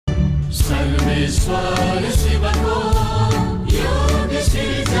सर्वेश्वर शिवको योग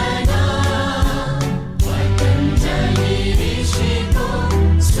सृजना पतञ्जलि ऋषिको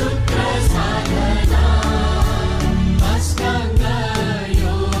सूत्र साधना अष्टाङ्ग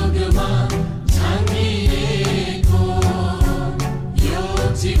योगमा झाँगिएको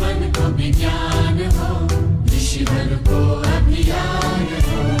योग जीवनको विज्ञान हो ऋषिहरूको अभियान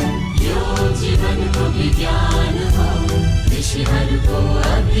हो योग जीवनको विज्ञान हो ऋषिहरूको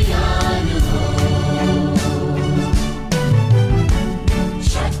अभियान हो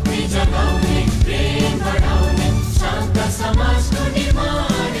शक्ति जगाउने प्रेम बढाउने शान्त समाजको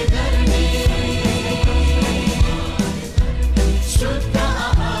निर्माण गर्ने शुद्ध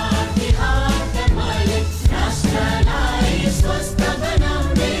आहार विहारले राष्ट्रलाई स्वस्थ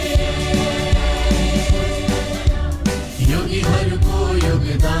बनाउने योगीहरूको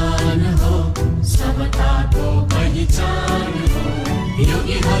योगदान हो समताको पहिचान हो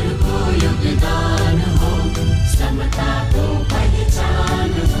योगीहरूको योगदान हो समताको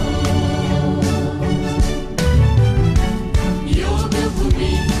पहिचान हो योग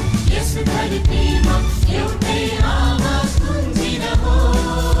भूमि यस धरतीमा एउटै आवाज गुन्जिन हो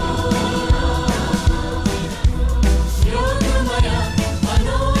योगमय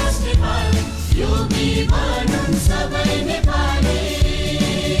मनोज नेपाल योगी भनुन् सबै नेपाली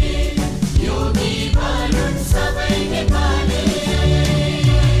योगी भनुन् सबै नेपाली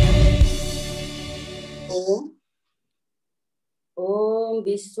ओम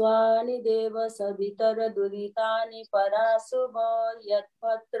विश्वानि देव सवितर दुरितानि पराशुभ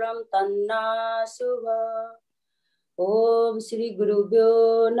यत्पत्रं तन्नाशुभ। ओम श्री गुरुभ्यो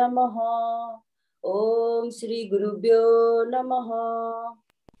नमः। ओम श्री गुरुभ्यो नमः।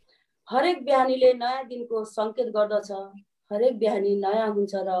 हरेक बिहानीले नयाँ दिनको संकेत गर्दछ। हरेक बिहानी नयाँ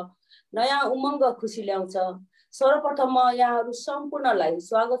हुन्छ र नयाँ उमङ्ग खुसी ल्याउँछ। सर्वप्रथम म यहाँहरू सम्पूर्णलाई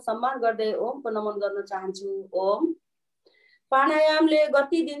स्वागत सम्मान गर्दै ओमको नमन गर्न चाहन्छु। ओम प्राणायामले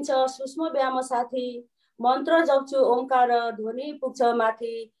गति दिन्छ सूक्ष्म व्यायाम साथी मन्त्र जप्छु ओमकार ध्वनि पुग्छ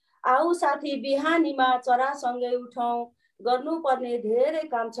माथि आऊ साथी बिहानीमा चरासँगै उठौँ गर्नुपर्ने धेरै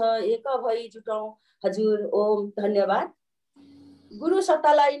काम छ एक भई जुटौँ। हजुर ओम धन्यवाद। गुरु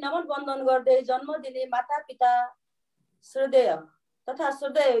सत्तालाई नमन वन्दन गर्दै जन्म दिने माता पिता श्रद्धेय तथा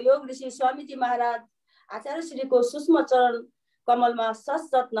श्रद्धेय योग ऋषि स्वामीजी महाराज आचार्य श्रीको सूक्ष्म चरण कमलमा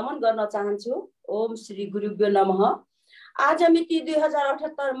सशत नमन गर्न चाहन्छु। ओम श्री गुरुभ्यो नमः। आज मिति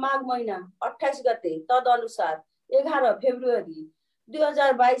 2078 माघ महिना 28 गते तदनुसार 11 फेब्रुअरी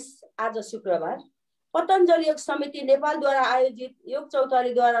 2022 आज शुक्रबार पतञ्जलि योग समिति नेपालद्वारा आयोजित योग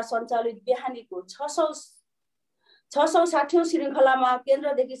चौतारीद्वारा सञ्चालित बिहानीको 660औं श्रृङ्खलामा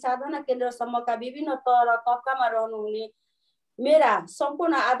केन्द्रदेखि साधना केन्द्रसम्मका विभिन्न तह र तबकामा रहनुहुने मेरा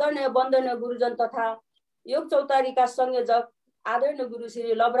सम्पूर्ण आदरणीय वन्दनीय गुरुजन तथा योग चौतारीका संयोजक आदरणीय गुरु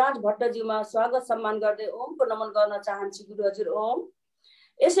श्री लवराज भट्टज्यूमा स्वागत सम्मान गर्दै ओमको नमन गर्न चाहन्छु। गुरु हजुर ओम।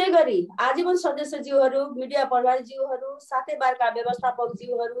 यसै गरी आजीवन सदस्यज्यूहरू मिडिया प्रभारीज्यूहरू साथैबारका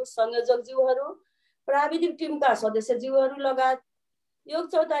व्यवस्थापकज्यूहरू संयोजकज्यूहरू प्राविधिक टिमका सदस्यज्यूहरू लगायत योग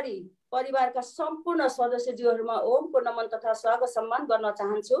चौतारी परिवारका सम्पूर्ण सदस्यज्यूहरूमा ओमको नमन तथा स्वागत सम्मान गर्न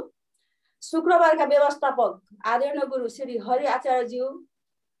चाहन्छु। शुक्रबारका व्यवस्थापक आदरणीय गुरु श्री हरि आचार्यज्यू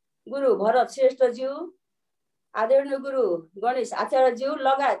गुरु भरत श्रेष्ठज्यू आदरणीय गुरु गणेश आचार्यज्यू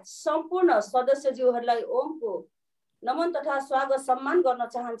लगायत सम्पूर्ण सदस्यज्यूहरूलाई ओमको नमन तथा स्वागत सम्मान गर्न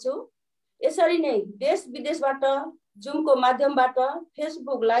चाहन्छु। यसरी नै देश विदेशबाट जुमको माध्यमबाट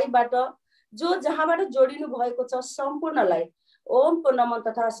फेसबुक लाइभबाट जो जहाँबाट जोडिनु भएको छ सम्पूर्णलाई ओमको नमन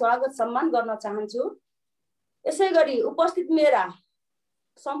तथा स्वागत सम्मान गर्न चाहन्छु। यसै गरी उपस्थित मेरा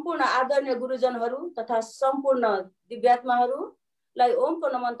सम्पूर्ण आदरणीय गुरुजनहरू तथा सम्पूर्ण दिव्यात्माहरूलाई ओमको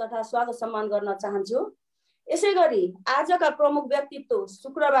नमन तथा स्वागत सम्मान गर्न चाहन्छु। यसै गरी आजका प्रमुख व्यक्तित्व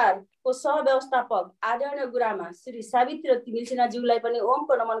शुक्रबारको सहव्यवस्थापक आदरणीय गुरुआमा श्री सावित्री तिमिलसिन्हाज्यूलाई पनि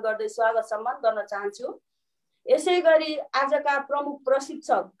ओमको नमन गर्दै स्वागत सम्मान गर्न चाहन्छु। यसै गरी आजका प्रमुख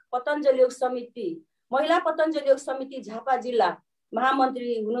प्रशिक्षक पतञ्जलि योग समिति महिला पतञ्जलि योग समिति झापा जिल्ला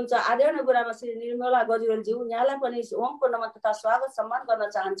महामन्त्री हुनुहुन्छ आदरणीय गुरुआमा श्री निर्मला गजुरेलज्यू यहाँलाई पनि ओमको नमन तथा स्वागत सम्मान गर्न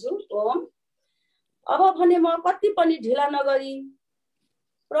चाहन्छु। ओम। अब भने म कति पनि ढिला नगरी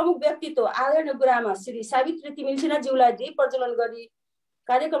प्रमुख व्यक्तित्व आदरणीय गुरुआमा श्री सावित्री तिमिलसिन्हाज्यूलाई दीप प्रज्वलन गरी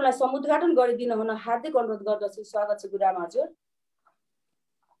कार्यक्रमलाई समुद्घाटन गरिदिन हुन हार्दिक अनुरोध गर्दछु। स्वागत छ गुरुआमा हजुर।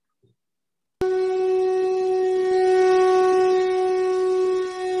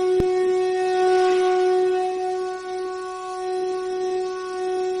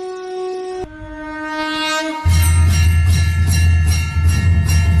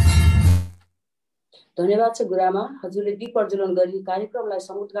 धन्यवाद छ गुरुआमा। हजुरले दीप प्रज्वलन गरी कार्यक्रमलाई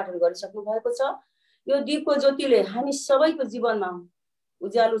समुद्घाटन गरिसक्नु भएको छ। यो दीपको ज्योतिले हामी सबैको जीवनमा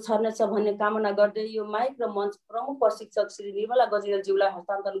उज्यालो छर्नेछ भन्ने कामना गर्दै यो माइक र मञ्च प्रमुख प्रशिक्षक श्री निर्मला गजिरेलज्यूलाई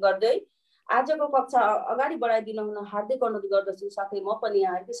हस्तान्तरण गर्दै आजको कक्षा अगाडि बढाइदिनु हुन हार्दिक अनुरोध गर्दछु। साथै म पनि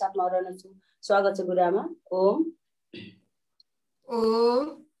यहाँकै साथमा रहनेछु। स्वागत छ गुरुआमा। ओम ओम।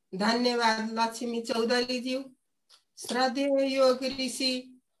 धन्यवाद लक्ष्मी चौधरीज्यू। श्रद्धेय योग ऋषि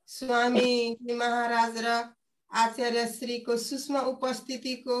स्वामी महाराज र आचार्य श्रीको सूक्ष्म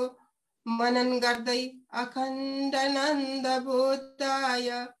उपस्थितिको मनन गर्दै अखण्डानन्द बोधाय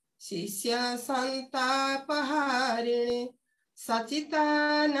शिष्य सन्तापहारिणे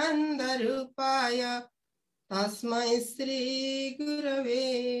सच्चिदानन्द रूपाय तस्मै श्री गुरवे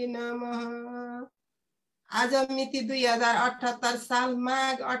नमः। आज मिति 2078 साल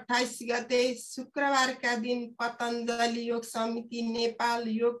माघ 28 गते शुक्रबारका दिन पतञ्जलि योग समिति नेपाल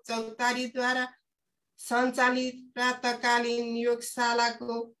योग चौतारीद्वारा सञ्चालित प्रातकालीन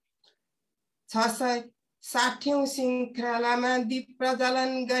योगशालाको 660औं श्रृङ्खलामा दीप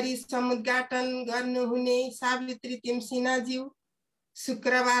प्रज्वलन गरी समुद्घाटन गर्नुहुने सावित्री तिमसिनाज्यू,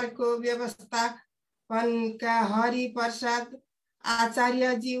 शुक्रबारको व्यवस्थापनका हरि प्रसाद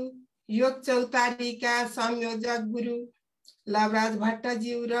आचार्यज्यू, योग चौतारीका संयोजक गुरु लवराज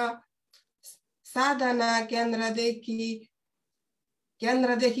भट्टज्यू र साधना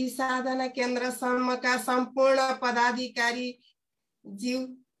केन्द्रदेखि साधना केन्द्रसम्मका सम्पूर्ण पदाधिकारी ज्यू,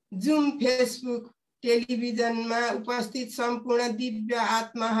 जुम फेसबुक टेलिभिजनमा उपस्थित सम्पूर्ण दिव्य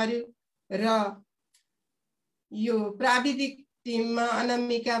आत्माहरू र यो प्राविधिक टिममा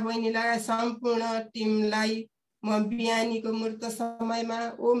अनामिका बहिनी लगायत सम्पूर्ण टिमलाई म बिहानीको मूर्त समयमा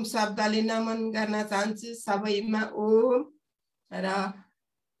ओम शब्दले नमन गर्न चाहन्छु। सबैमा ओम र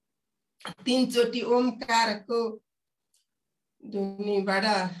 3 चोटि ओमकारको ध्वनिबाट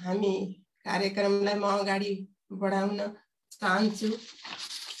हामी कार्यक्रमलाई म अगाडि बढाउन चाहन्छु।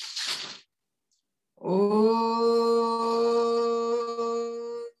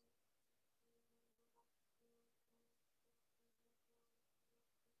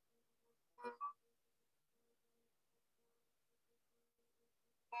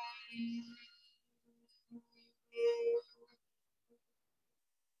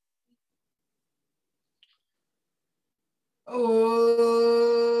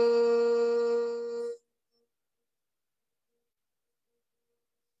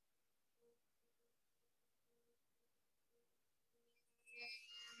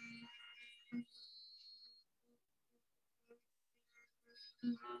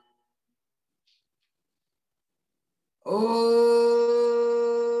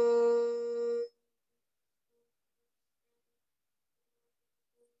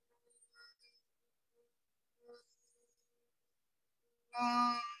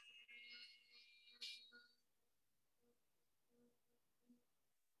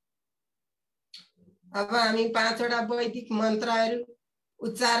 अब हामी 5 वटा वैदिक मन्त्रहरू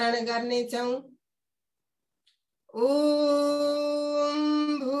उच्चारण गर्नेछौँ। ओम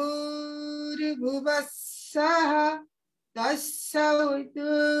भूर्भुवस्सः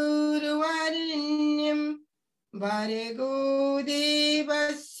तत्सवितुर्वरेण्यं भर्गो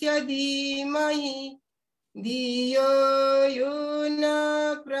देवस्य धीमहि धियो यो न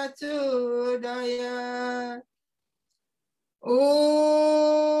प्रचोदयात्।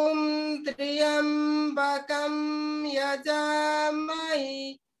 ओम त्र्यम्बकं यजामहे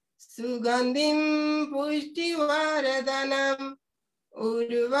सुगन्धिं पुष्टिवर्धनम्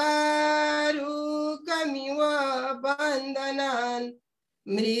उर्वारुकमिव बन्धनान्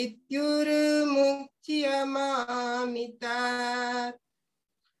मृत्युर्मुक्त्यमामितात्।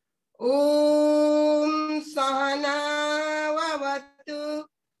 ओम सहनाववतु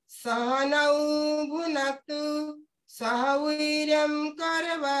सहनौ भुनक्तु सह वीर्यं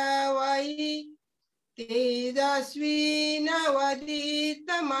करवावहै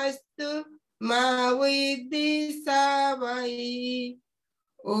तेजस्विनावधीतमस्तु मा विद्विषावहै।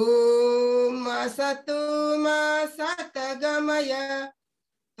 ओम असतो मा सद्गमय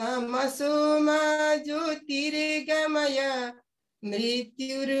तमसो मा ज्योतिर्गमय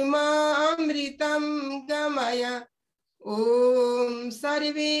मृत्युर्मा अमृतं गमय। ओम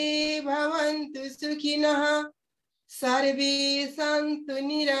सर्वे भवन्तु सुखिनः सर्वे सन्तु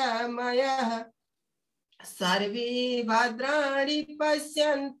निरामयाः सर्वे भद्राणि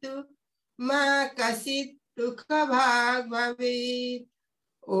पश्यन्तु मा कश्चित् दुःखभाग् भवेत्।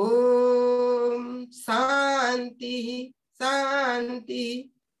 ओम शान्ति शान्ति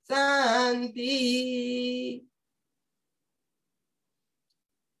शान्ति।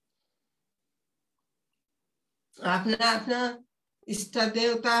 आफ्ना आफ्ना इष्ट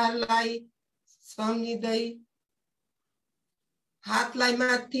देवताहरूलाई सम्झिँदै हातलाई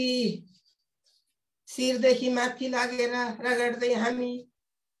माथि शिरदेखि माथि लागेर रगड्दै हामी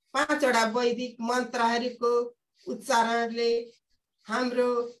 5वटा वैदिक मन्त्रहरूको उच्चारणले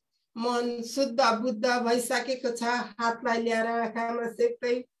हाम्रो मन शुद्ध बुद्ध भइसकेको छ। हातलाई ल्याएर आँखामा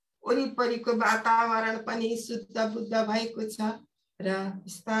सेक्दै वरिपरिको वातावरण पनि शुद्ध बुद्ध भएको छ र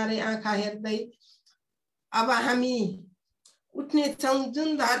बिस्तारै आँखा हेर्दै अब हामी उठ्ने छौं। जुन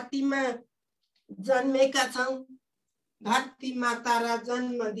धरतीमा जन्मेका छौं, धरती माता र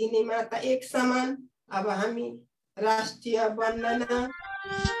जन्म दिने माता एक समान। अब हामी राष्ट्रिय वन्दना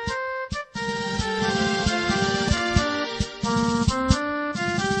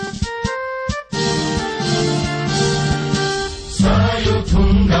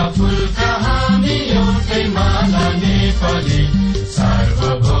थुङ्गा फुलका हामी एउटै माला नेपाली,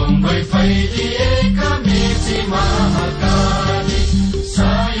 सार्वभौम फैलिएका मेची महाकाली।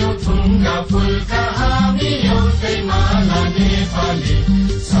 सायो थुङ्गा फुलका हामी एउटै माला नेपाली,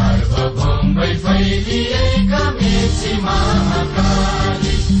 सार्वभौम फैलिएका मेची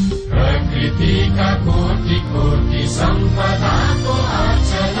महाकाली। प्रकृतिका कोटि कोटि सम्पदाको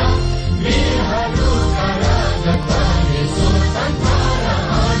आचला, वीरहरूका राजधानी स्वतन्त्र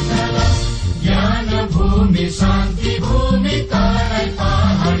आचला। ज्ञान भूमि शान्ति भूमि तराई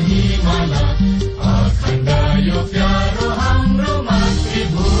पहाड हिमाल, अखण्ड यो प्यारो हाम्रो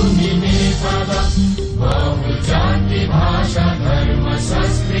मातृभूमि नेपाल। बहु जाति भाषा धर्म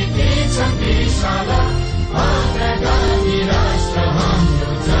संस्कृति छ विशाल, अग्रगामी राष्ट्र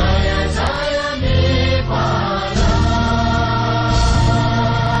हाम्रो जय जय नेपाल।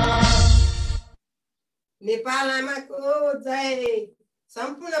 नेपाल आमाको जय,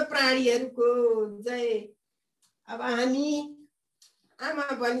 सम्पूर्ण प्राणीहरूको जय। अब हामी आमा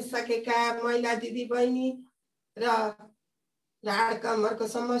बनिसकेका महिला दिदी बहिनी र ढाड कम्मरको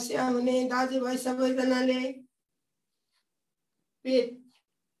समस्या हुने दाजुभाइ सबैजनाले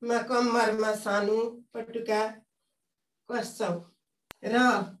पेटमा कम्मरमा सानो पटुका कस्छौं र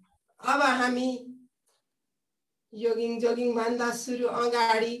अब हामी जोगिङ भन्दा सुरु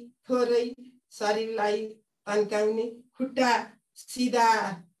अगाडि थोरै शरीरलाई तन्काउने, खुट्टा सिधा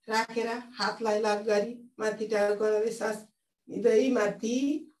राखेर हातलाई लक गरी माथि टाउको गर्दै सास लिँदै माथि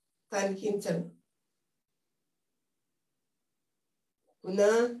तन्किन्छौं।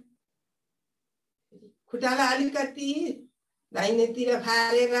 पुनः खुट्टालाई अलिकति दाहिनेतिर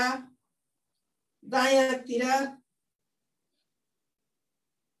फालेर दायाँतिर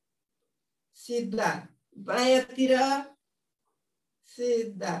सिधा, बायाँतिर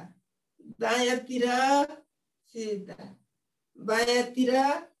सिधा, दायाँतिर सिधा, बायाँतिर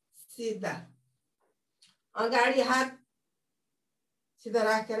सिधा। अगाडि हात सिधा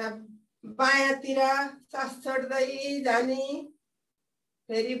राखेर बायाँतिर सास छोड्दै जाने,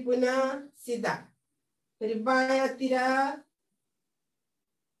 फेरि पुनः सिधा, फेरि बायाँतिर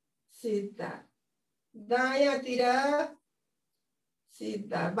सिधा, दायाँतिर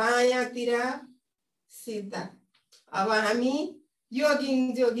सिधा, बायाँतिर सिधा। अब हामी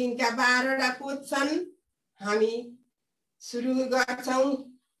जोगिङका 12वटा पोज छन्, हामी सुरु गर्छौं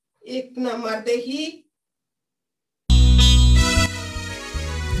 1 नम्बरदेखि।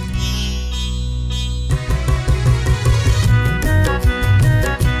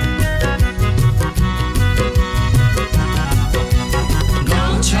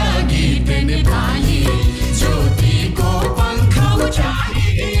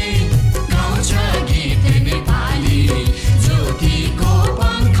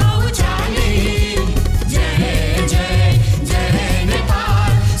 जय जय जय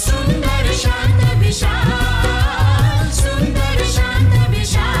नेपाल, सुन्दर शान्त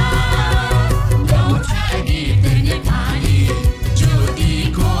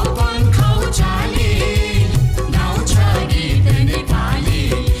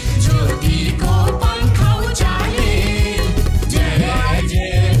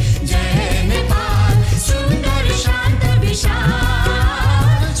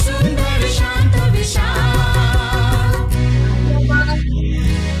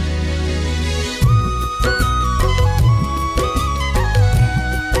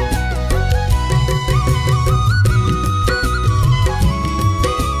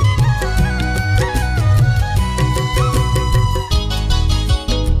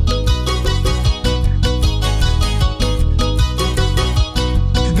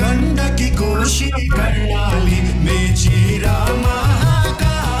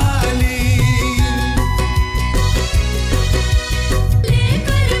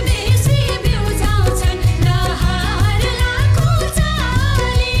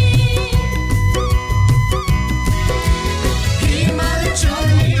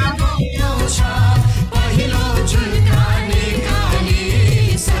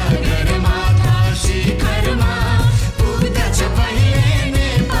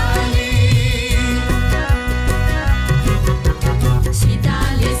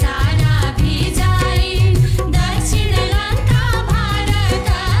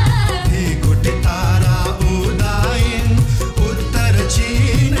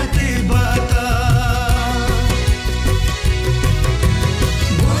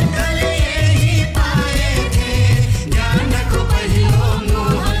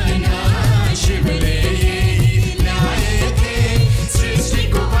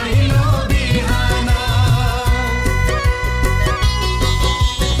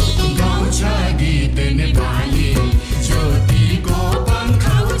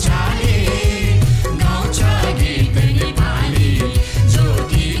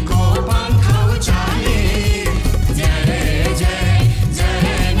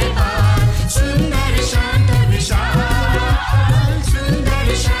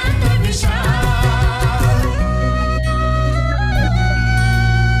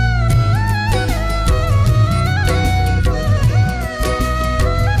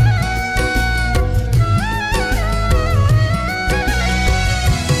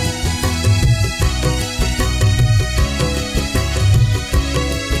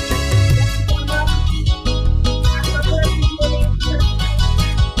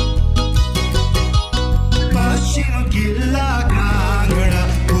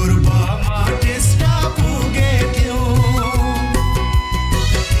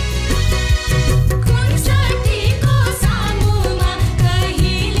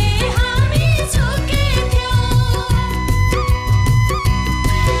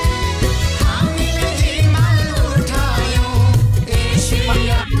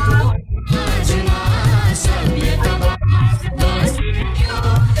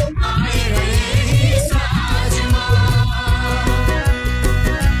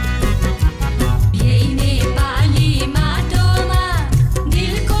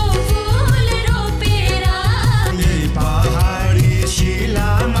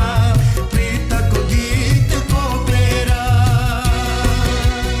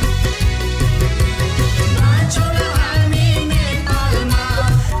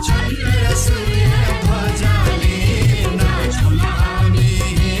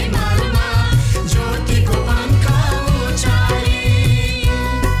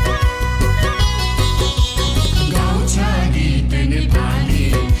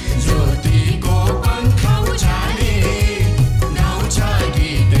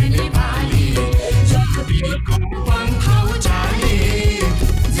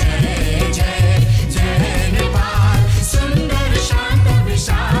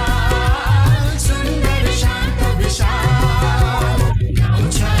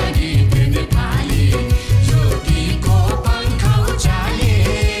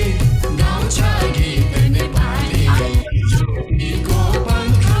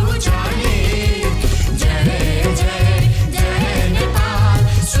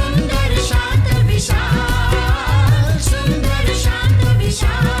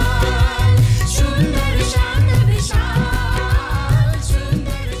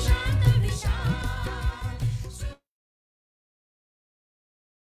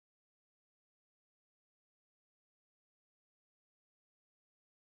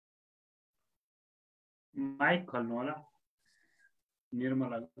माइक खोल्नु होला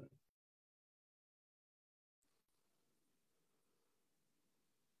निर्मला।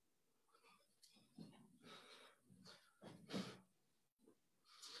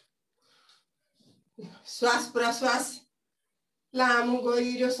 श्वास प्रश्वास लामो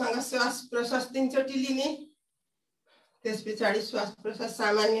गहिरोसँग श्वास प्रश्वास 3 चोटि लिने, त्यस पछाडि श्वास प्रश्वास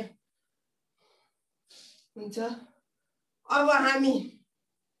सामान्य हुन्छ। अब हामी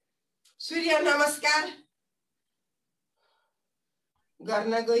सूर्य नमस्कार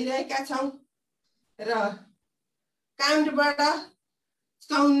गर्न गइरहेका छौं र काउन्टबाट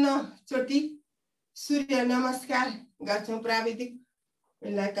 54 चोटि सूर्य नमस्कार गर्छौं। प्राविधिक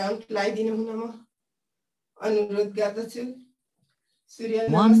यसलाई काउन्ट लगाइदिनु हुन म अनुरोध गर्दछु। सूर्य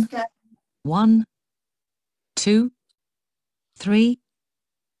नमस्कार 1 2 3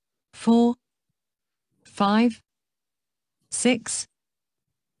 4 5 6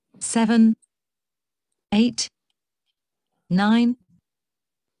 7 8 9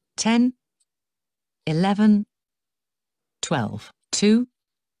 10 11 12 2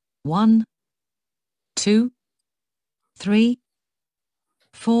 1 2 3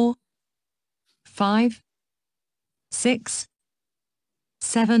 4 5 6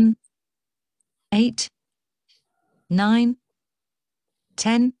 7 8 9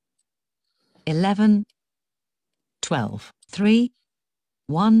 10 11 12 3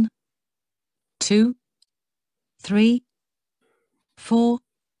 1 2 3 4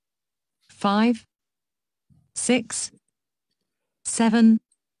 5 6 7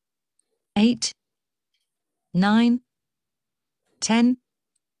 8 9 10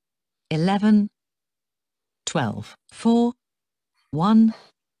 11 12 4 1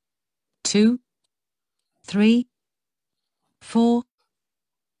 2 3 4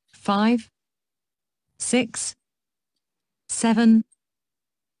 5 6 7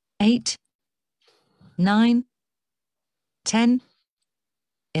 8 9 10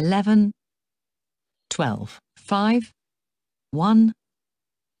 11 12 5 1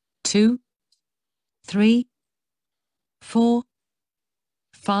 2 3 4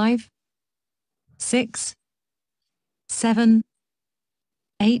 5 6 7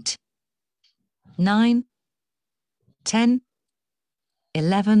 8 9 10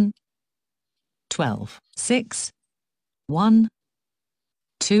 11 12 6 1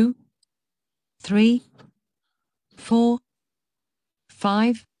 2 3 4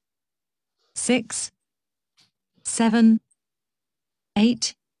 5 6 7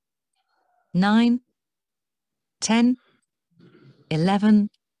 8 9 10 11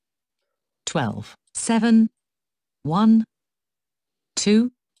 12 7 1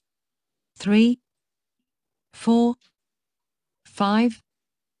 2 3 4 5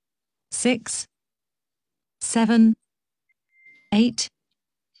 6 7 8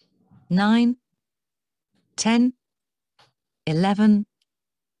 9 10 11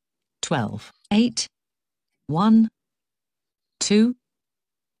 12 8 1 2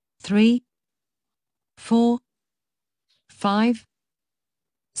 3 4 5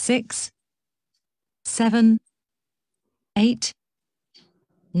 6 7 8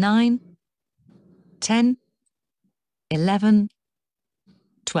 9, 10, 11,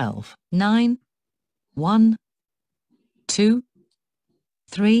 12, 9, 1, 2,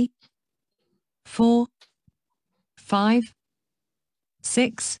 3, 4, 5,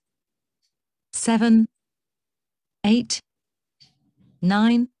 6, 7, 8,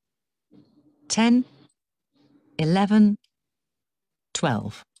 9, 10, 11,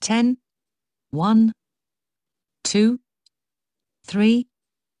 12, 10, 1, 2, 3,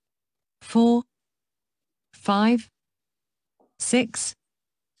 4, 5, 6,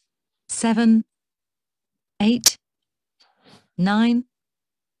 7, 8, 9,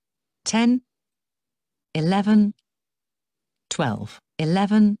 10, 11, 12,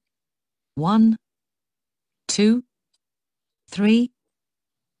 11, 1, 2, 3,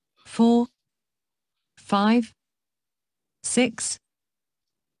 4, 5, 6,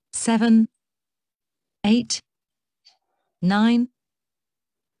 7, 8, 9,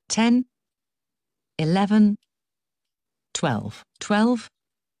 10, 11, 12, 12,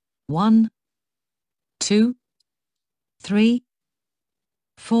 1, 2, 3,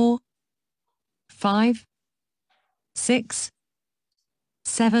 4, 5, 6,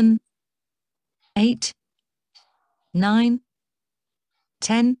 7, 8, 9,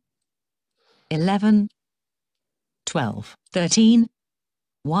 10, 11, 12, 13,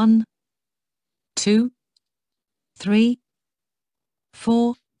 1, 2, 3,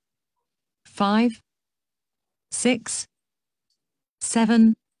 4, 5, 6,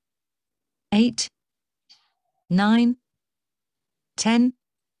 7, 8, 9, 10,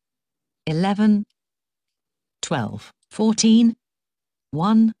 11, 12, 14,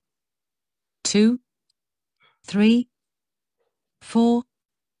 1, 2, 3, 4,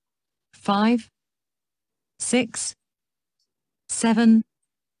 5, 6, 7,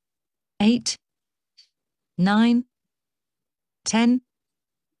 8, 9, 10,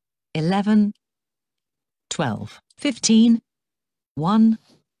 11, 12, 15, 1,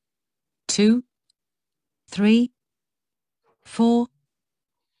 2, 3, 4,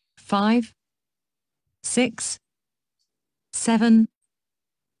 5, 6, 7,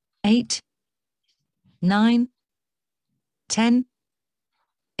 8, 9, 10,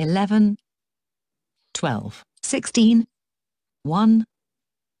 11, 12, 16, 1,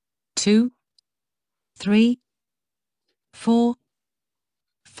 2, 3, 4,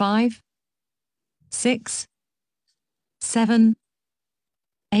 5, 6, 7,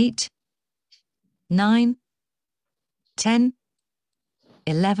 8, 9, 10,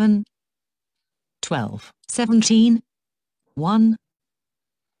 11, 12, 17, 1,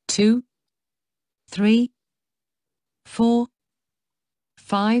 2, 3, 4,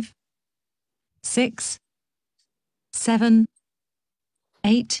 5, 6, 7,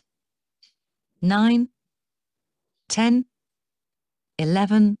 8, 9, 10,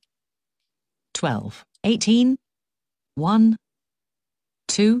 11, 12, 18, 1,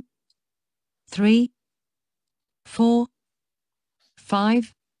 2, 3, 4,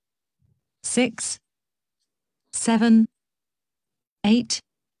 5, 6, 7, 8,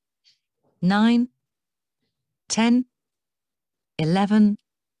 9, 10, 11,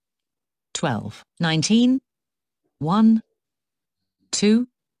 12, 19, 1, 2,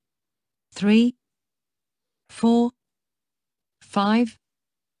 3, 4, 5,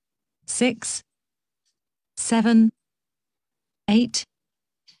 6, 7, 8,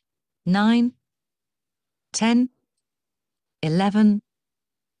 9, 10, 11,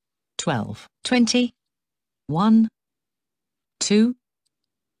 12, 20, 1, 2,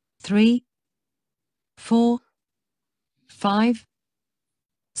 3, 4, 5,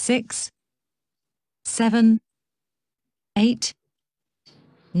 6, 7, 8,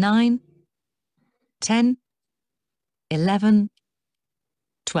 9, 10, 11,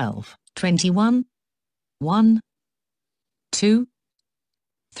 12, 21, 1, 2,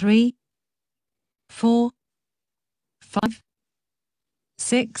 3, 4, 5,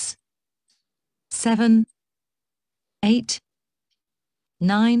 6, 7, 8,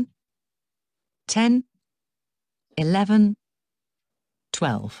 9, 10, 11,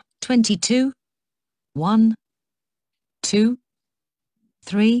 12, 22, 1, 2,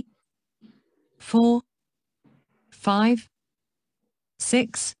 3, 4, 5,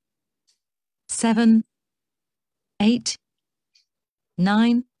 6, 7, 8,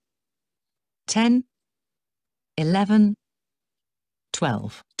 9, 10, 11,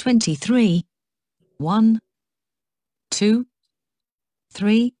 12, 23, 1, 2,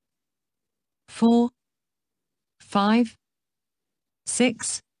 3, 4, 5,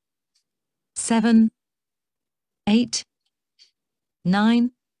 6, 7, 8,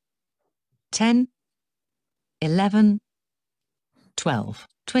 9, 10, 11, 12,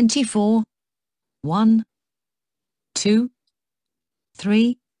 24, 1, 2,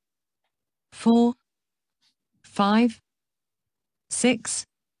 3, 4, 5, 6,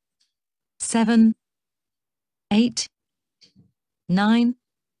 7, 8, 9,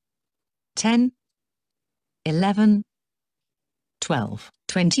 10, 11, 12,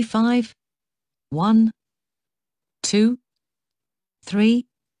 25, 1, 2, 3,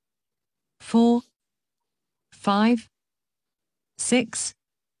 4, 5, 6,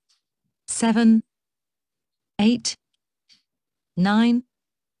 7, 8, 9,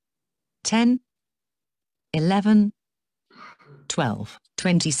 10, 11, 12,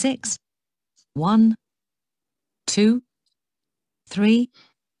 26, 1, 2, 3,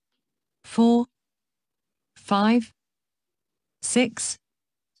 4, 5, 6,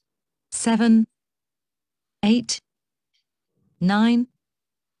 7, 8, 9,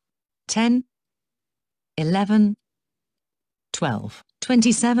 10, 11, 12,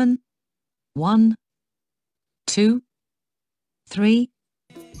 27, 1, 2, 3,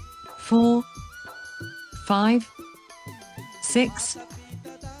 4, 5, 6,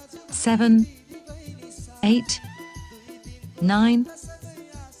 7, 8, 9,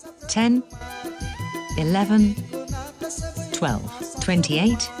 10, 11, 12,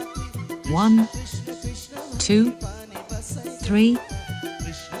 28, 1, 2, 3,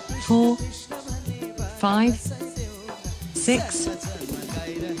 4, 5, 6,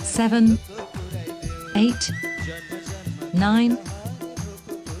 7, 8, 9,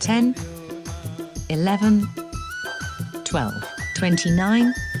 10, 11, 12,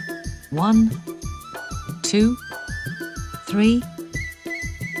 29, 1, 2, 3,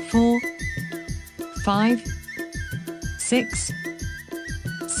 4, 5, 6,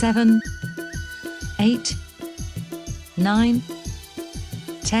 7, 8, 9,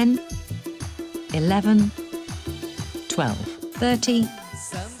 10, 11, 12, 30,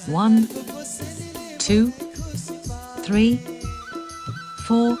 1, 2, 3,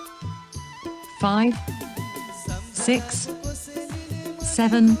 4, 5, 6,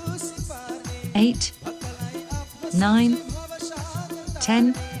 7, 8, 9,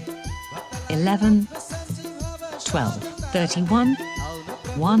 10, 11, 12, 31,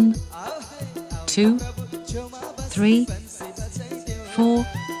 1, 2, 3, 4,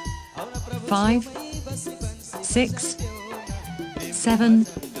 5, 6, 7,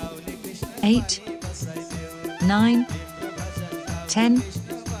 8, 9, 10,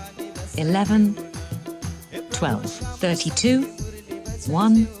 11, 12, 32,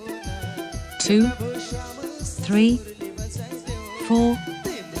 1, 2, 3, 4,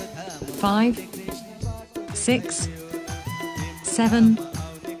 5, 6, 7,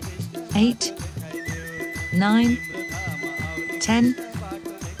 8, 9, 10,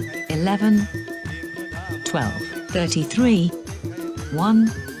 11, 12, 33,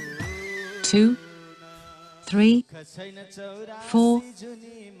 1, 2, 3, 4,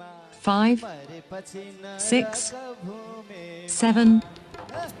 5, 6, 7,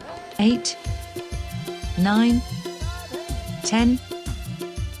 8, 9, 10,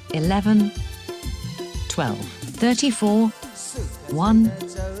 11, 12, 34, 1,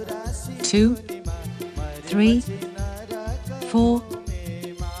 2, 3, 4,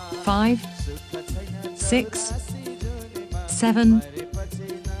 5, 6, 7,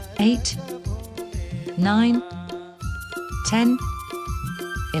 8, 9, 10,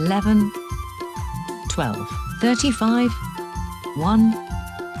 11, 12, 35, 1,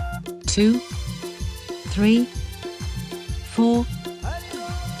 2, 3, 4,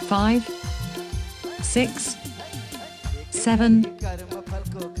 5, 6, 7,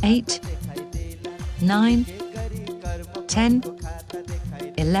 8, 9, 10,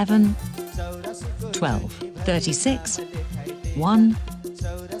 11, 12, 36, 1,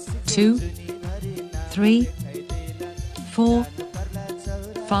 2, 3, 4,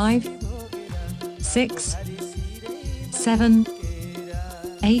 5, 6, 7,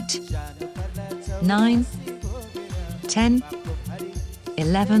 8, 9, 10,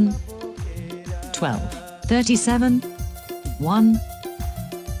 11, 12, 37, 1,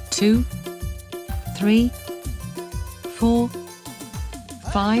 2, 3, 4,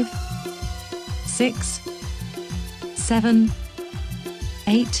 5, 6, 7,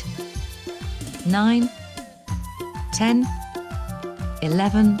 8, 9, 10,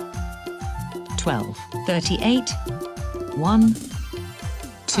 11, 12, 38, 1,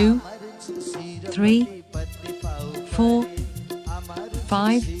 2, 3, 4,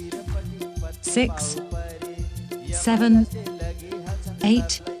 5, 6, 7,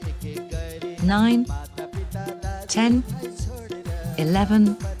 8, 9, 10,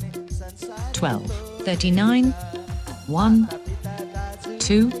 11, 12, 39, 1,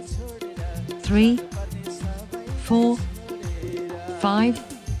 2, 3, 4, 5,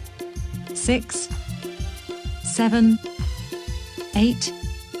 6, 7, 8,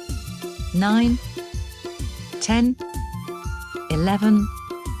 9, 10, 11,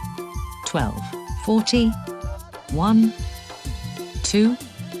 12, 40, 1, 2,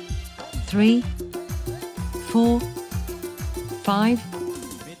 3, 4, 5,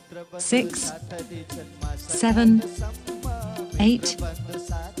 6, 7, 8,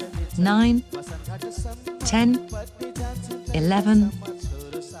 9, 10, 11,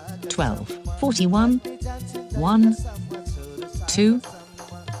 12, 41, 1, 2,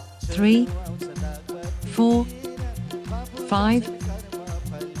 3, 4, 5,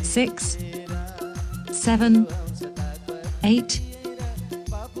 6, 7, 8,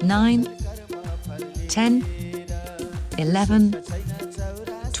 9, 10, 11,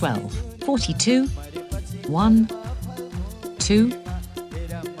 12, 42, 1, 2,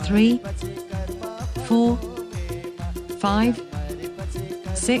 3, 4, 5,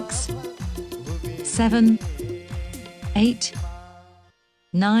 6, 7, 8,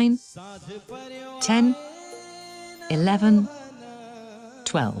 9, 10, 11,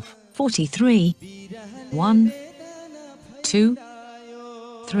 12, 43, 1, 2,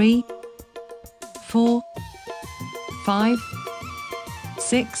 3, 4, 5,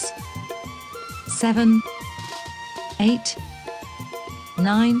 6, 7, 8,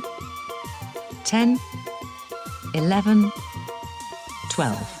 9, 10, 11,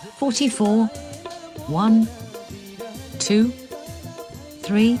 12, 44, 1, 2,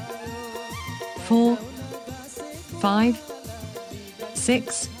 3, 4, 5,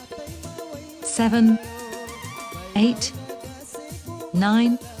 6, 7, 8,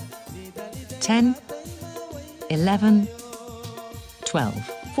 9, 10, 11, 12,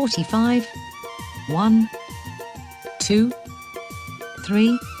 45, 1, 2,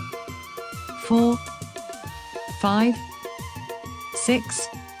 3, 4, 5, 6,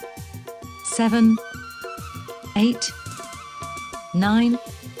 7, 8, 9,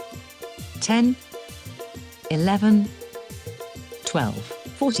 10, 11, 12,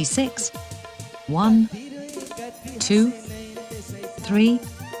 46, 1, 2, 3,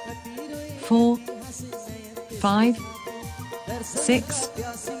 4, 5, 6,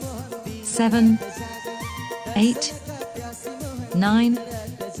 7, 8, 9,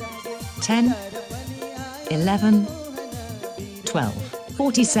 10, 11, 12,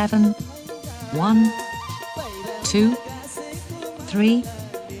 47, 1, 2, 3,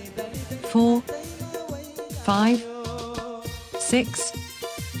 4, 5, 6,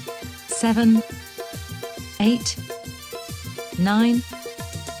 7, 8, 9,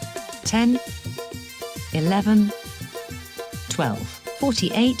 10, 11, 12,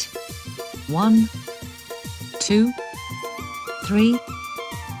 48, 1, 2, 3,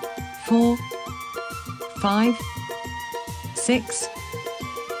 4, 5, 6,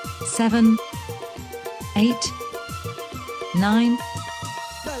 7, 8, 9,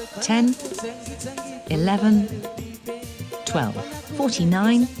 10, 11, 12,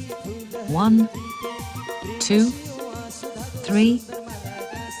 49, 1, 2, 3,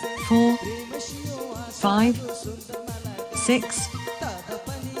 4, 5, 6,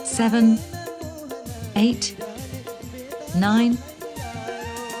 7, 8, 9,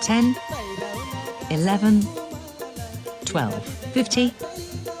 10, 11, 12, 50,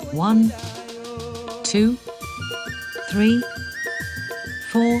 1, 2, 3,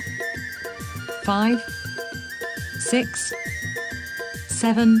 4, 5, 6,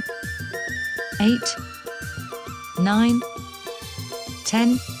 7, 8, 9,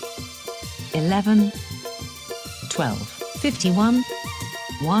 10, 11, 12, 51,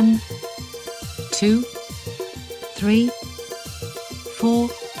 1, 2, 3, 4,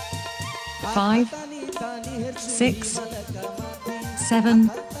 5, 6, 7,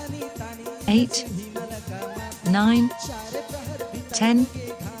 8, 9, 10,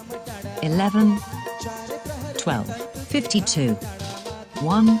 11, 12, 52,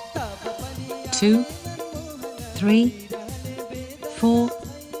 1, 2, 3, 4,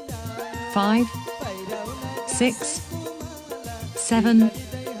 5, 6, 7,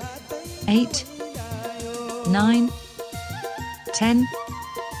 8, 9, 10,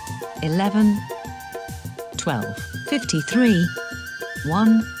 11, 12, 53,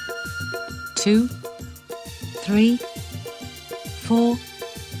 1, 2, 3, 4,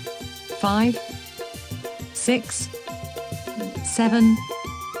 5, 6, 7,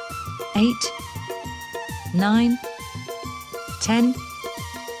 8, 9, 10,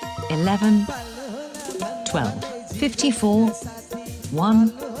 11, 12, 54,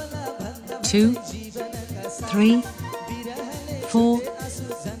 1, 2, 3, 4,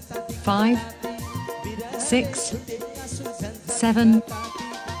 5, 6, 7,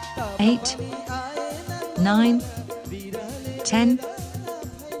 8, 9, 10,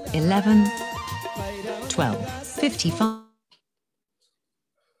 11, 12, 55.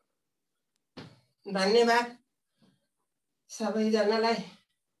 धन्यवाद सबैजनालाई।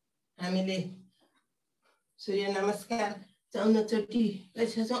 हामीले सूर्य नमस्कार 54 चोटि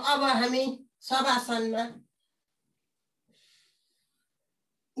गरिसकेछौँ। अब हामी शवासनमा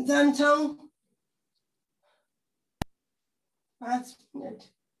जान्छौँ। 5 मिनट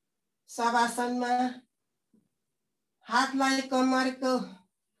शवासनमा हातलाई कमरको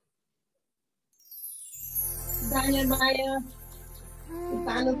दायाँ बायाँ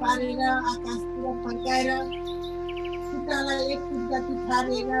उतानो पारेर आकाशतिर फर्काएर खुट्टालाई एक फुट जति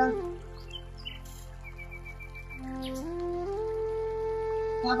छाडेर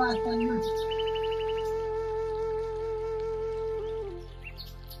शवासनमा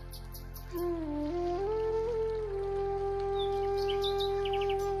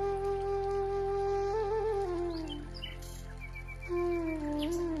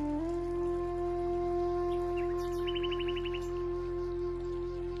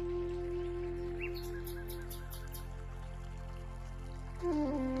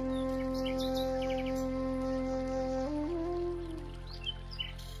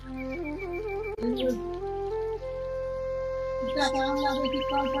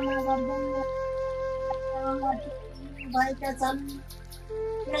कल्पना गर्दै भएका छन्।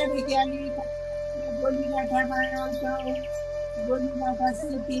 त्यहाँदेखि हामी गोलीगाठामा आउँछौँ। गोलीगाठा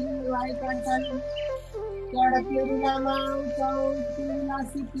शिथिल भएका छन्। त्यहाँबाट पेरुलामा आउँछौँ। पेरुला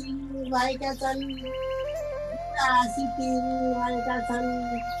शिथिल भएका छन्। शिथिल भएका छन्।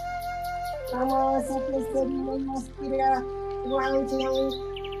 क्रमशः त्यसरी नै मस्तिर आउँछौँ।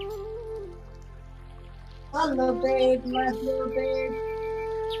 तल्लो पेट माथिल्लो पेट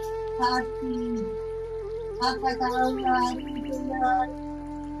छाती हातका औँलाहरू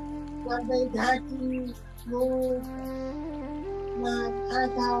गर्दै घाँटी मुख नाक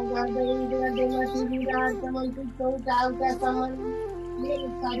आँखा गर्दै गर्दै माथि निधारसम्म पुग्छौँ। टाउकासम्म मेरो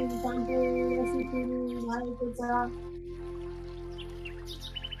शरीर सम्पूर्ण शिथिल भएको छ।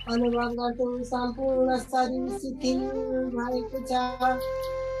 अनुभव गर्छौँ सम्पूर्ण शरीर शिथिल भएको छ।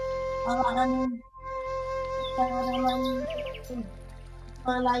 अब हामी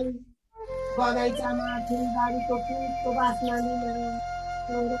मलाई बगैँचामा फुलबारीको फुलको बास्ना लिन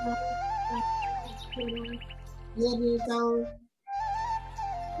हेर्नेछौँ।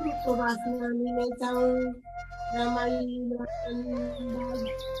 फुलको बास्ना लिनेछौँ। रमाइलो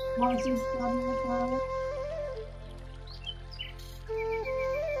महसुस गर्नेछौँ।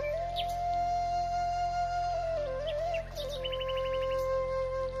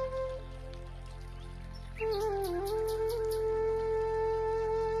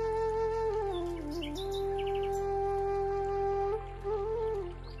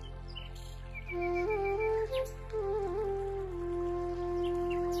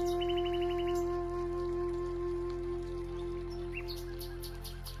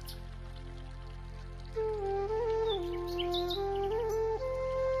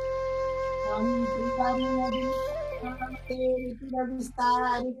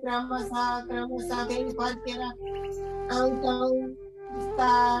 बिस्तारै क्रमशः फेरि फर्केर आउँछौँ।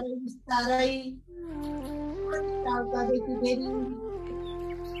 बिस्तारै बिस्तारै टाउकादेखि फेरि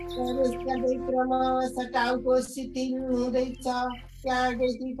प्रवेश गर्दै क्रमशः टाउको शिथिल हुँदैछ।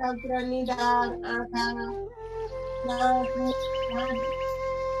 त्यहाँदेखि टाउको निधार आँखा नाक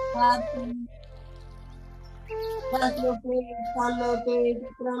छाती माथिल्लो पेट तल्लो पेट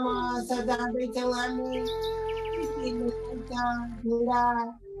क्रमशः जाँदैछौँ हामी। घुँडा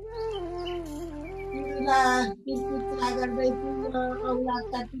किर्किचा गर्दै पुग्न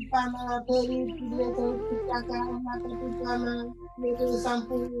औँलाका टुप्पामा फेरि पुग्नेछौँ। खुट्टाका औँलाका टुप्पामा मेरो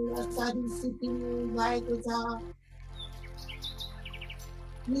सम्पूर्ण शरीर शिथिल भएको छ।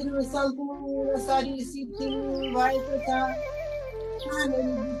 मेरो सम्पूर्ण शरीर शिथिल भएको छ।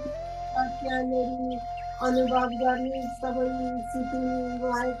 त्यहाँनेरि अनुभव गर्ने सबै शिथिल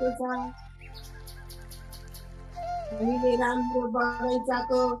भएको छ। हामीले राम्रो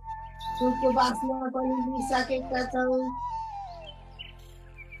बगैँचाको फुलको बास्ना पनि लिइसकेका छौँ।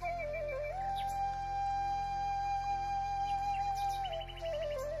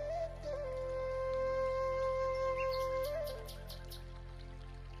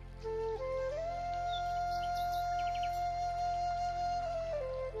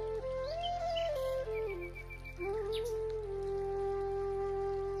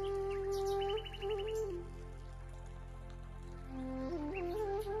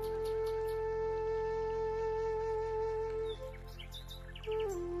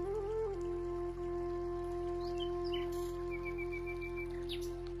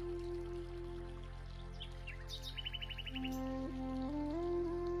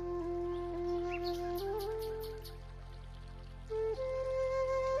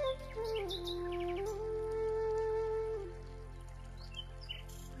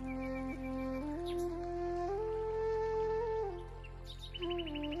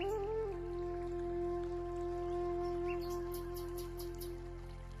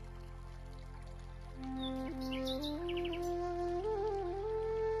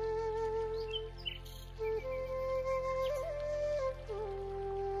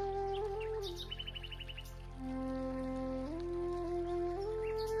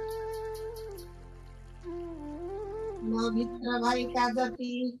 म भित्र भएका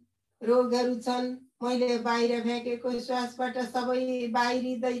जति रोगहरू छन् मैले बाहिर फ्याँकेको श्वासबाट सबै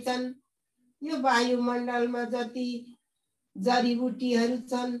बाहिरिँदैछन्। यो वायुमण्डलमा जति जडीबुटीहरू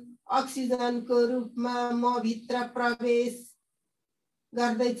छन् अक्सिजनको रूपमा म भित्र प्रवेश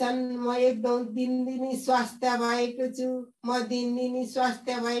गर्दैछन्। म एकदम दिनदिनै स्वास्थ्य भएको छु, म दिनदिनै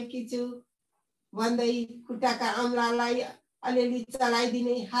स्वास्थ्य भएकी छु भन्दै खुट्टाका औँलालाई अलिअलि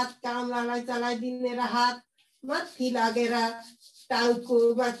चलाइदिने, हातका औँलालाई चलाइदिने र हात माथि लगेर टाउको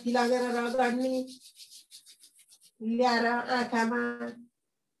माथि लगेर रगड्ने, ल्याएर आँखामा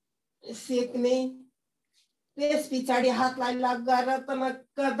सेक्ने, त्यस पछाडि हातलाई लगाएर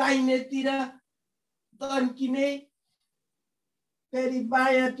तनक्क दाहिनेतिर तन्किने, फेरि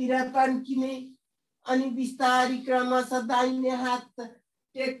बायाँतिर तन्किने, अनि बिस्तारी क्रमशः दाहिने हात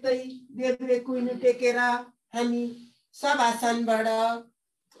टेक्दै देब्रे कुइनो टेकेर हामी शवासनबाट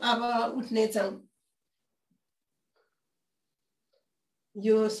अब उठ्नेछौँ।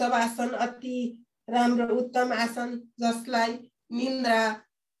 यो शवासन अति राम्रो उत्तम आसन जसलाई निन्द्रा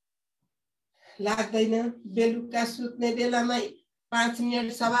लाग्दैन। बेलुका सुत्ने बेलामा 5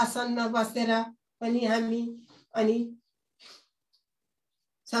 मिनट शवासनमा बसेर पनि हामी अनि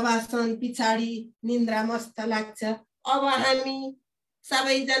शवासन पछाडि निन्द्रा मस्त लाग्छ। अब हामी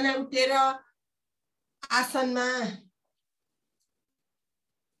सबैजना उठेर आसनमा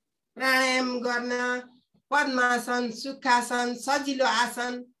प्राणायाम गर्न, पद्मासन, सुखासन, सजिलो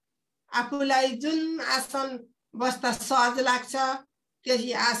आसन, आफूलाई जुन आसन बस्दा सहज लाग्छ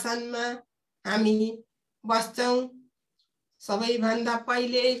त्यही आसनमा हामी बस्छौँ। सबैभन्दा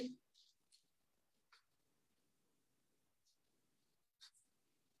पहिले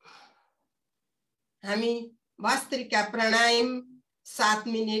हामी भस्त्रिका प्राणायाम 7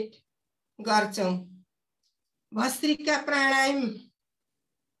 मिनट गर्छौँ। भस्त्रिका प्राणायाम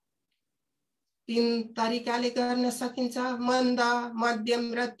 3 तरिकाले गर्न सकिन्छ, मन्द, मध्यम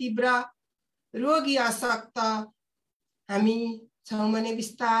र तीव्र। रोगी अशक्त हामी छौँ भने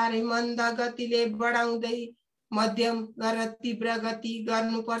बिस्तारै मन्द गतिले बढाउँदै मध्यम गरेर तीव्र गति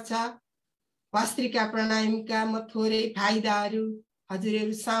गर्नुपर्छ। भस्त्रिका प्राणायामका म थोरै फाइदाहरू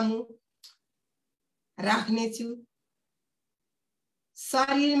हजुरहरू सामु राख्नेछु।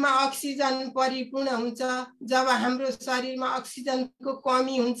 शरीरमा अक्सिजन परिपूर्ण हुन्छ। जब हाम्रो शरीरमा अक्सिजनको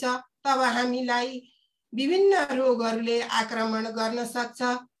कमी हुन्छ तब हामीलाई विभिन्न रोगहरूले आक्रमण गर्न सक्छ।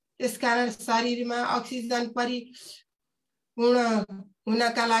 त्यसकारण शरीरमा अक्सिजन परिपूर्ण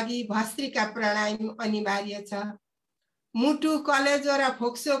हुनका लागि भस्त्रिका प्राणायाम अनिवार्य छ। मुटु, कलेजो र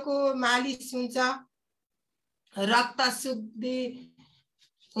फोक्सोको मालिस हुन्छ, रक्त शुद्धि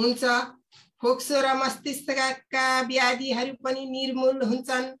हुन्छ, फोक्सो र मस्तिष्कका व्याधिहरू पनि निर्मूल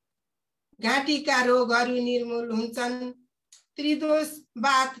हुन्छन्, घाँटीका रोगहरू निर्मूल हुन्छन्, त्रिदोष,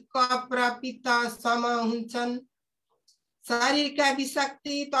 वात, कफ र पित्त सम हुन्छन्, शरीरका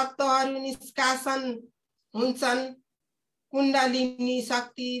विषाक्ति तत्त्वहरू निष्कासन हुन्छन्, कुण्डलिनी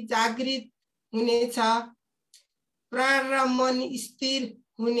शक्ति जागृत हुनेछ, प्राण र मन स्थिर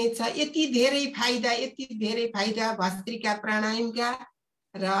हुनेछ। यति धेरै फाइदा भस्त्रिका प्राणायामका।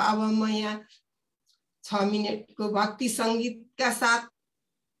 र अब म यहाँ 6 मिनटको भक्ति सङ्गीतका साथ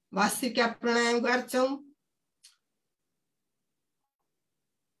भस्त्रिका प्राणायाम गर्छौँ।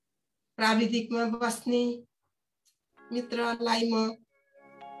 प्राविधिकमा बस्ने मित्रलाई म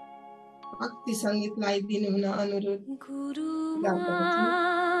भक्ति सङ्गीतलाई दिनुहुन अनुरोध गुरुमात्र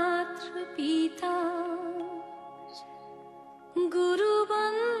पिता गुरु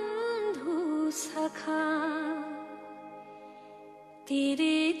बन्धु सखा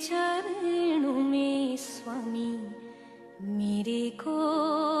तेरे चरणों में स्वामी मेरे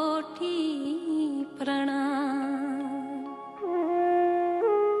कोटि प्रणाम।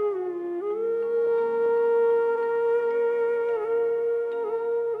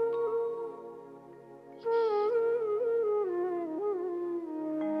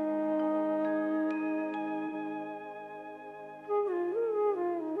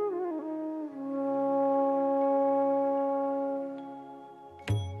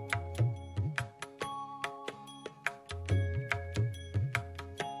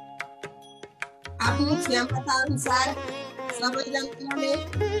 आफ्नो क्षमता अनुसार सबैजनाले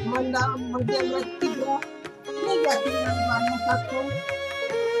मन्द, मध्यम र तीव्र कुनै गतिमा गर्न सक्छौँ।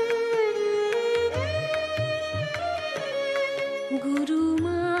 गुरु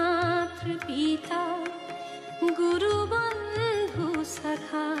मात्र पिता गुरु बन्धु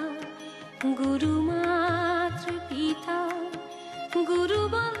सखा गुरु मात्र पिता गुरु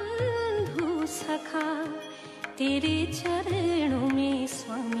बन्धु सखा तेरे चरणों में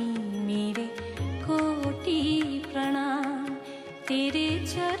स्वामी मेरे कोटि प्रणाम। तेरे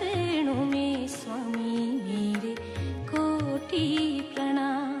चरणों में स्वामी मेरे कोटि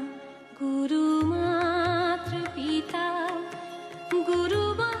प्रणाम। गुरु मातृ पिता गुरु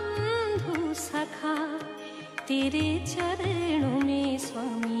बंधु सखा, तेरे चरणों में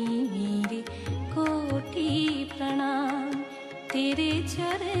स्वामी मेरे कोटि प्रणाम। तेरे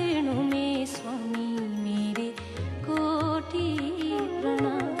चरणों में स्वामी मेरे कोटि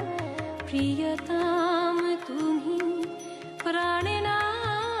प्रणाम। प्रियतम तुम्ही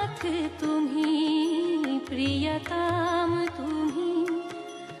प्राणनाथ तुम्ही, प्रियतम तुम्ही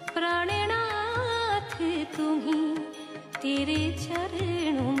प्राणनाथ तुम्ही, तेरे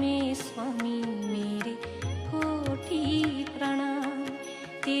चरणों में स्वामी मेरे कोटि प्रणाम।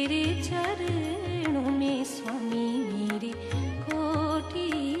 तेरे चरणों में स्वामी मेरे कोटि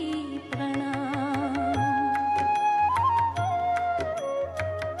प्रणाम।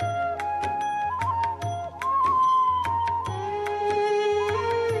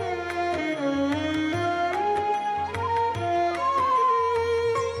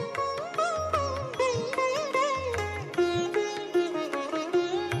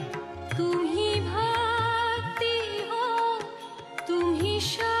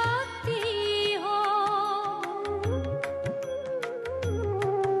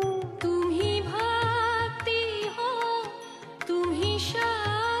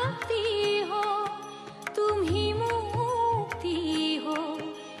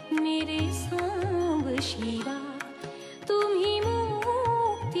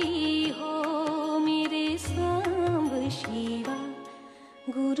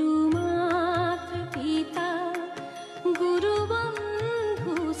 गुरु मातृ पिता गुरु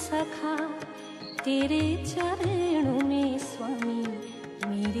बंधु सखा, तेरे चरणों में स्वामी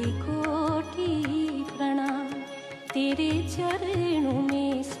मेरे कोटि प्रणाम। तेरे चरणों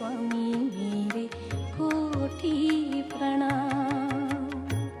में स्वामी मेरे कोटि प्रणाम।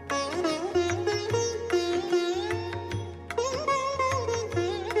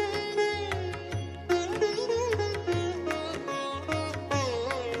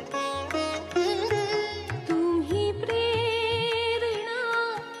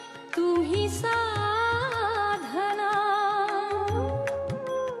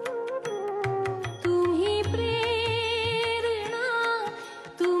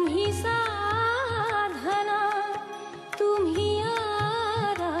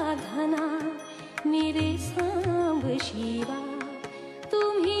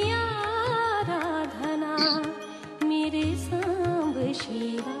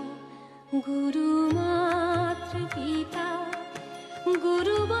 गुरु मातृ पिता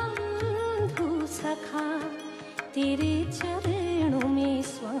गुरु बंधु सखा, तेरे चरणों में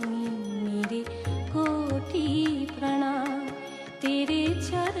स्वामी मेरे कोटि प्रणाम। तेरे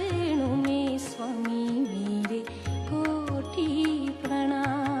चरणों में स्वामी मेरे कोटि प्रणाम।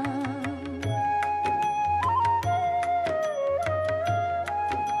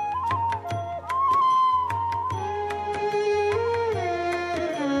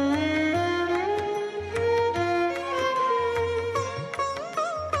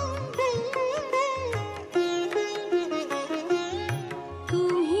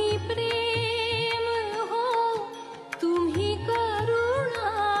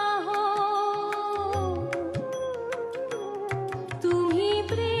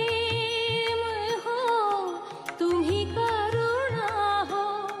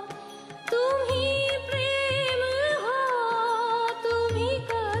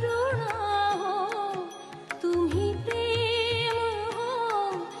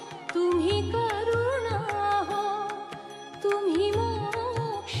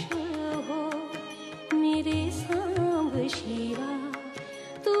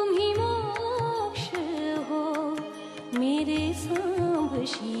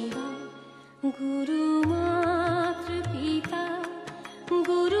 गुरु मातृ पिता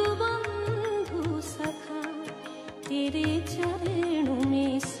गुरु बंधु सखा, तेरे चरणों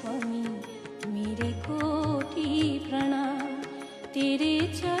में स्वामी मेरे कोटि प्रणाम। तेरे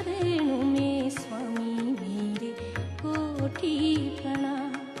चरणों में स्वामी मेरे कोटि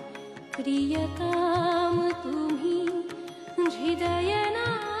प्रणाम। प्रियतम तुम्ही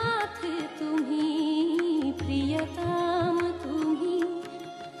हृदयनाथ तुम्ही, प्रियतम तुम्ही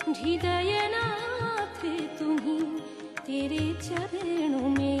हृदयनाथ तुम्ही, तेरे चरणों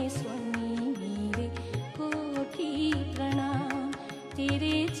में स्वामी मेरे कोटि प्रणाम।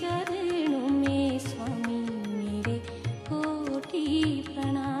 तेरे चरणों में स्वामी मेरे कोटि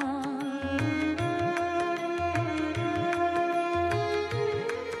प्रणाम।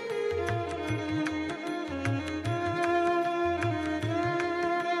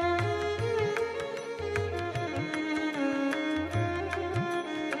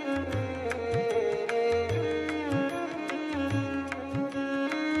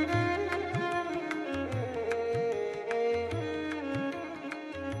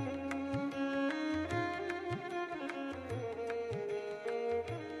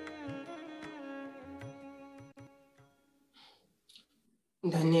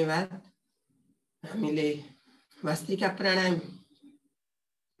 धन्यवाद। हामीले भस्त्रिका प्राणायाम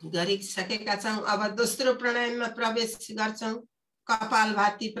गरिसकेका छौं। अब दोस्रो प्राणायाममा प्रवेश गर्छौं।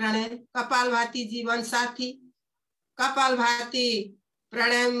 कपालभाती प्राणायाम। कपालभाती जीवन साथी। कपालभाती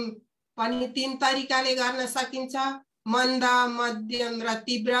प्राणायाम पनि 3 तरिकाले गर्न सकिन्छ। मन्द, मध्यम र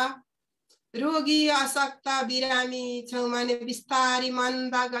तीव्र। रोगी अशक्त बिरामी छौं भने बिस्तारै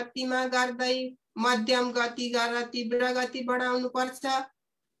मन्द गतिमा गर्दै मध्यम गति गरेर तीव्र गति बढाउनु पर्छ।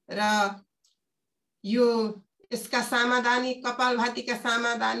 र यो यसका समाधानी, कपालभातीका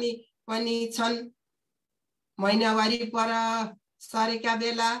समाधानी पनि छन्। महिनावारी पर सरेका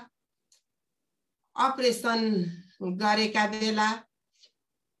बेला, अपरेसन गरेका बेला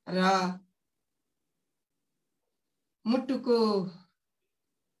र मुटुको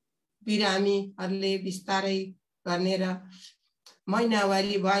बिरामीहरूले बिस्तारै गर्ने र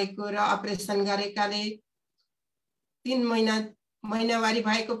महिनावारी भएको र अपरेसन गरेकाले 3 महिना, महिनावारी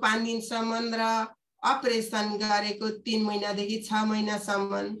भएको 5 दिनसम्म र अपरेसन गरेको 3 महिनादेखि 6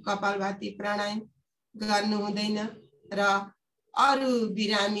 महिनासम्म कपालभाती प्राणायाम गर्नु हुँदैन र अरु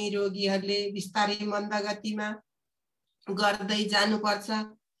बिरामी रोगीहरूले बिस्तारै मन्द गतिमा गर्दै जानुपर्छ।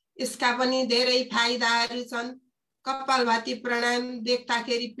 यसका पनि धेरै फाइदाहरू छन्। कपालभाती प्राणायाम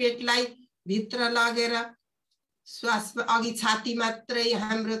देख्दाखेरि पेटलाई भित्र लगेर श्वास अघि छाती मात्रै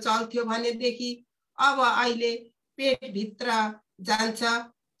हाम्रो चल्थ्यो भनेदेखि अब अहिले पेट भित्र जान्छ,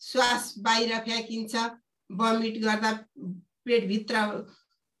 श्वास बाहिर फ्याँकिन्छ। भमिट गर्दा पेट भित्र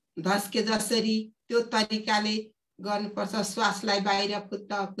धस्के जसरी त्यो तरिकाले गर्नुपर्छ। श्वासलाई बाहिर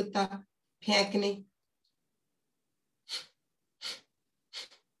फुत्त फुत्त फ्याँक्ने,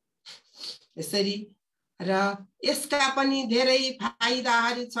 यसरी। र यसका पनि धेरै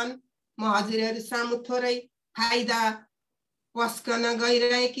फाइदाहरू छन्। म हजुरहरू सामु थोरै फाइदा पस्कन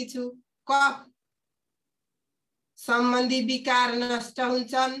गइरहेकी छु। कफ सम्बन्धी विकार नष्ट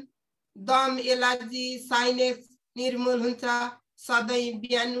हुन्छन्। दम, एलर्जी, साइनस निर्मूल हुन्छ। सधैँ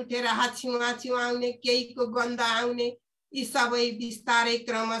बिहान उठेर हाछिउ हाछिउ आउने, केहीको गन्ध आउने, यी सबै बिस्तारै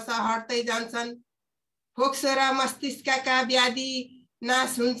क्रमशः हट्दै जान्छन्। फोक्सो र मस्तिष्कका व्याधि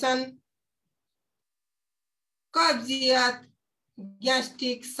नाश हुन्छन्। कब्जियत,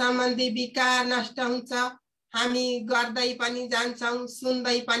 ग्यास्ट्रिक सम्बन्धी विकार नष्ट हुन्छ। हामी गर्दै पनि जान्छौं,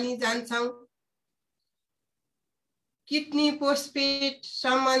 सुन्दै पनि जान्छौं। किडनी, पोस्टपेट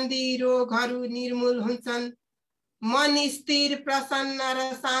सम्बन्धी रोगहरू निर्मूल हुन्छन्। मन स्थिर, प्रसन्न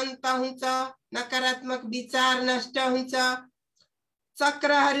र शान्त हुन्छ। नकारात्मक विचार नष्ट हुन्छ।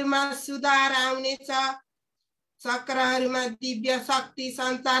 चक्रहरूमा सुधार आउनेछ। चक्रहरूमा दिव्य शक्ति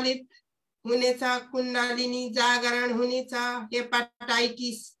सञ्चालित हुनेछ। कुण्डलिनी जागरण हुनेछ।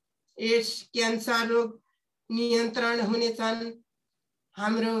 हेपाटाइटिस, एड्स, क्यान्सर रोग नियन्त्रण हुनेछन्।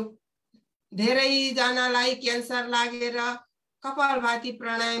 हाम्रो धेरै जनालाई क्यान्सर लागेर कपालभाती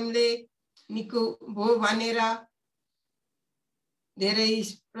प्राणायामले निको भयो भनेर धेरै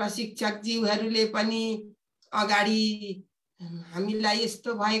प्रशिक्षकज्यूहरूले पनि अगाडि हामीलाई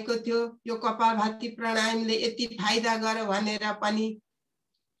यस्तो भएको थियो, यो कपालभाती प्राणायामले यति फाइदा गर्यो भनेर पनि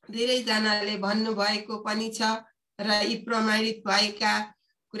धेरै जनाले भन्नु भएको पनि छ र यी प्रमाणित भएका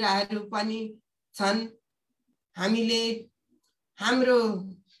कुराहरू पनि छन्। हामीले हाम्रो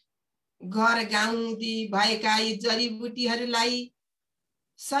घर गाउँदी भएका यी जडीबुटीहरूलाई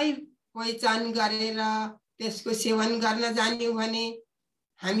सही पहिचान गरेर त्यसको सेवन गर्न जान्यौं भने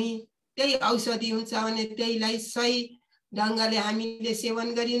हामी त्यही औषधि हुन्छ भने त्यहीलाई सही ढंगले हामीले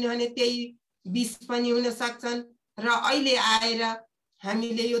सेवन गरिनु भने त्यही विष पनि हुन सक्छन्। र अहिले आएर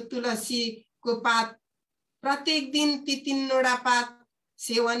हामीले यो तुलसीको पात प्रत्येक दिन ती 3वटा पात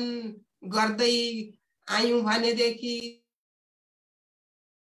सेवन गर्दै आयौं भनेदेखि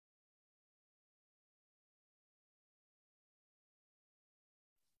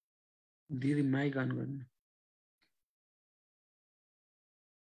दिदी माइक अन गर्नु।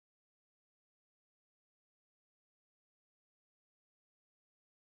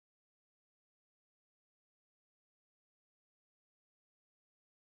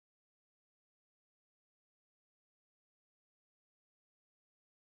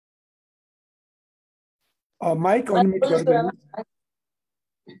 माइक अनम्युट गर्दैन।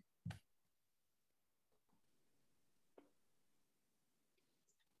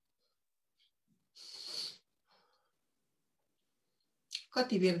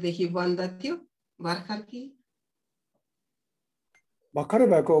 कति बेरदेखि बन्द थियो? भर्खर कि भर्खरै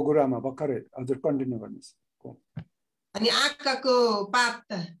भएको गुरुआमा, भर्खरै। हजुर कन्टिन्यू गर्नुहोस्। अनि आँखाको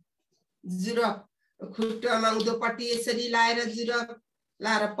पात जुरप खुट्टामा उँधोपट्टि यसरी लाएर जुरप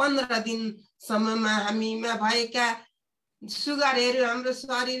लाएर 15 दिनसम्ममा हामीमा भएका सुगरहरू हाम्रो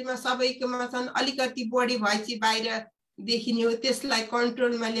शरीरमा सबैकोमा छन्। अलिकति बढी भएपछि बाहिर देखिने हो त्यसलाई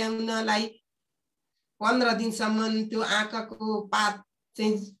कन्ट्रोलमा ल्याउनलाई 15 दिनसम्म त्यो आँखाको पात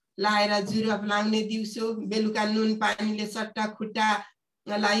चाहिँ लाएर जुरफ लाउने दिउँसो बेलुका नुन पानीले सट्टा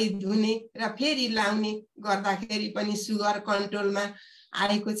खुट्टालाई धुने र फेरि लाउने गर्दाखेरि पनि सुगर कन्ट्रोलमा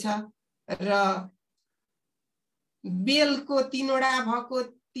आएको छ। र बेलको 3वटा भएको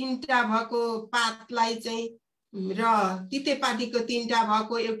 3टा भएको पातलाई चाहिँ र तितेपातीको 3टा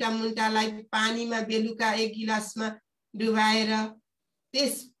भएको एउटा मुन्टालाई पानीमा बेलुका 1 गिलासमा डुबाएर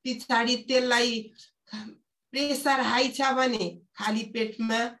त्यस पछाडि त्यसलाई प्रेसर हाई छ भने खाली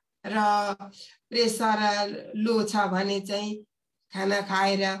पेटमा र प्रेसर लो छ भने चाहिँ खाना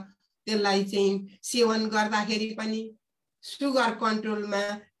खाएर त्यसलाई चाहिँ सेवन गर्दाखेरि पनि सुगर कन्ट्रोलमा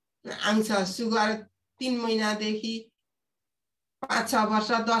आउँछ। सुगर 3 महिनादेखि 5-6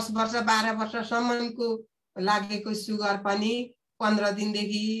 वर्ष 10 वर्ष 12 वर्षसम्मको लागेको सुगर पनि 15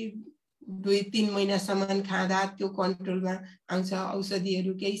 दिनदेखि 2-3 महिनासम्म खाँदा त्यो कन्ट्रोलमा आउँछ।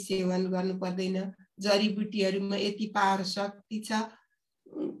 औषधिहरू केही सेवन गर्नु पर्दैन। जडीबुटीहरूमा यति पावर शक्ति छ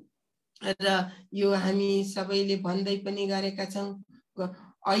र यो हामी सबैले भन्दै पनि गरेका छौँ।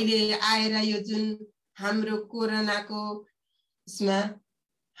 अहिले आएर यो जुन हाम्रो कोरोनाको यसमा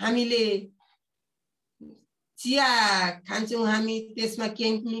हामीले चिया खान्छौँ, हामी त्यसमा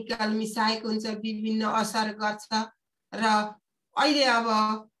केमिकल मिसाएको हुन्छ, विभिन्न असर गर्छ। र अहिले अब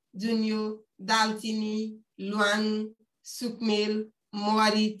जुन यो दालचिनी, ल्वाङ, सुकमेल,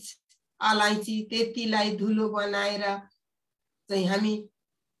 मरिच, अलैँची त्यतिलाई धुलो बनाएर चाहिँ हामी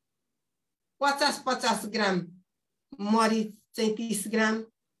 50-50 ग्राम, मरिच चाहिँ 30 ग्राम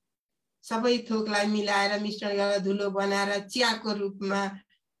सबै थोकलाई मिलाएर मिश्रण गरेर धुलो बनाएर चियाको रूपमा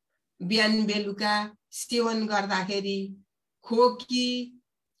बिहान बेलुका सेवन गर्दाखेरि खोकी,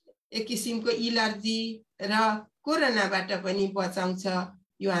 एक किसिमको एलर्जी र कोरोनाबाट पनि बचाउँछ।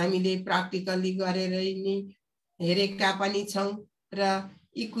 यो हामीले प्र्याक्टिकली गरेर नि हेरेका पनि छौँ। र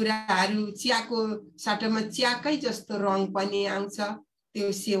यी कुराहरू चियाको साटोमा चियाकै जस्तो रङ पनि आउँछ।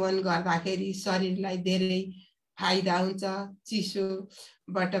 त्यो सेवन गर्दाखेरि शरीरलाई धेरै फाइदा हुन्छ,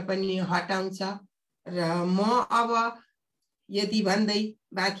 चिसोबाट पनि हटाउँछ। र म अब यदि भन्दै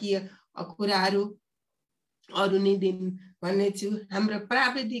बाँकी कुराहरू अरू नै दिन भन्नेछु। हाम्रो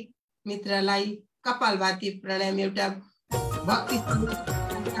प्राविधिक मित्रलाई कपालभाती प्राणायाम एउटा भक्ति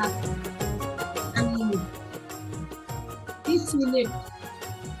 30 मिनट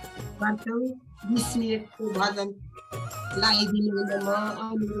गर्छौँ। 20 मिनटको भजन लगाइदिनु हुन म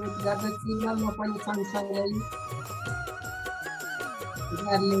अनुरोध गर्दछु र म पनि सँगसँगै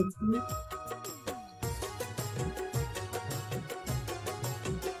गर्नेछु।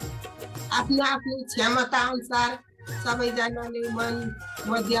 आफ्नो आफ्नो क्षमता अनुसार सबैजनाले मन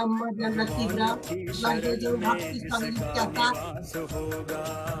मध्यम मध्यम र तीव्र गर्दै जाउँ। भक्ति सङ्गीतका साथ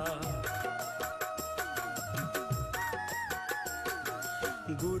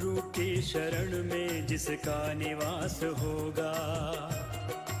गुरु की शरण में जिसका निवास होगा,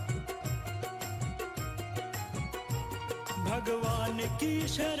 भगवान की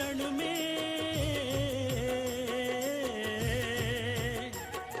शरण में,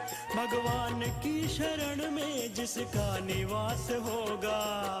 भगवान की शरण में जिसका निवास होगा,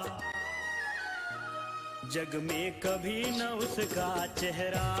 जग में कभी न उसका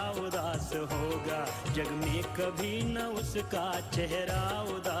चेहरा उदास होगा, जग में कभी न उसका चेहरा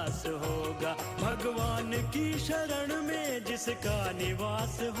उदास होगा। भगवान की शरण में जिसका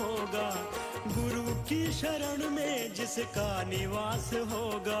निवास होगा, गुरु की शरण में जिसका निवास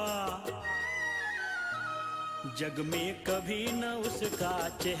होगा, जग में कभी न उसका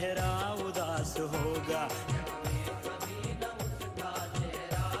चेहरा उदास होगा।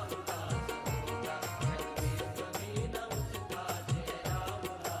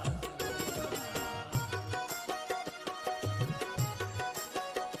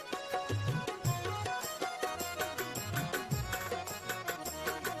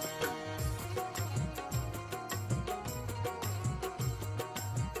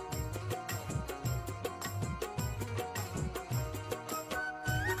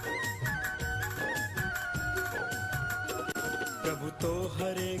 प्रभु तो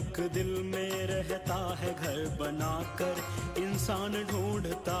हर एक दिल में रहता है घर बनाकर, इंसान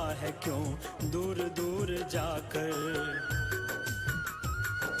ढूंढता है क्यों दूर दूर जाकर।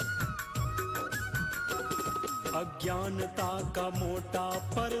 अज्ञानता का मोटा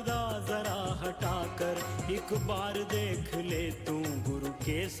पर्दा जरा हटाकर, एक बार देख ले तू गुरु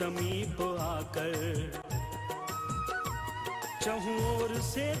के समीप आकर। चहुं ओर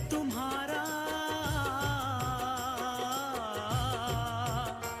से तुम्हारा,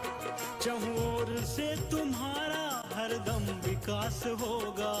 चहुं ओर से तुम्हारा हरदम विकास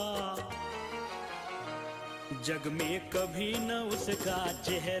होगा। जग में कभी न उसका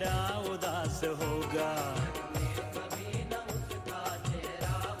चेहरा उदास होगा।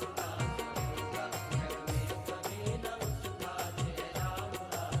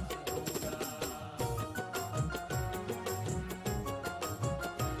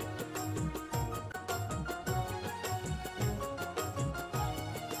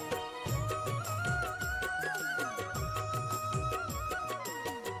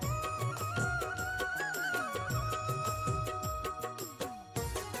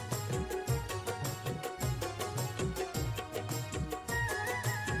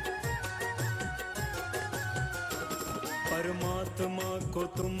 परमात्मा को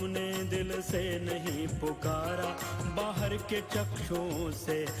तुमने दिल से नहीं पुकारा, बाहर के चक्षुओं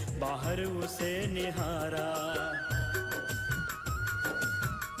से बाहर उसे निहारा।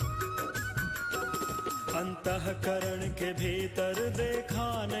 अंतःकरण के भीतर देखा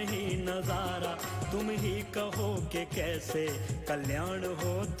नहीं नजारा, तुम ही कहो कि कैसे कल्याण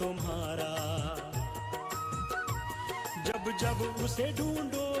हो तुम्हारा। जब जब उसे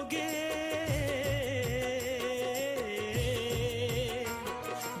ढूंढोगे,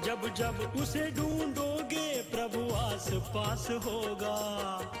 जब जब उसे ढूंढोगे प्रभु आस पास होगा।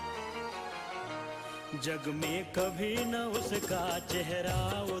 जग में कभी न उसका चेहरा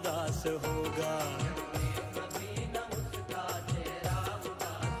उदास होगा।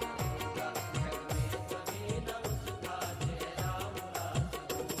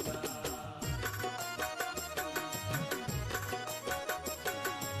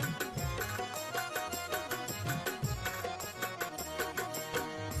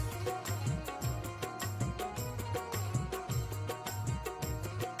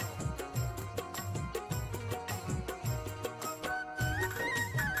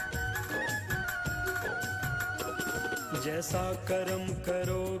 जैसा कर्म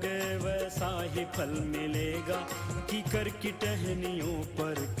करोगे वैसा ही फल मिलेगा, कीकर की टहनियों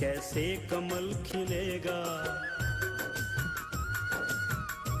पर कैसे कमल खिलेगा।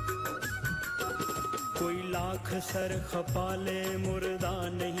 कोई लाख सर खपा ले मुर्दा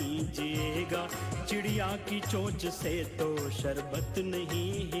नहीं जिएगा, चिड़िया की चोंच से तो शरबत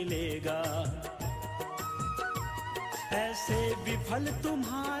नहीं हिलेगा। ऐसे विफल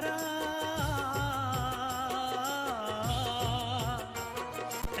तुम्हारा,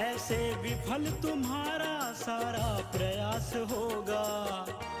 ऐसे विफल तुम्हारा सारा प्रयास होगा।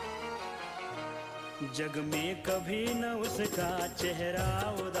 जग में कभी न उसका चेहरा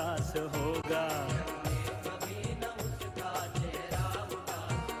उदास होगा।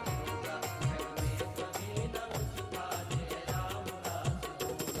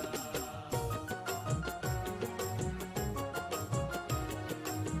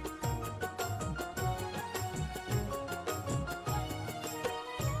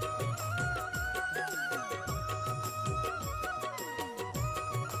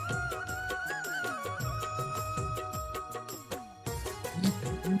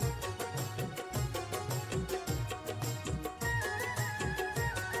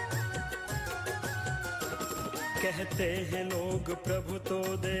 कहते हैं लोग प्रभु तो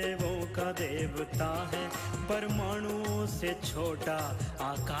देवों का देवता है, परमाणुओं से छोटा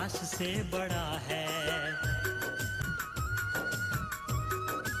आकाश से बड़ा है।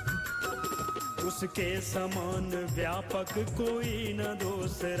 उसके समान व्यापक कोई न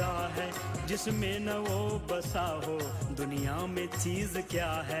दूसरा है, जिसमें न वो बसा हो दुनिया में चीज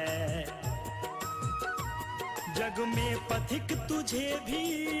क्या है। जग में पथिक तुझे भी,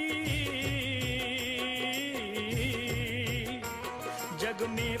 जग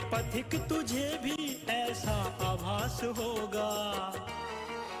में पथिक तुझे भी ऐसा आभास होगा।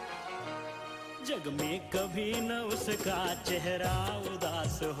 जग में कभी न उसका चेहरा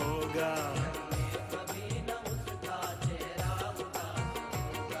उदास होगा।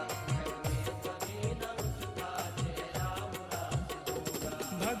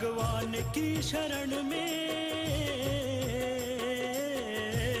 भगवान की शरण में,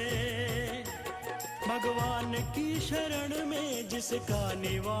 भगवान की शरण में जिसका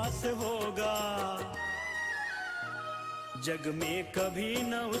निवास होगा। जग में कभी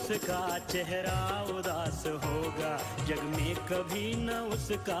न उसका चेहरा उदास होगा। जग में कभी न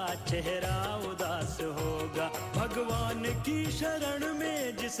उसका चेहरा उदास होगा। भगवान की शरण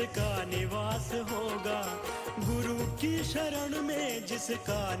में जिसका निवास होगा, गुरु की शरण में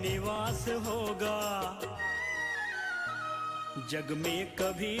जिसका निवास होगा। जग में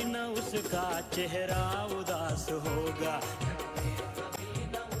कभी न उसका चेहरा उदास होगा।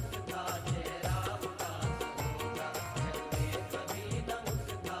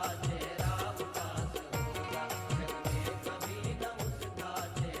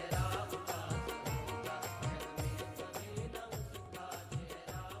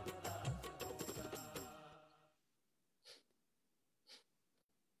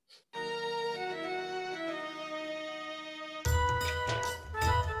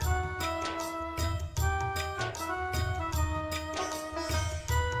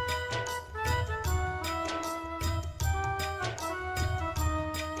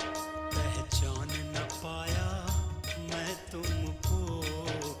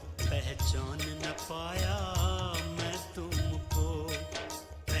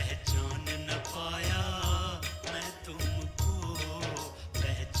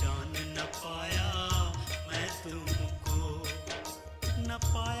 न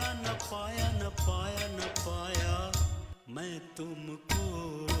पाया न पाया न पाया न पाया, मैं तुमको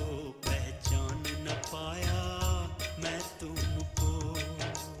पहचान न पाया, मैं तुमको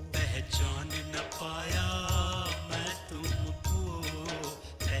पहचान न पाया, मैं तुमको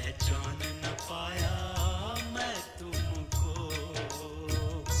पहचान न पाया, मैं तुमको।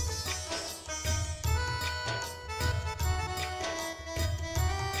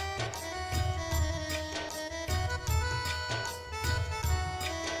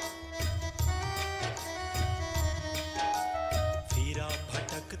 फिरा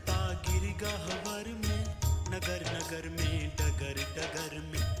भटकता गिर गहवर में, नगर नगर में डगर डगर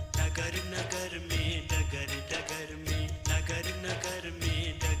में, नगर नगर में डगर डगर में, नगर नगर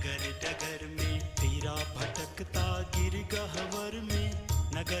में डगर डगर में। फिरा भटकता गिर गहवर में,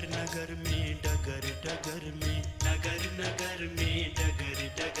 नगर नगर में डगर डगर में, नगर नगर में डगर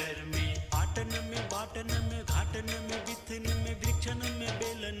डगर में। आटन में बाटन में घाटन में विथन में वृक्षन में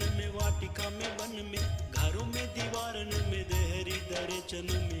बेलन में वाटिका में वन में, घरों में दीवारन में देहरी दरेचन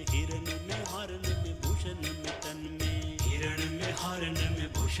में, हिरन में हारन में भूषण में तन में, हिरण में हारन में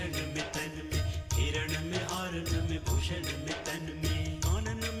भूषण में तन में, हिरण में हारन में भूषण में तन में।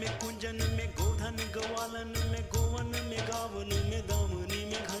 कानन में कुंजन में गोधन गवालन में, गोवन में गावन में दामनी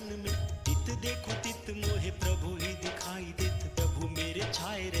में घन में। तित देखो तित मोहे प्रभु ही दिखाई देत, प्रभु मेरे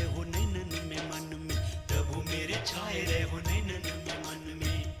छाए रहो नैनन में मन में, प्रभु मेरे छाए रहो नैनन में मन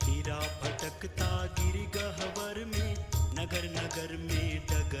में। फिरा भटकता गिर गहवर में, नगर नगर में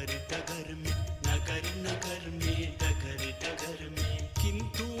डगर डगर में, नगर नगर में डगर डगर में।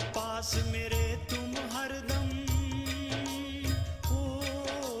 किंतु पास मेरे तुम हरदम,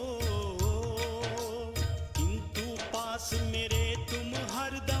 किंतु पास मेरे तुम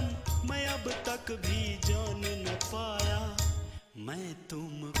हरदम, मैं अब तक भी जान न पाया, मैं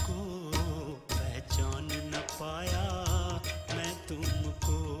तुमको पहचान न पाया, मैं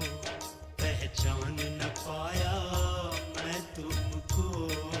तुमको पहचान न पाया, मैं तुमको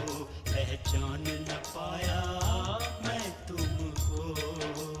पहचान न पाया, मैं तुमको।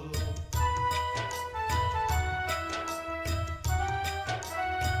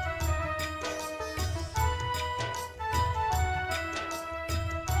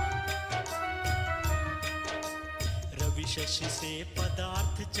 रवि शशि से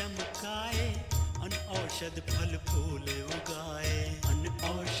पदार्थ चमकाए, अन औषध फल फूल उगाए, अन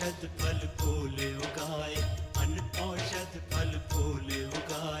औषध फल फूल उगाए, अन औषध फल फूल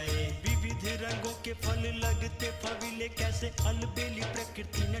उगाए। विविध रंगों के फल लगते फविले, कैसे अलबेली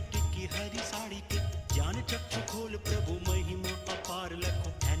प्रकृति न टिकी हरी साड़ी के। ज्ञान चक्षु खोल प्रभु महिमा अपार लखो,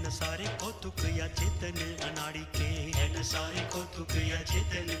 है न सारे कौतुक या चेतन अनाड़ी के, है न सारे कौतुक या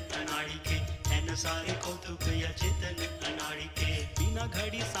चेतन अनाड़ी के, है न सारे कौतुक या चेतन अनाड़ी के। बिना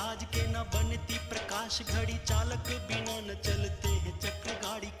घड़ी साज के न बनती प्रकाश घड़ी, चालक बिना न चलते हैं चक्र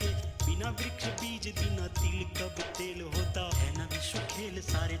गाड़ी के। बिना वृक्ष बीज बिना तिल कब तेल होता, है न विश्व खेल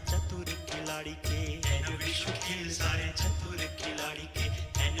सारे चतुर खिलाड़ी के, है न विश्व खेल सारे चतुर खिलाड़ी के,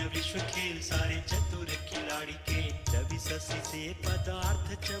 है न विश्व खेल सारे चतुर खिलाड़ी के। रवि शशि से पदार्थ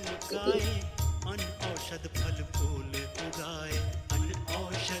चमकाए, अन औषध फल फूल उगाए, अन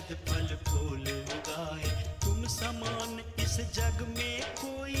औषध फल फूल उगाए। तुम समान इस जग में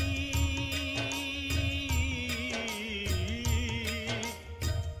कोई,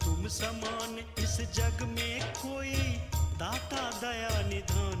 तुम समान इस जग में कोई, दाता दया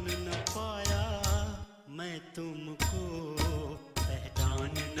निधान न पाया, मैं तुमको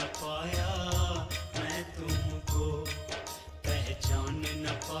पहचान न पाया, मैं तुमको पहचान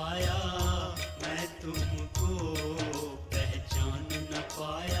न पाया, मैं तुमको पहचान न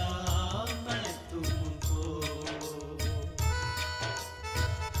पाया, मैं तुमको।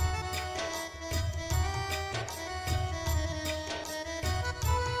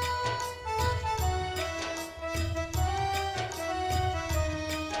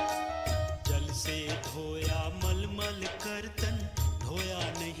 जल से धोया मलमल करतन, धोया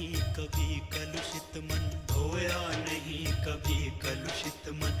नहीं कभी कलुषित मन, धोया नहीं कभी कलुषित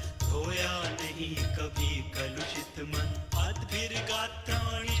मन, धोया नहीं कभी कलुषित मन।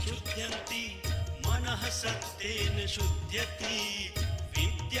 अद्भिर्गात्राणि शुद्ध्यन्ति, मनः सत्तेन शुद्ध्यति,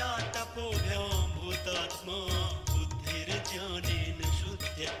 विद्या तपोभ्यां भूतात्मा, बुद्धिर्ज्ञानेन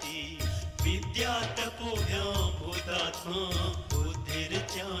शुद्ध्यति, विद्या तपोभ्यां भूतात्मा,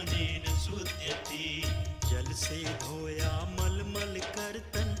 बुद्धिर्ज्ञानेन शुद्ध्यति। जल से धोया मलमल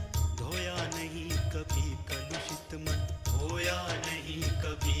करतन, धोया नहीं कभी कलुषित मन, धोया नहीं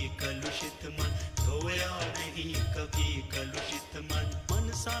कभी कलुषित मन, धोया नहीं कभी कलुषित मन।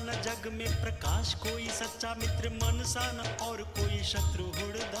 मन सा न जग में प्रकाश कोई सच्चा मित्र, मन सा न और कोई शत्रु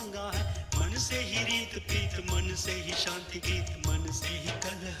हुड़दंगा है। मन से ही रीत पीत गीत, मन से ही शांति गीत, मन से ही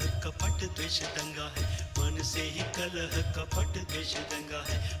कलह कपट द्वेष दंगा है, मन से ही कलह कपट द्वेष दंगा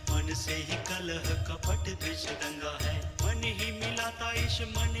है, मन से ही कलह कपट द्वेष दंगा है। मन ही मिलाता ईश,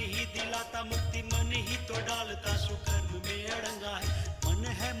 मन ही दिलाता मुक्ति, मन ही तो डालता सुकर्म में अड़ंगा है। मन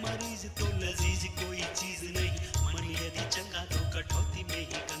है मरीज तो लजीज कोई चीज नहीं, मन यदि चंगा तो कटौती में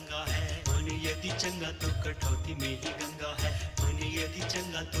ही गंगा है, मन यदि चंगा तो कटौती में ही गंगा है, मन यदि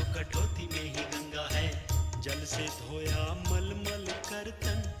चंगा तो कटौती में ही गंगा है। जल से धोया मलमल कर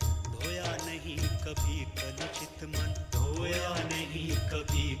तन, धोया नहीं कभी कलुषित मन, धोया नहीं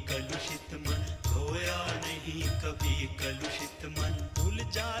कभी कलुषित मन, धोया नहीं कभी कलुषित मन। भूल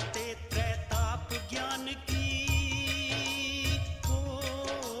जाते त्रैताप ज्ञान की,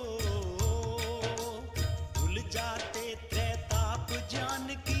 भूल जाते त्रैताप ज्ञान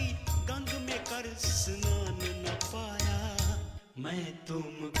की, गंग में कर स्नान न पाया, मैं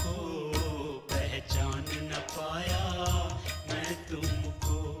तुमको पहचान न पाया, मैं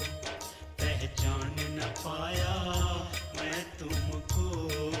तुमको पहचान न पाया, मैं तुमको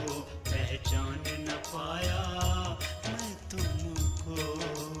पहचान न पाया, मैं तुमको।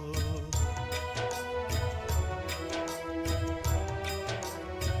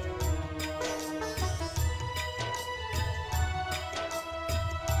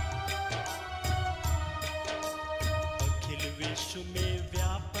 अखिल विश्व में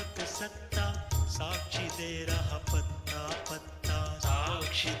व्यापक सत्ता, साक्षी दे रहा पत्ता पत्ता,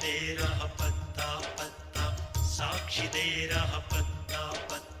 साक्षी दे रहा पत्ता पत्ता, साक्षी दे रहा पत्ता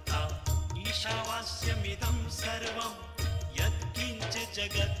पत्ता। ईशावास्यमिदं सर्वं यत्किंच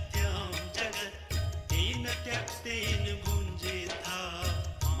जगत्यां जगत्, तेन त्यक्तेन भुञ्जेथा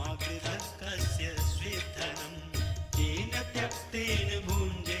मागृधः कस्य स्वेद्धनं, तेन त्यक्तेन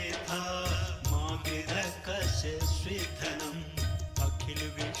भुञ्जेथा मागृधः कस्य स्वेद्धनं। अखिल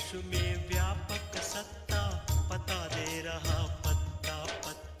विश्व में व्यापक सत्ता, पता दे रहा पत्ता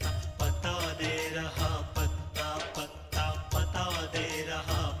पत्ता, पता दे रहा पत्ता पत्ता, पता दे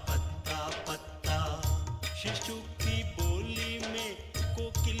रहा पत्ता पत्ता। शिशु की बोली में,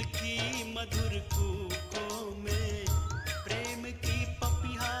 कोकिल की मधुर कूकों में, प्रेम की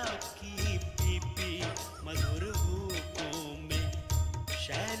पपिया की पीपी मधुर हुकों में,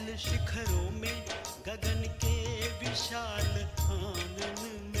 शैल शिखरों में, गगन के विशाल आंगन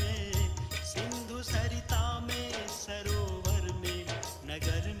में, सिंधु सरिता में, सरोवर में,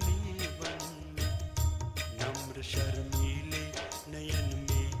 नगर में, वन में, नम्र शर्मीले नयन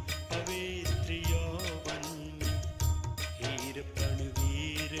में, पवित्र यौवन में, हीर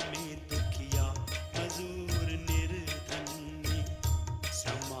प्रणवीर में, दुखिया मजूर निर्धन में,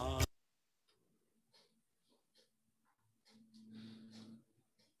 समान।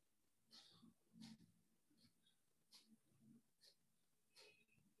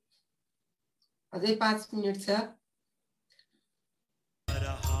 अझै 5 मिनट छ।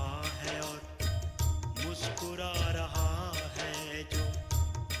 रहा है और मुस्कुरा रहा है जो,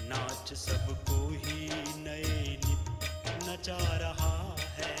 नाच सबको ही नए नित नचा रहा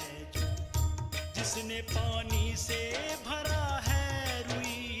है जो, जिसने पानी से भरा है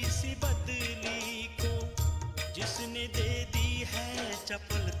रुई सी बदली को, जिसने दे दी है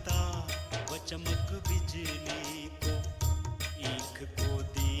चपलता व चमक बिजली को, ईख को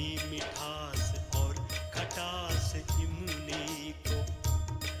दी मिठास और खटास इमली को,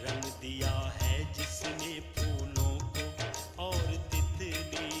 रंग दिया है जिसने फूलों को और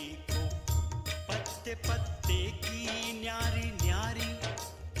तितली को, पत्ते पत्ते की न्यारी न्यारी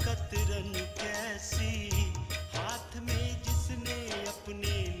कतरन कैसी, हाथ में जिसने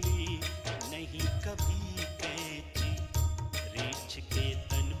अपने ली नहीं कभी कैची, रीछ के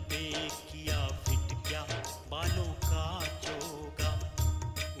तन पे किया फिट क्या बालों का चोगा,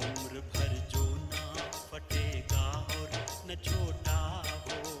 उम्र भर जो ना फटेगा और न छोटा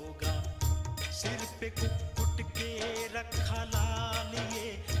होगा, सिर पे कुक्कुट के रखा लाल ये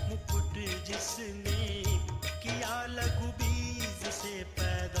मुकुट जिसने, किया लघु बीज से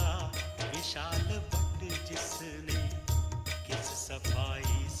पैदा विशाल बट जिसने, किस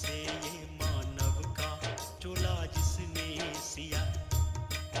सफाई से ये मानव का चोला जिसने सिया,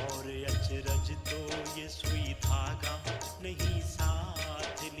 और अचरज तो ये सुई धागा नहीं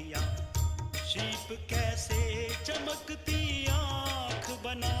साथ लिया, शीप कैसे चमकती आँख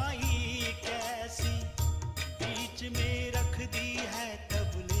बनाई कैसी, बीच में रख दी है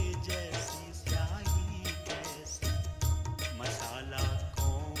तबले जैसी स्याही कैसी, मसाला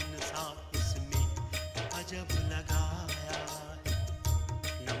कौन सा इसमें अजब लगाया है,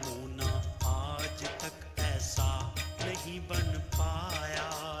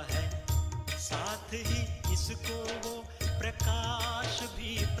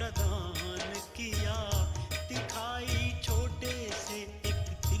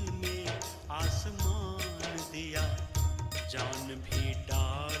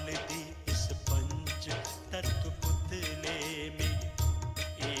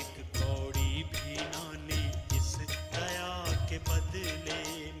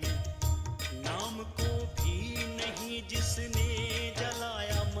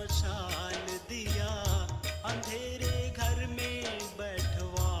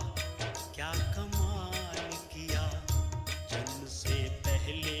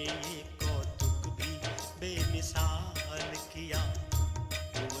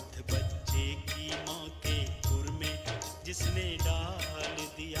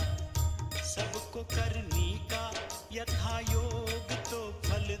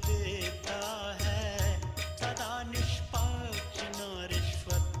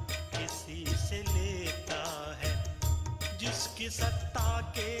 सत्ता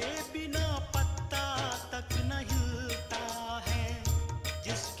के बिना पत्ता तक न हिलता है,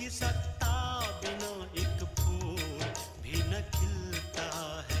 जिसकी सत्ता बिना एक फूल भी न खिलता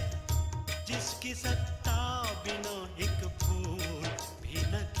है, जिसकी सत्ता बिना एक फूल भी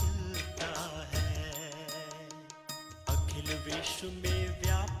न खिलता है। अखिल विश्व में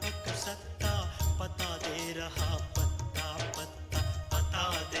व्यापक सत्ता पता दे रहा पत्ता पत्ता, पता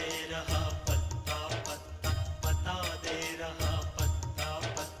दे रहा पत्ता पत्ता, पता दे रहा पत्ता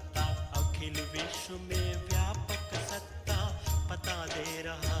पत्ता। अखिल विश्व में व्यापक सत्ता पता दे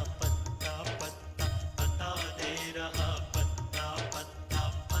रहा पत्ता पत्ता, पता दे रहा पत्ता पत्ता,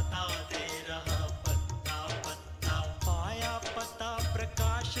 पता दे रहा पत्ता पत्ता। पाया पता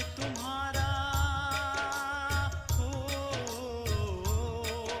प्रकाश तुम्हारा हो,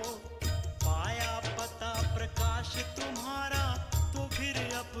 पाया पता प्रकाश तुम्हारा, तो फिर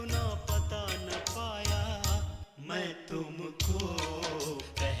अपना पता न पाया। मैं तुमको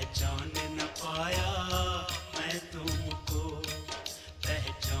पहचान न पाया, मैं तुमको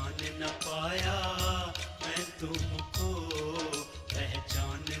पहचान न पाया, मैं तुमको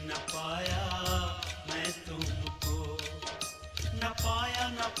पहचान न पाया, मैं तुमको न पाया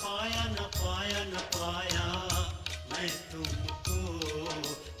न पाया न पाया न पाया, मैं तुमको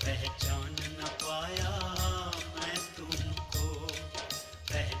पहचान न पाया, मैं तुमको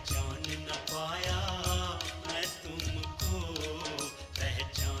पहचान न पाया, मैं तुमको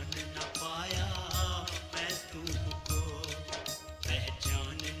पहचान न पाया, मैं तुमको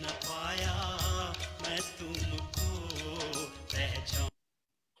पहचान न पाया, मैं तुमको पहचान।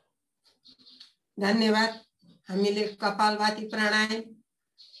 धन्यवाद। हामीले कपालभाती प्राणायाम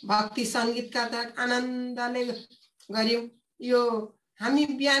भक्ति सङ्गीतका त आनन्दले गर्यौं। यो हामी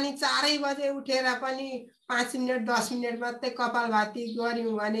बिहानी 4 बजे उठेर पनि 5 मिनट 10 मिनट मात्रै कपालभाती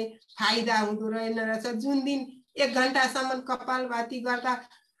गर्यौं भने फाइदा हुँदो रहेन रहेछ। जुन दिन 1 घण्टासम्म कपालभाती गर्दा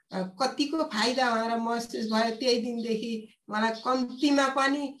कतिको फाइदा भनेर महसुस भयो, त्यही दिनदेखि मलाई कम्तीमा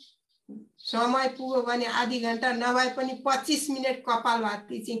पनि समय पुग्यो भने आधी घण्टा नभए पनि 25 मिनट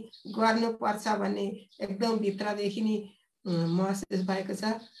कपालभाती चाहिँ गर्नुपर्छ भन्ने एकदम भित्रदेखि नि महसुस भएको छ।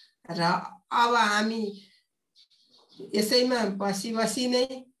 र अब हामी यसैमा बसी बसी नै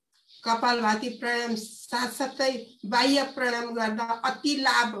कपालभाती प्राणायाम साथसाथै बाह्य प्राणायाम गर्दा अति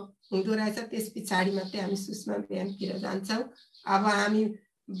लाभ हुँदो रहेछ। त्यस पछाडि मात्रै हामी सूक्ष्म व्यायामतिर जान्छौँ। अब हामी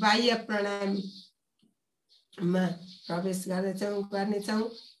बाह्य प्राणायाममा प्रवेश गर्नेछौँ।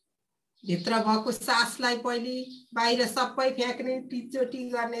 भित्र भएको सासलाई पहिले बाहिर सबै फ्याँक्ने, टिचोटी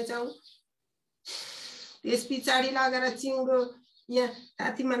गर्नेछौँ। त्यस पछाडि लगेर चिउँडो यहाँ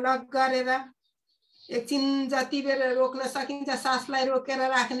छातीमा लक गरेर एकछिन जति बेर रोक्न सकिन्छ सासलाई रोकेर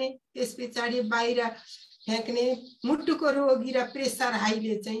राख्ने, त्यस पछाडि बाहिर फ्याँक्ने। मुटुको रोगी र प्रेसर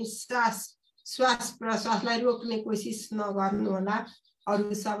हाईले चाहिँ श्वास प्रश्वासलाई रोक्ने कोसिस नगर्नु होला।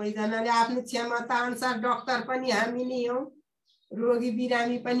 अरू सबैजनाले आफ्नो क्षमता अनुसार, डक्टर पनि हामी नै हौं, रोगी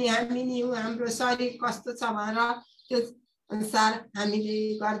बिरामी पनि हामी नै हौं। हाम्रो शरीर कस्तो छ भनेर त्यो अनुसार हामीले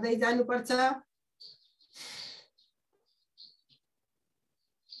गर्दै जानुपर्छ।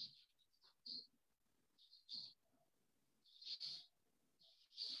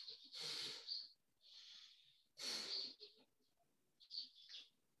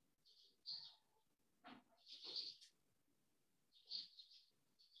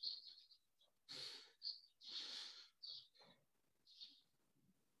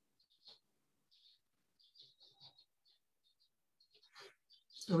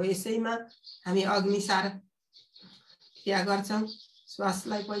 हो यसैमा हामी अग्निसार क्रिया गर्छौं।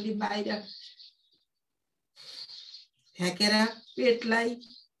 श्वासलाई पहिले बाहिर फ्याँकेर पेटलाई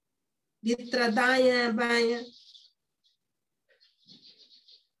भित्र दायाँ बायाँ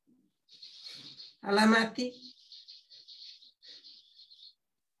हलामाथि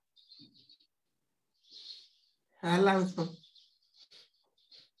हलाउँछौं।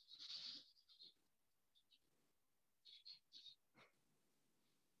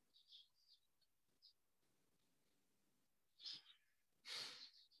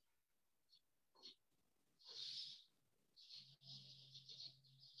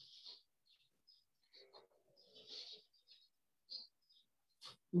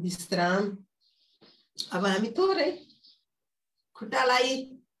 विश्राम। अब हामी थोरै खुट्टालाई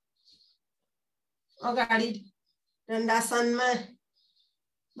अगाडि दण्डासनमा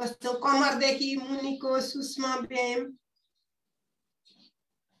बस्छौं। कमरदेखि मुनिको सूक्ष्म व्यायाम।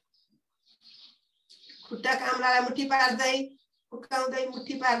 खुट्टा काम्रालाई मुठी पार्दै फुकाउँदै,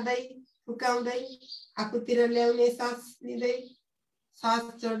 मुठी पार्दै फुकाउँदै आफूतिर ल्याउने, सास लिँदै सास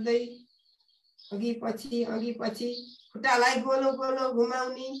छोड्दै अघि पछि खुट्टालाई गोलो गोलो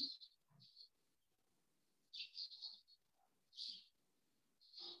घुमाउने।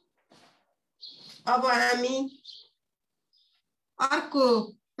 अब हामी अर्को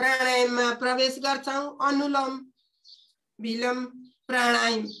प्राणायाममा प्रवेश गर्छौं। अनुलोम विलोम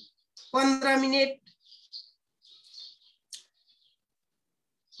प्राणायाम 15 मिनेट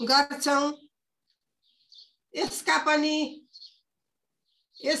गर्छौं।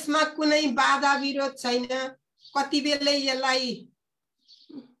 यसमा कुनै बाधा विरोध छैन। कति बेलै यसलाई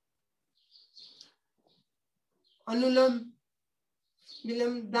अनुलोम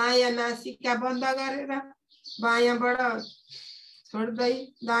विलोम दायाँ नासिका बन्द गरेर बायाँबाट छोड्दै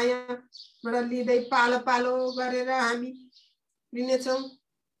दायाँबाट लिँदै पालो पालो गरेर हामी लिनेछौं।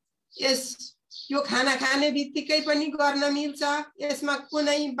 यो खाना खाने बित्तिकै पनि गर्न मिल्छ। यसमा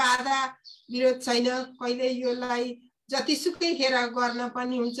कुनै बाधा विरोध छैन। कहिले योलाई जतिसुकै खेर गर्न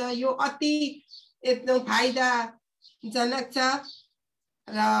पनि हुन्छ। यो अति एकदम फाइदाजनक छ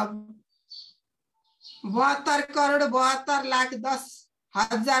र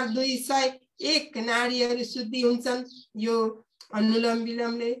 72,72,10,201 नाडीहरू शुद्धि हुन्छन्। यो अनुलोम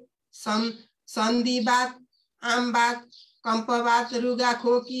विलोमले सन्धिवात, आमवात, कम्पवात,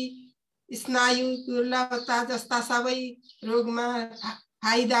 रुगाखोकी, स्नायु दुर्बलता जस्ता सबै रोगमा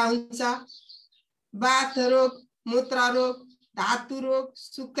फाइदा हुन्छ। वात रोग, मूत्र रोग, धातु रोग,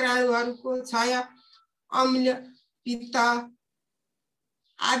 शुक्राणुहरूको क्षय, अम्ल पित्त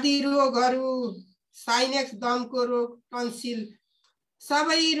आदि रोगहरू, साइनेक्स दमको रोग, टन्सिल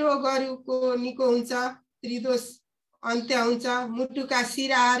सबै रोगहरूको निको हुन्छ। त्रिदोष अन्त्य हुन्छ। मुटुका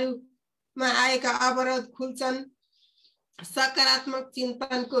शिराहरूमा आएका अवरोध खुल्छन्। सकारात्मक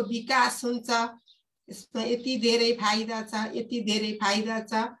चिन्तनको विकास हुन्छ। यसमा यति धेरै फाइदा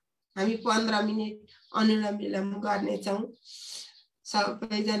छ। हामी 15 मिनेट अनुलोम विलोम गर्नेछौं।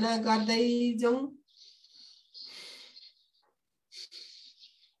 सबैजना गर्दै जाउँ।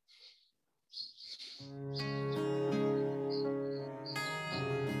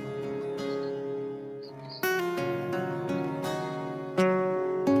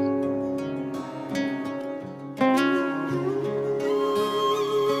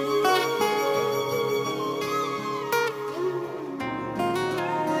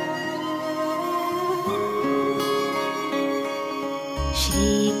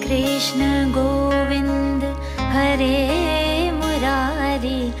 कृष्ण गोविंद हरे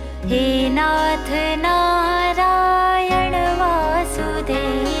मुरारी, हे नाथ नारायण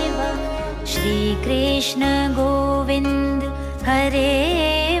वासुदेव। श्री कृष्ण गोविंद हरे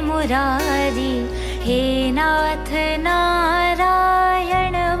मुरारी, हे नाथ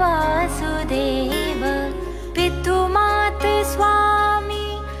नारायण वासुदेव। पितु मात स्वामी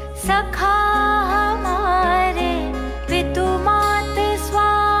सखा हमारे, पितु मात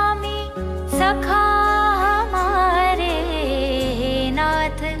स्वामी सखा हमारे,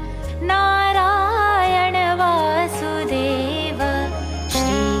 नाथ नारायण वासुदेव।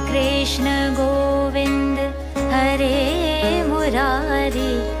 श्री कृष्ण गोविंद हरे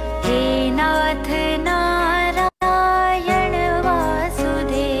मुरारी, हे नाथ नारायण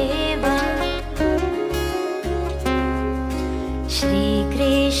वासुदेव। श्री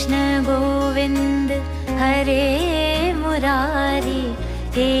कृष्ण गोविंद हरे मुरारी,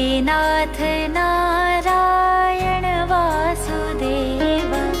 हे नाथ नारायण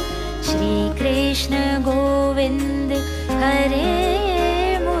वासुदेव। श्री कृष्ण गोविंद हरे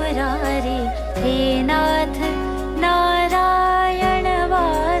मुरारी, हे नाथ नारायण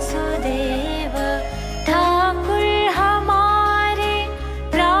वासुदेव। ठाकुर हमारे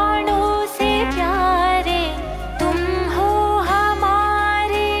प्राणों से प्यारे, तुम हो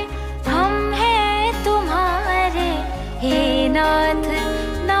हमारे, हम हैं तुम्हारे, हे नाथ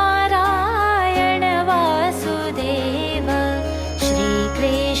नारायण वासुदेव। श्री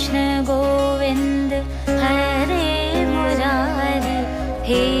कृष्ण गोविंद हरे मुरारी,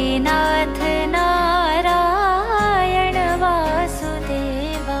 हे नाथ नारायण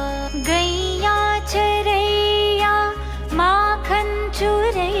वासुदेव। गैया चरैया माखन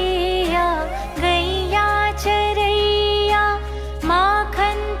चुरैया, गैया चरैया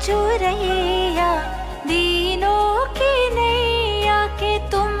माखन चुरैया, दीनों की नैया के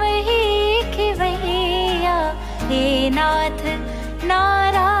तुम ही खिवैया, हे नाथ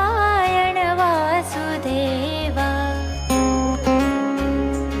नारायण वासुदेवा।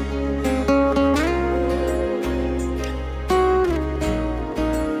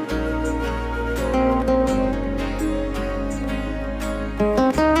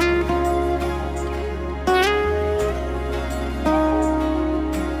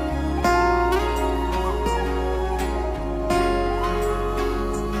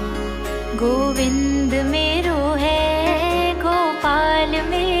 गोविंद मेरो है, गोपाल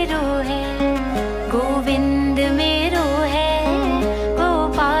मेरो है, गोविंद मेरो है,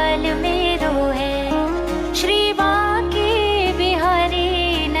 गोपाल मेरो है,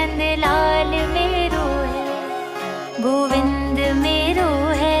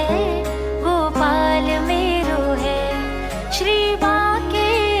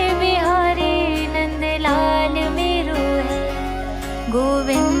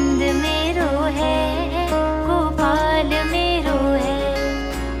 गोविंद मेरो है, गोपाल मेरो है,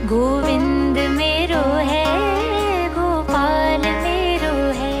 गोविंद मेरो है, गोपाल मेरो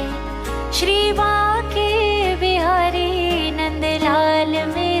है, श्री बांके बिहारी नंदलाल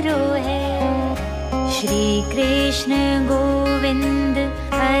मेरो है, श्री कृष्ण गोविंद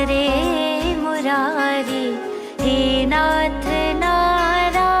हरे मुरारी, हे नाथ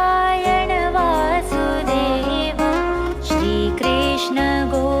नारायण वासुदेव, श्री कृष्ण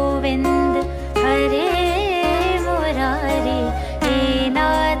गोविंद हरे मुरारी, हे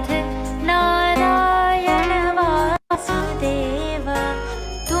नाथ नारायण वासुदेव।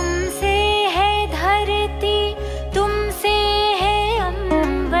 तुमसे है धरती, तुमसे है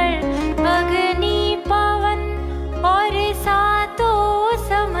अंबर, अग्नि पवन और सातों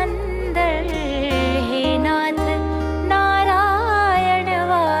समंदर, हे नाथ नारायण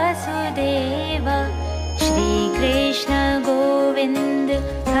वासुदेव, श्री कृष्ण गोविंद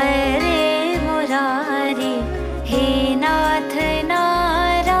हरे मुरारी, हे नाथ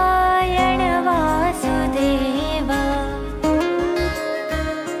नारायण वासुदेव।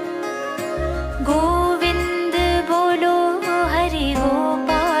 गोविंद बोलो हरि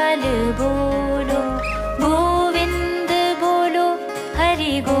गोपाल बोलो, गोविंद बोलो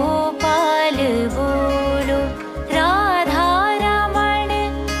हरि गोपाल बोलो, राधा रमण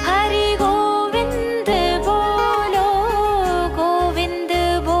हरि गोविंद बोलो, गोविंद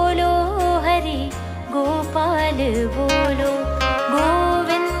बोलो हरि गोपाल बोलो,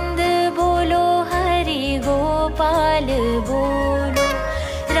 गोविंद बोलो हरि गोपाल बोलो,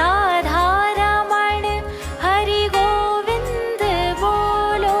 राधा रमण हरि गोविंद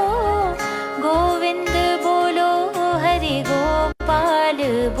बोलो, गोविंद बोलो हरि गोपाल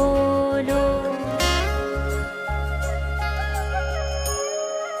बोलो।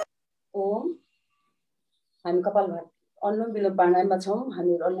 ओम। हामी कपालभाति अनुलोम विलोम प्राणायाममा छौँ।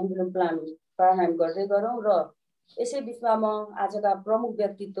 हामीहरू अनुलोम विलोम प्राणायाम गर्दै गरौँ र यसै बिचमा म आजका प्रमुख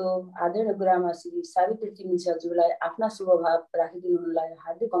व्यक्तित्व आदरणीय गुरुआमा श्री सावित्री चिमिन्छज्यूलाई आफ्ना शुभभाव राखिदिनुलाई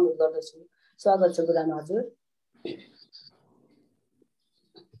हार्दिक अनुरोध गर्दछु। स्वागत छ गुरुआमा हजुर।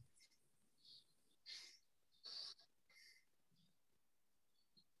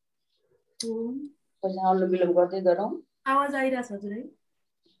 पहिला अनुलोम विलोम गर्दै गरौँ। आवाज आइरहेछ हजुर है?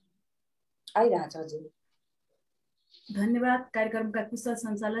 आइरहेछ हजुर। धन्यवाद कार्यक्रमका कुशल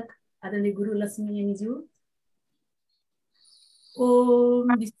सञ्चालक आदरणीय गुरु लक्ष्मी यनीज्यू। ओम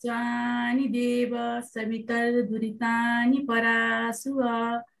विश्वानि देव सवितर दुरितानि पराशुव,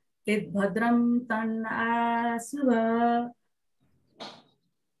 यद्भद्रं तन्नाशुव।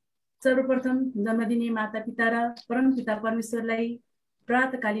 सर्वप्रथम जन्मदिने माता पिता र परम पिता परमेश्वरलाई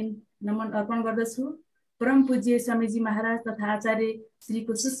प्रातकालीन नमन अर्पण गर्दछु। परम पूज्य स्वामीजी महाराज तथा आचार्य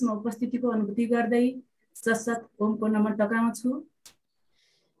श्रीको सूक्ष्म उपस्थितिको अनुभूति गर्दै सशत ओमको नमन टक्राउँछु।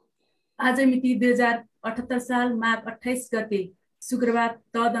 आज मिति 2078 साल माघ 28 गते शुक्रबार,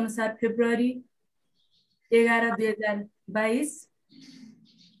 तदनुसार फेब्रुअरी 11, 2022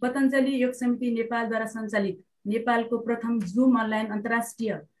 पतञ्जलि योग समिति नेपालद्वारा सञ्चालित नेपालको प्रथम जुम अनलाइन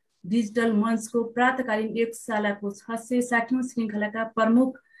अन्तर्राष्ट्रिय डिजिटल मञ्चको प्रातकालीन योगशालाको 660औं श्रृङ्खलाका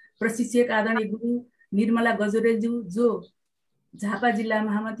प्रमुख प्रशिक्षक आदरणीय गुरु निर्मला गजोरेलज्यू, जो झापा जिल्ला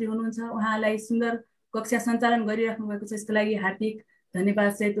महामन्त्री हुनुहुन्छ, उहाँलाई सुन्दर कक्षा सञ्चालन गरिराख्नु भएको छ। यसको लागि हार्दिक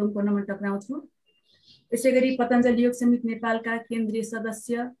धन्यवाद सहित ओमको नमन टक्राउँछु। यसैगरी पतञ्जलि योग समिति नेपालका केन्द्रीय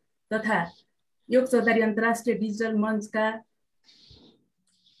सदस्य तथा योग चौतारी अन्तर्राष्ट्रिय डिजिटल मञ्चका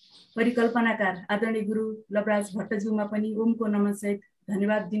परिकल्पनाकार आदरणीय गुरु लवराज भट्टज्यूमा पनि ओमको नमन सहित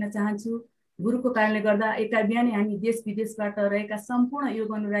धन्यवाद दिन चाहन्छु। गुरुको कारणले गर्दा एका बिहानै हामी देश विदेशबाट रहेका सम्पूर्ण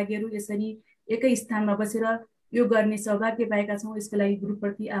योग अनुरागीहरू यसरी एकै स्थानमा बसेर योग गर्ने सौभाग्य पाएका छौँ। यसको लागि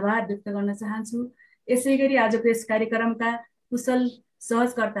गुरुप्रति आभार व्यक्त गर्न चाहन्छु। यसैगरी आजको यस कार्यक्रमका कुशल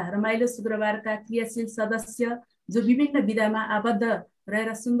सहजकर्ता, रमाइलो शुक्रबारका क्रियाशील सदस्य, जो विभिन्न विधामा आबद्ध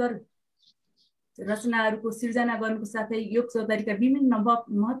रहेर सुन्दर रचनाहरूको सिर्जना गर्नुको साथै योग चौतारीका विभिन्न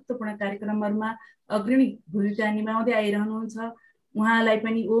महत्त्वपूर्ण कार्यक्रमहरूमा अग्रणी भूमिका निभाउँदै आइरहनुहुन्छ, उहाँलाई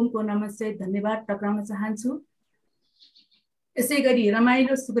पनि ओमको नमन सहित धन्यवाद टक्राउन चाहन्छु। यसैगरी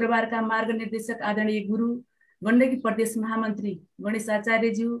रमाइलो शुक्रबारका मार्ग निर्देशक आदरणीय गुरु गण्डकी प्रदेश महामन्त्री गणेश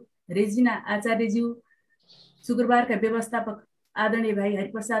आचार्यज्यू, रेजिना आचार्यज्यू, शुक्रबारका व्यवस्थापक आदरणीय भाइ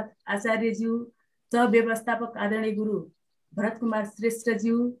हरिप्रसाद आचार्यज्यू, सह व्यवस्थापक आदरणीय गुरु भरत कुमार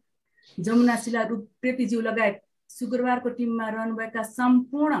श्रेष्ठज्यू, जमुना शिला रूपप्रेतीज्यू लगायत शुक्रबारको टिममा रहनुभएका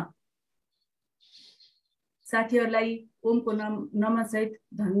सम्पूर्ण साथीहरूलाई ओमको नमन सहित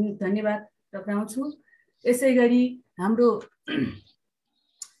धन्यवाद टक्राउँछु। यसैगरी हाम्रो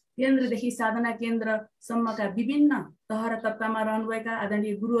केन्द्रदेखि साधना केन्द्रसम्मका विभिन्न तह र तबकामा रहनुभएका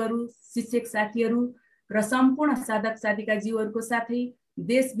आदरणीय गुरुहरू, शिक्षक साथीहरू र सम्पूर्ण साधक साधिका जीवहरूको साथै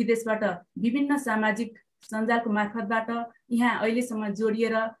देश विदेशबाट विभिन्न सामाजिक सञ्जालको मार्फतबाट यहाँ अहिलेसम्म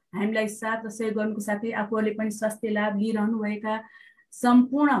जोडिएर हामीलाई साथ र सहयोग गर्नुको साथै आफूहरूले पनि स्वास्थ्य लाभ लिइरहनुभएका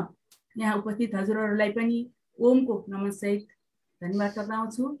सम्पूर्ण यहाँ उपस्थित हजुरहरूलाई पनि ओमको नमनसहित धन्यवाद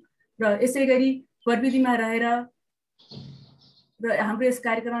टक्राउँछु। र यसै गरी प्रविधिमा रहेर र हाम्रो यस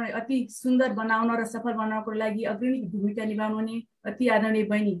कार्यक्रमलाई अति सुन्दर बनाउन र सफल बनाउनको लागि अग्रणी भूमिका निभाउनुहुने अति आदरणीय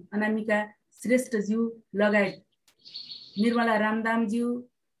बहिनी अनामिका श्रेष्ठज्यू लगायत निर्मला रामदामज्यू,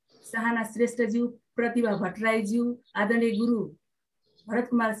 सहाना श्रेष्ठज्यू, प्रतिभा भट्टराईज्यू, आदरणीय गुरु भरत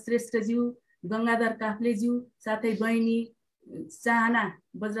कुमार श्रेष्ठज्यू, गङ्गाधर काफ्लेज्यू, साथै बहिनी सहाना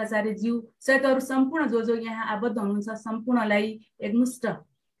वज्राचार्यज्यू सहित अरू सम्पूर्ण जो यहाँ आबद्ध हुनुहुन्छ सम्पूर्णलाई एकमुष्ट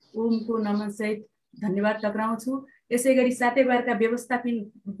ओमको नमनसहित धन्यवाद टक्राउँछु। यसै गरी सातेबारका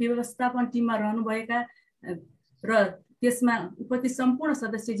व्यवस्थापन टिममा रहनुभएका र त्यसमा उपस्थित सम्पूर्ण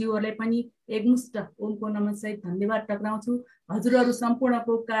सदस्यज्यूहरूलाई पनि एकमुष्ट ओमको नमनसहित धन्यवाद टक्राउँछु। हजुरहरू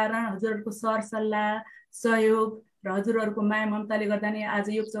सम्पूर्णको कारण, हजुरहरूको सरसल्लाह, सहयोग र हजुरहरूको माया ममताले गर्दा नै आज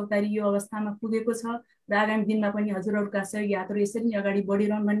योग चौतारी यो अवस्थामा पुगेको छ र आगामी दिनमा पनि हजुरहरूका सहयोगी हातहरू यसरी नै अगाडि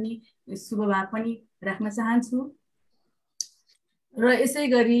बढिरहन् भन्ने शुभभाव पनि राख्न चाहन्छु। र यसै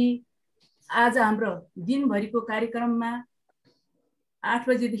गरी आज हाम्रो दिनभरिको कार्यक्रममा 8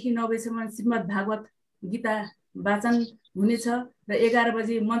 बजेदेखि 9 बजेसम्म श्रीमद् भागवत गीता वाचन हुनेछ र 11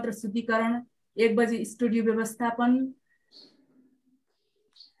 बजे मन्त्र शुद्धिकरण, 1 बजे स्टुडियो व्यवस्थापन,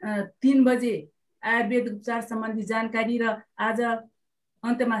 3 बजे आयुर्वेद उपचार सम्बन्धी जानकारी र आज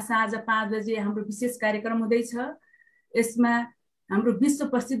अन्त्यमा साँझ 5 बजे हाम्रो विशेष कार्यक्रम हुँदैछ। यसमा हाम्रो विश्व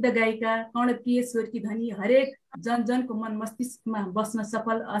प्रसिद्ध गायिका कर्णप्रिय स्वरकी धनी हरेक जनजनको मन मस्तिष्कमा बस्न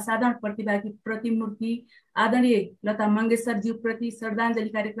सफल असाधारण प्रतिभागी प्रतिमूर्ति आदरणीय लता मङ्गेशकरज्यू प्रति श्रद्धाञ्जली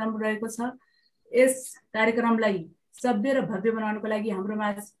कार्यक्रम रहेको छ। यस कार्यक्रमलाई सभ्य र भव्य बनाउनको लागि हाम्रो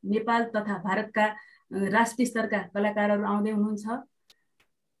माझ नेपाल तथा भारतका राष्ट्रिय स्तरका कलाकारहरू आउँदै हुनुहुन्छ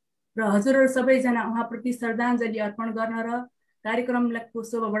र हजुरहरू सबैजना उहाँप्रति श्रद्धाञ्जली अर्पण गर्न र कार्यक्रमको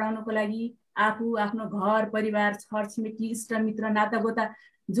शोभा बढाउनको लागि आफू, आफ्नो घर परिवार, छरछिमेकी, इष्टमित्र, नातागोता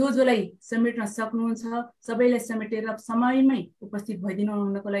जोलाई समेट्न सक्नुहुन्छ सबैलाई समेटेर समयमै उपस्थित भइदिनु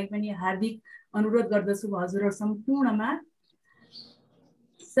हुनको लागि पनि हार्दिक अनुरोध गर्दछु हजुरहरू सम्पूर्णमा।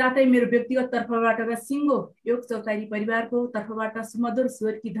 साथै मेरो व्यक्तिगत तर्फबाट र सिङ्गो योग चौतारी परिवारको तर्फबाट सुमधुर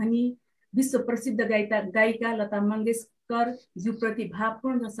स्वरकी धनी विश्व प्रसिद्ध गायिका लता मङ्गेशकर ज्यूप्रति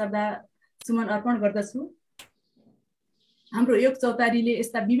भावपूर्ण श्रद्धा सुमन अर्पण गर्दछु। हाम्रो योग चौतारीले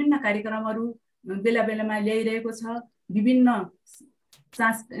यस्ता विभिन्न कार्यक्रमहरू बेला बेलामा ल्याइरहेको छ। विभिन्न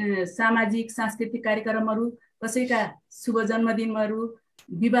सामाजिक सांस्कृतिक कार्यक्रमहरू, कसैका शुभ जन्मदिनहरू,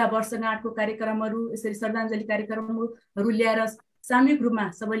 विवाह वर्षगाँठको कार्यक्रमहरू, यसरी श्रद्धाञ्जली कार्यक्रमहरू ल्याएर सामूहिक रूपमा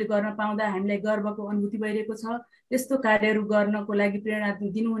सबैले गर्न पाउँदा हामीलाई गर्वको अनुभूति भइरहेको छ। त्यस्तो कार्यहरू गर्नको लागि प्रेरणा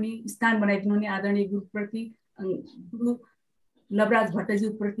दिनुहुने, स्थान बनाइदिनुहुने आदरणीय गुरुप्रति, गुरु लवराज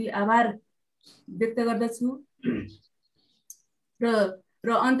भट्टज्यूप्रति आभार व्यक्त गर्दछु। र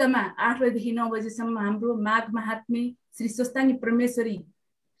अन्तमा 8 बजेदेखि 9 बजेसम्म हाम्रो माघ महात्म्य श्री स्वस्तानी परमेश्वरी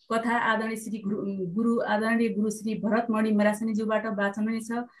कथा आदरणीय गुरु श्री भरतमणि मरासनीज्यूबाट वाचन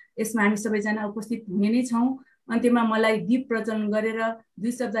हुनेछ। यसमा हामी सबैजना उपस्थित हुने नै छौँ। अन्त्यमा मलाई दीप प्रज्वलन गरेर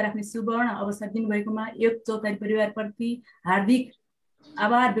 2 शब्द राख्ने सुवर्ण अवसर दिनुभएकोमा योग चौतारी परिवारप्रति हार्दिक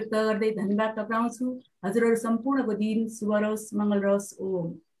आभार व्यक्त गर्दै धन्यवाद टक्राउँछु। हजुरहरू सम्पूर्णको दिन शुभ रहोस्, मङ्गल रहोस्।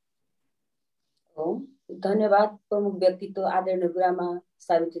 ओम। धन्यवाद प्रमुख व्यक्तित्व आदरणीय गुरुआमा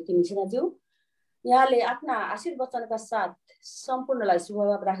सावित्री तिमीसिनाज्यू। यहाँले आफ्ना आशीर्वचनका साथ सम्पूर्णलाई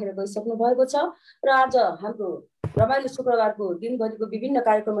शुभभाव राखेर गइसक्नु भएको छ र आज हाम्रो रमाइलो शुक्रबारको दिनभरिको विभिन्न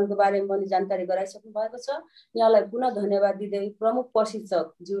कार्यक्रमहरूको बारेमा पनि जानकारी गराइसक्नु भएको छ। यहाँलाई पुनः धन्यवाद दिँदै प्रमुख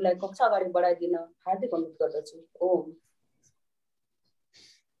प्रशिक्षक ज्यूलाई कक्षा अगाडि बढाइदिन हार्दिक अनुरोध गर्दछु। ओम।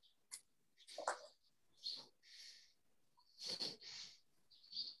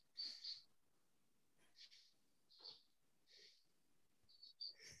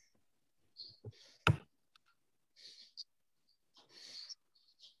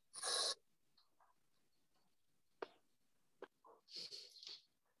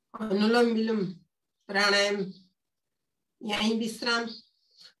 अनुलोम विलोम प्राणायाम यही विश्राम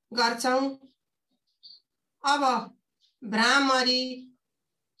गर्छौं। अब भ्रामरी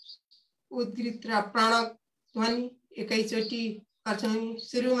उद्गृत र प्रणव ध्वनि एकैचोटि गर्छौं।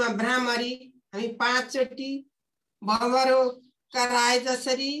 सुरुमा भ्रामरी हामी 5 चोटि भवरो कराए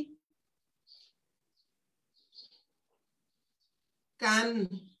जसरी कान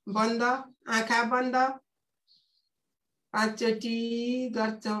बन्द आँखा बन्द 5 चोटि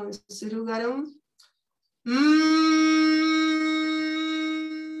गर्छौं। सुरु गरौं।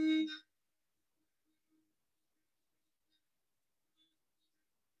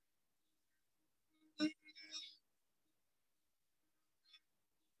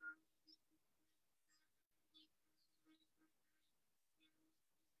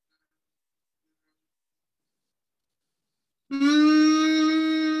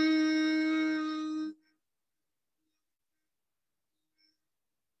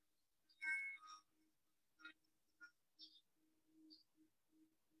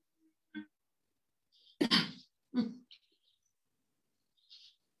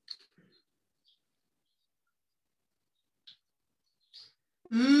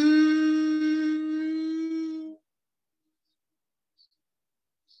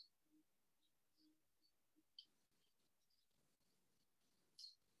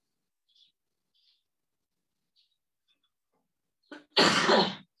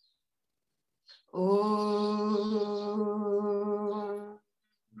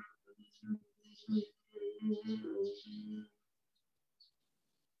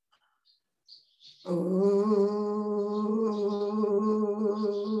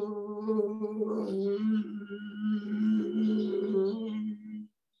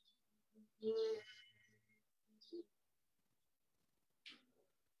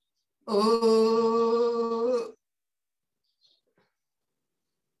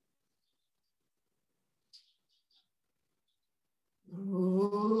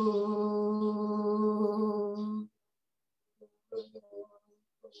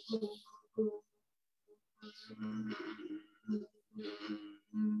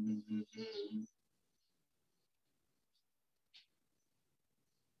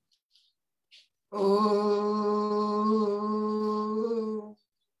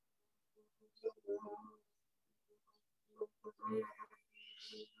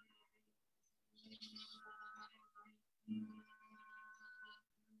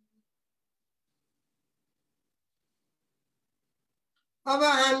 अब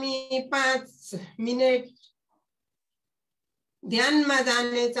हामी 5 मिनेट ध्यानमा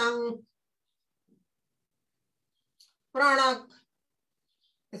जानेछौँ। प्रणक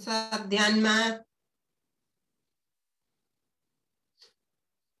ध्यानमा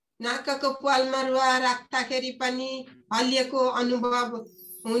नाकको प्वालमा रुवा राख्दाखेरि पनि हल्लिएको अनुभव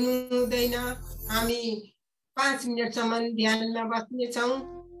हुनु हुँदैन। हामी 5 मिनेटसम्म ध्यानमा बस्नेछौँ।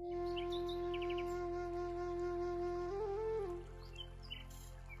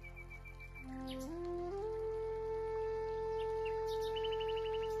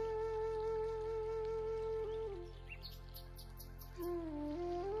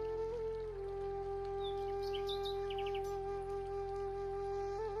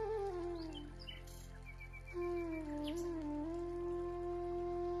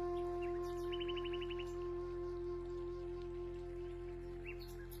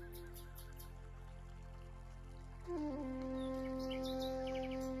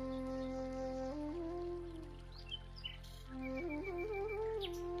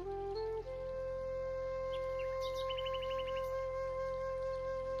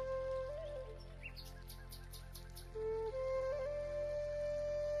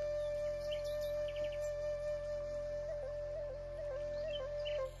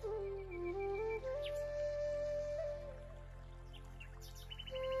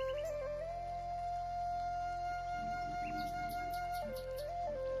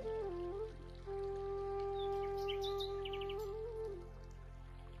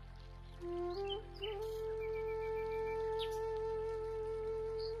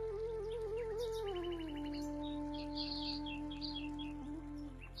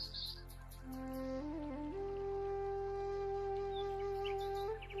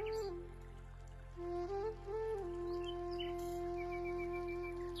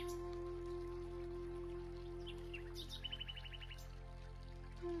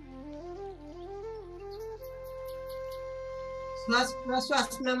 श्वास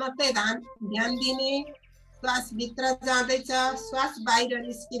प्रश्वासमा मात्रै ध्यान दिने। श्वास भित्र जाँदैछ, श्वास बाहिर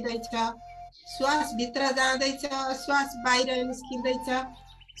निस्किँदैछ। श्वास भित्र जाँदैछ, श्वास बाहिर निस्किँदैछ।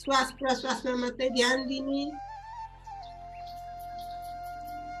 श्वास प्रश्वासमा मात्रै ध्यान दिने।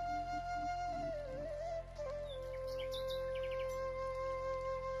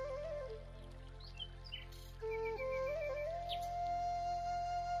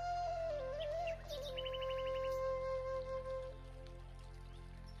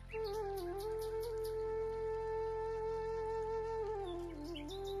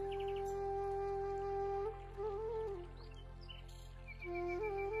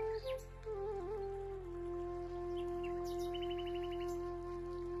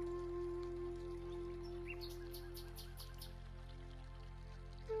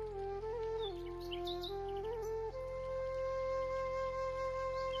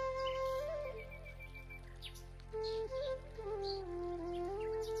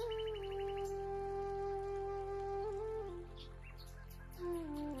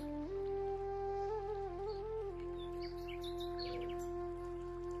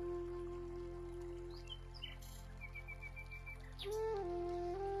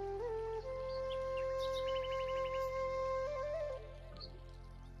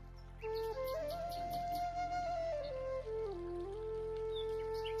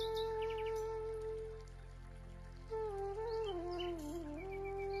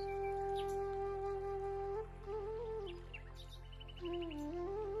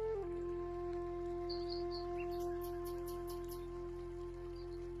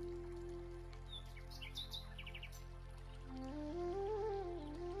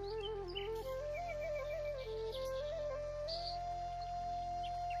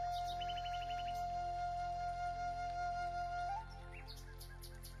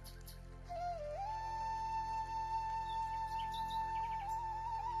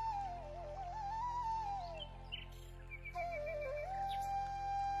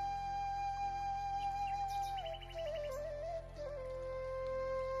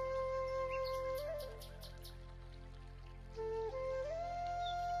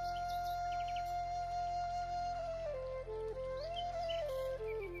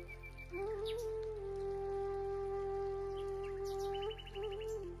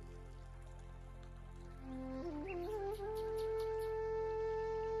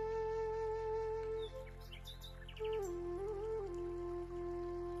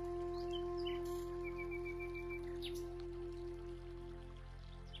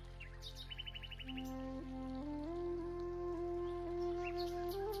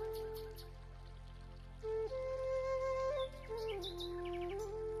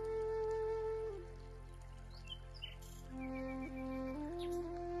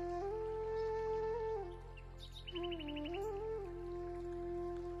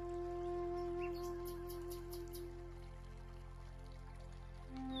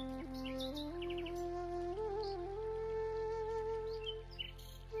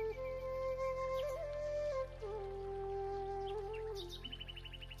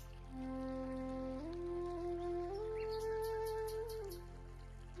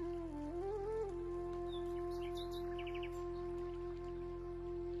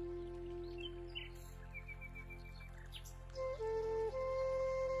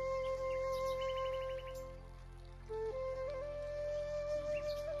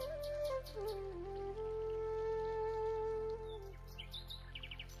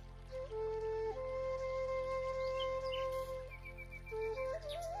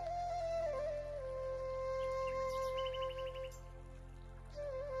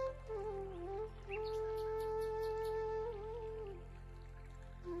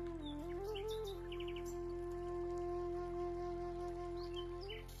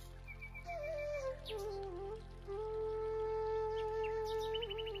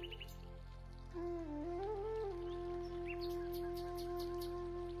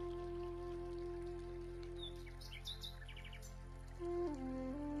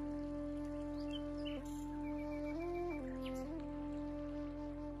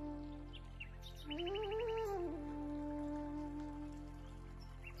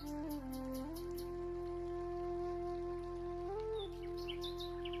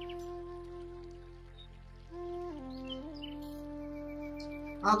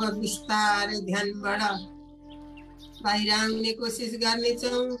 अब बिस्तारै ध्यानबाट बाहिर आउने कोसिस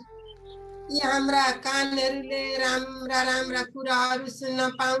गर्नेछौँ। यी हाम्रा कानहरूले राम्रा राम्रा कुराहरू सुन्न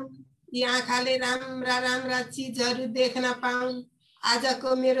पाऊँ, यी आँखाले राम्रा राम्रा चिजहरू देख्न पाऊँ। आजको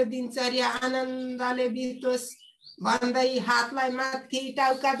मेरो दिनचर्या आनन्दले बितोस् भन्दै हातलाई माथि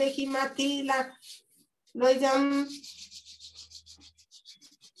टाउकादेखि माथि लैजाउँ।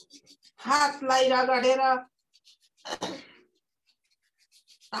 हातलाई रगडेर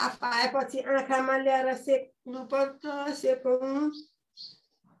ताप आएपछि आँखामा ल्याएर सेक्नुपर्छ, सेकौँ।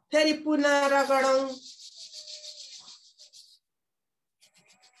 फेरि पुनः रगडौँ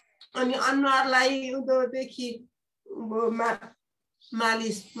अनि अनुहारलाई उँधोदेखि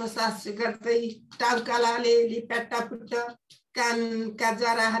मालिस मसाज गर्दै टाउकाले लिपट्टापुट्ट कानका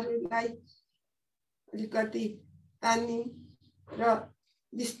जराहरूलाई अलिकति तानी र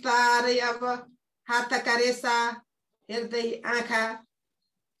बिस्तारै अब हातका रेसा हेर्दै आँखा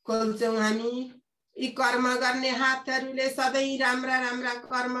खोल्छौँ। हामी यी कर्म गर्ने हातहरूले सधैँ राम्रा राम्रा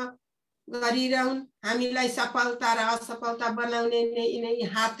कर्म गरिरहन्, हामीलाई सफलता र असफलता बनाउने नै यिनै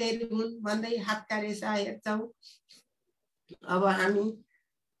हातहरू हुन् भन्दै हातका रेसा हेर्छौँ। अब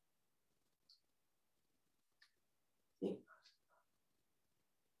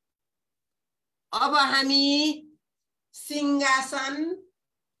हामी सिंहासन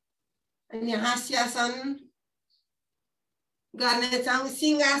अनि हास्यासन गर्नेछौँ।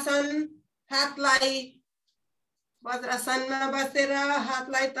 सिंहासन हातलाई वज्रासनमा बसेर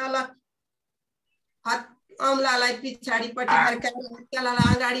हातलाई तल, हात औँलालाई पछाडिपट्टि फर्काएर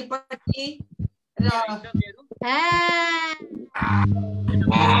हत्केलालाई अगाडिपट्टि र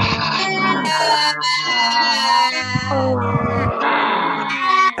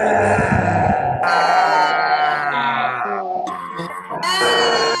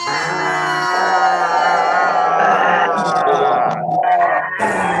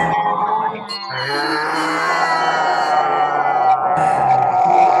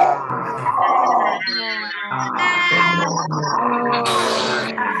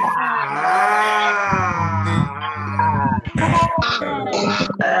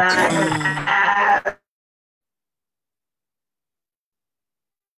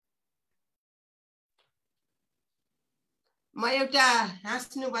म एउटा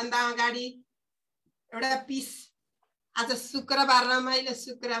हाँस्नुभन्दा अगाडि एउटा पिस, आज शुक्रबार रमाइलो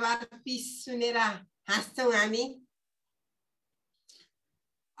शुक्रबार पिस सुनेर हाँस्छौँ हामी।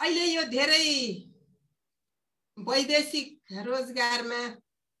 अहिले यो धेरै वैदेशिक रोजगारमा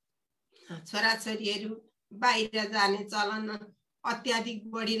छोराछोरीहरू बाहिर जाने चलन अत्याधिक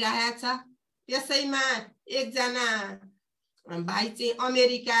बढिरहेको छ। त्यसैमा एकजना भाइ चाहिँ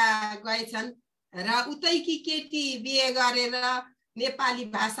अमेरिका गएछन् र उतैकी केटी बिहे गरेर नेपाली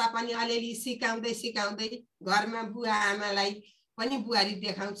भाषा पनि अलिअलि सिकाउँदै सिकाउँदै घरमा बुवा आमालाई पनि बुहारी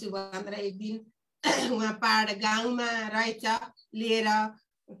देखाउँछु भनेर एक दिन उहाँ पहाड गाउँमा रहेछ लिएर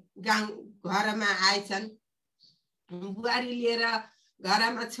गाउँ घरमा आएछन्। बुहारी लिएर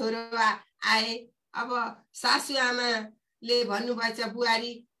घरमा छोरो आए। अब सासु आमाले भन्नुभएछ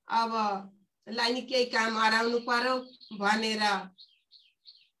बुहारी अब लाई नि केही काम हराउनु पर्यो भनेर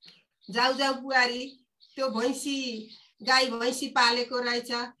जाऊ जाऊ बुहारी त्यो भैँसी गाई भैँसी पालेको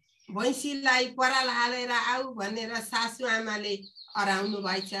रहेछ, भैँसीलाई पराल हालेर आऊ भनेर सासु आमाले हराउनु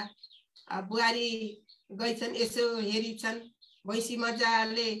भएछ। बुहारी गइछन्, यसो हेरिछन्, भैँसी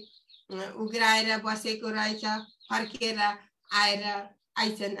मजाले उग्राएर बसेको रहेछ, फर्केर आएर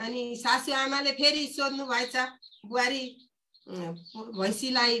आइछन्। अनि सासु आमाले फेरि सोध्नु भएछ बुहारी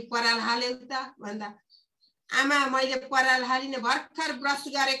भैँसीलाई पराल हाल्यौ त भन्दा आमा मैले पराल हालिने भर्खर ब्रस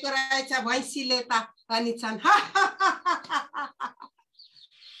गरेको रहेछ भैँसीले त भनिछन्।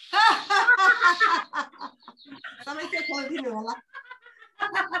 समय चाहिँ खोलिदिनु होला।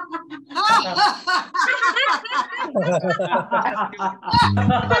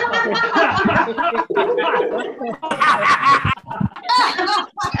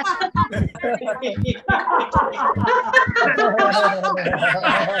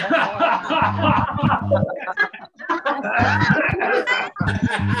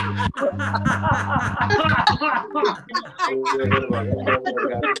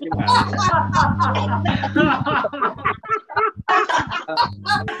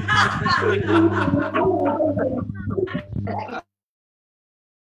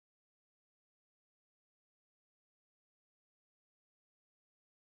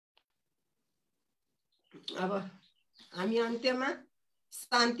 अब हामी अन्त्यमा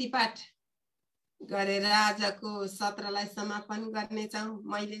शान्ति पाठ गरेर आजको सत्रलाई समापन गर्नेछौँ।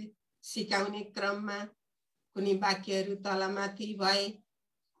 मैले सिकाउने क्रममा कुनै वाक्यहरू तलमाथि भए,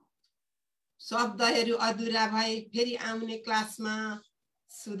 शब्दहरू अधुरा भए फेरि आउने क्लासमा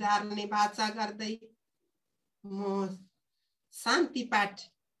सुधार्ने वाचा गर्दै म शान्ति पाठ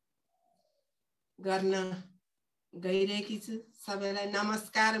गर्न गइरहेकी छु। सबैलाई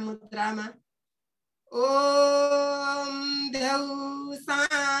नमस्कार मुद्रामा। ओम देव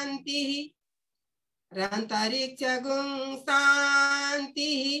शान्ति र अन्तरिक्ष गुण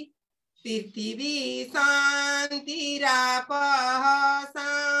शान्ति पृथ्वी शान्ति रापः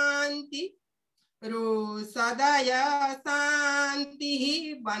शान्ति रोषधय शान्ति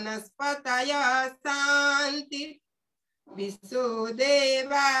वनस्पतय शान्ति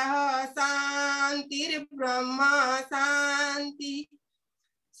विश्वदेवः शान्तिर्ब्रह्म शान्ति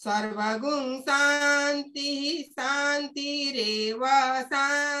सर्वगुण शान्ति शान्तिरेव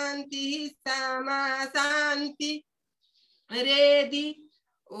शान्ति समा शान्ति रेदि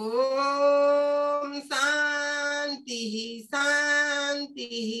ओम शान्ति शान्ति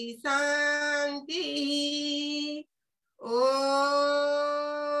शान्ति ओम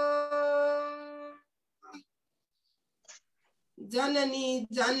जननी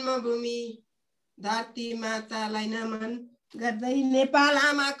जन्मभूमि धरती मातालाई नमन गर्दै नेपाल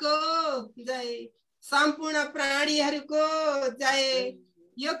आमाको जय, सम्पूर्ण प्राणीहरूको जय,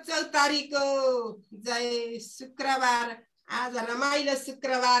 योग चौतारीको जय। शुक्रबार आज रमाइलो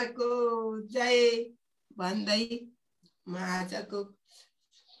शुक्रबारको जय भन्दै म आजको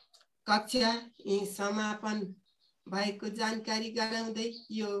कक्षा समापन भएको जानकारी गराउँदै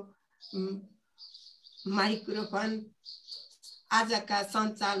यो माइक्रोफोन आजका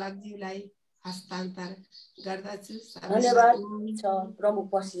सञ्चालकज्यूलाई हस्तान्तर गर्दछु। धन्यवाद छ प्रमुख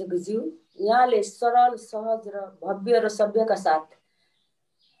प्रशिक्षकज्यू। यहाँले सरल सहज र भव्य र सभ्यका साथ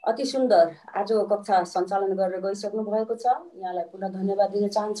अति सुन्दर आजको कक्षा सञ्चालन गरेर गइसक्नु भएको छ। यहाँलाई पुनः धन्यवाद दिन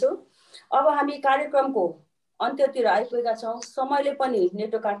चाहन्छु। अब हामी कार्यक्रमको अन्त्यतिर आइपुगेका छौँ। समयले पनि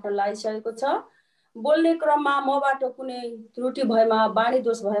नेटो काट्न लागिसकेको छ। बोल्ने क्रममा मबाट कुनै त्रुटि भएमा, बाणी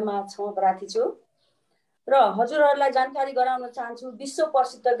दोष भएमा क्षमा प्रार्थी छु र हजुरहरूलाई जानकारी गराउन चाहन्छु। विश्व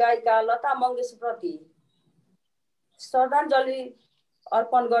प्रसिद्ध गायिका लता मङ्गेशप्रति श्रद्धाञ्जली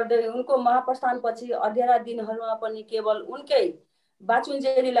अर्पण गर्दै उनको महाप्रस्थानपछि अँध्यारा दिनहरूमा पनि केवल उनकै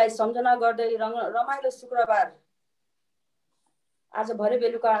बाचुन्जेलीलाई सम्झना गर्दै रमाइलो शुक्रबार आज भरे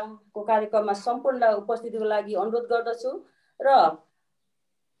बेलुकाको कार्यक्रममा सम्पूर्णलाई उपस्थितिको लागि अनुरोध गर्दछु र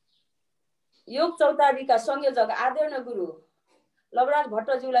योग चौतारीका संयोजक आदरणीय गुरु लवराज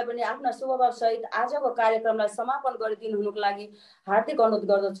भट्टज्यूलाई पनि आफ्ना शुभभाव सहित आजको कार्यक्रमलाई समापन गरिदिनु हुनुको लागि हार्दिक अनुरोध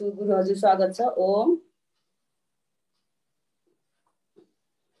गर्दछु। गुरु हजुर स्वागत छ। ओम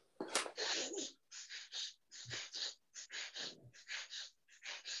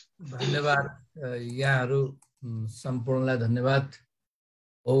धन्यवाद यहाँहरू सम्पूर्णलाई धन्यवाद।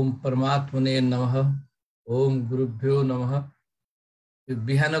 ओम परमात्मने नमः। ओम गुरुभ्यो नमः। यो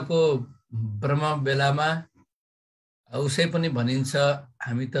बिहानको ब्रह्म बेलामा उसै पनि भनिन्छ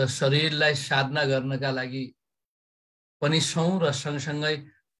हामी त शरीरलाई साधना गर्नका लागि पनि छौँ र सँगसँगै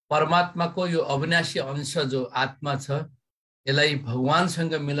परमात्माको यो अविनाशी अंश जो आत्मा छ यसलाई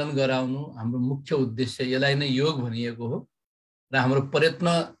भगवानसँग मिलन गराउनु हाम्रो मुख्य उद्देश्य। यसलाई नै योग भनिएको हो र हाम्रो प्रयत्न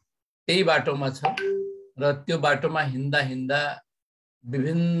त्यही बाटोमा छ र त्यो बाटोमा हिँड्दा हिँड्दा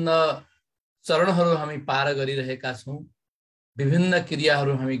विभिन्न चरणहरू हामी पार गरिरहेका छौँ, विभिन्न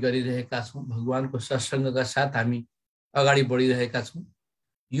क्रियाहरू हामी गरिरहेका छौँ। भगवानको सत्सङ्गका साथ हामी अगाडि बढिरहेका छौँ।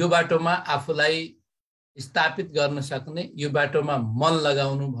 यो बाटोमा आफूलाई स्थापित गर्न सक्ने, यो बाटोमा मन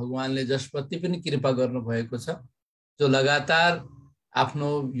लगाउनु भगवानले जसप्रति पनि कृपा गर्नुभएको छ, जो लगातार आफ्नो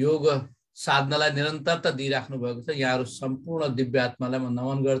योग साधनालाई निरन्तरता दिइराख्नु भएको छ। यहाँहरू सम्पूर्ण दिव्य आत्मालाई म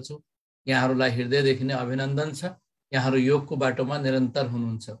नमन गर्छु। यहाँहरूलाई हृदयदेखि नै अभिनन्दन छ। यहाँहरू योगको बाटोमा निरन्तर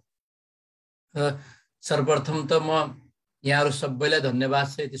हुनुहुन्छ। सर्वप्रथम त म यहाँहरू सबैलाई धन्यवाद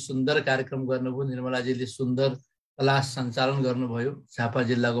छ। यति सुन्दर कार्यक्रम गर्नुभयो। निर्मलाजीले सुन्दर क्लास सञ्चालन गर्नुभयो। झापा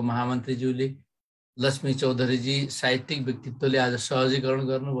जिल्लाको महामन्त्रीज्यूले, लक्ष्मी चौधरीजी साहित्यिक व्यक्तित्वले आज सहजीकरण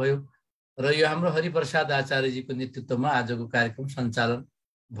गर्नुभयो र यो हाम्रो हरिप्रसाद आचार्यजीको नेतृत्वमा आजको कार्यक्रम सञ्चालन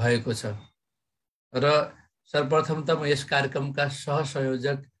भएको छ। र सर्वप्रथम त म यस कार्यक्रमका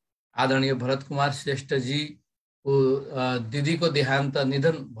सहसंयोजक आदरणीय भरत कुमार श्रेष्ठजीको दिदीको देहान्त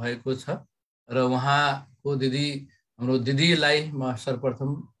निधन भएको छ र उहाँको दिदी हाम्रो दिदीलाई म सर्वप्रथम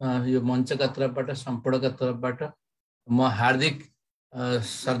यो मञ्चका तर्फबाट, सम्पूर्णका तर्फबाट म हार्दिक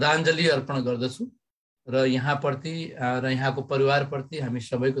श्रद्धाञ्जली अर्पण गर्दछु र यहाँप्रति र यहाँको परिवारप्रति हामी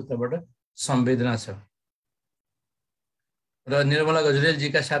सबैको तर्फबाट संवेदना छ। र निर्मला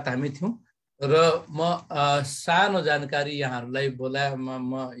गजरेलजीका साथ हामी थियौँ र म सानो जानकारी यहाँहरूलाई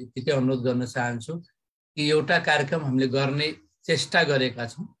म यतिकै अनुरोध गर्न चाहन्छु कि एउटा कार्यक्रम हामीले गर्ने चेष्टा गरेका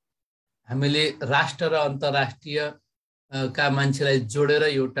छौँ। हामीले राष्ट्र र अन्तर्राष्ट्रिय का मान्छेलाई जोडेर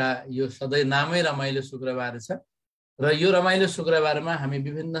एउटा यो सधैँ नामै रमाइलो शुक्रबार छ र यो रमाइलो शुक्रबारमा हामी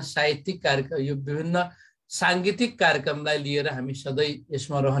विभिन्न साहित्यिक कार्यक्रम यो विभिन्न सांगीतिक कार्यक्रमलाई लिएर हामी सधैँ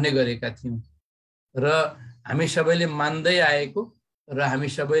यसमा रहने गरेका थियौँ र हामी सबैले मान्दै आएको र हामी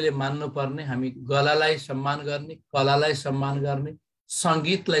सबैले मान्नुपर्ने हामी गलालाई सम्मान गर्ने, कलालाई सम्मान गर्ने,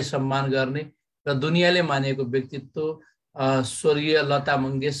 सङ्गीतलाई सम्मान गर्ने र दुनियाँले मानेको व्यक्तित्व स्वर्गीय लता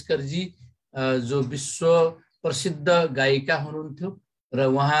मङ्गेशकरजी जो विश्व प्रसिद्ध गायिका हुनुहुन्थ्यो र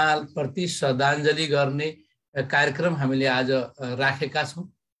उहाँप्रति श्रद्धाञ्जली गर्ने कार्यक्रम हामीले आज राखेका छौँ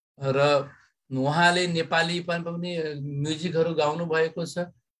र उहाँले नेपाली पनि म्युजिकहरू गाउनु भएको छ,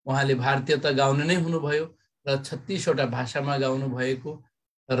 उहाँले भारतीय त गाउने नै हुनुभयो र 36वटा भाषामा गाउनु भएको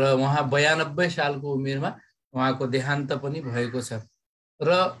र उहाँ 92 सालको उमेरमा उहाँको देहान्त पनि भएको छ र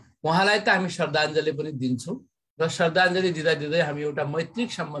उहाँलाई त हामी श्रद्धाञ्जली पनि दिन्छौँ र श्रद्धाञ्जली दिँदा दिँदै हामी एउटा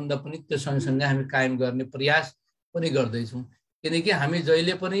मैत्रिक सम्बन्ध पनि त्यो सँगसँगै हामी कायम गर्ने प्रयास पनि गर्दैछौँ किनकि हामी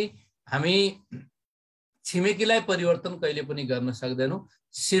जहिले पनि हामी छिमेकीलाई परिवर्तन कहिले पनि गर्न सक्दैनौँ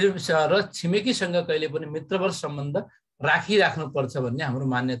र छिमेकीसँग कहिले पनि मित्रवत सम्बन्ध राखिराख्नुपर्छ भन्ने हाम्रो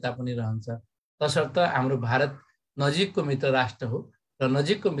मान्यता पनि रहन्छ। तसर्थ हाम्रो भारत नजिकको मित्र राष्ट्र हो र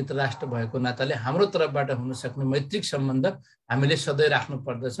नजिकको मित्र राष्ट्र भएको नाताले हाम्रो तर्फबाट हुन सक्ने मैत्रिक सम्बन्ध हामीले सधैँ राख्नु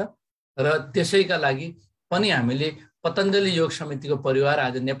पर्दछ र त्यसैका लागि पनि हामीले पतञ्जलि योग समितिको परिवार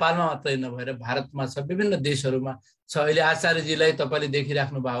आज नेपालमा मात्रै नभएर भारतमा छ, विभिन्न देशहरूमा छ। अहिले आचार्यजीलाई तपाईँले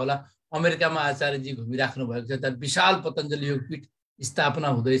देखिराख्नु भयो होला, अमेरिकामा आचार्यजी घुमिराख्नु भएको छ, त्यहाँ विशाल पतञ्जलि योगपीठ स्थापना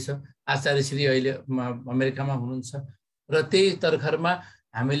हुँदैछ। आचार्य श्री अहिले अमेरिकामा हुनुहुन्छ र त्यही तर्खरमा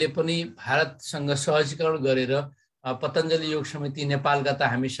हामीले पनि भारतसँग सहजीकरण गरेर पतञ्जलि योग समिति नेपालका त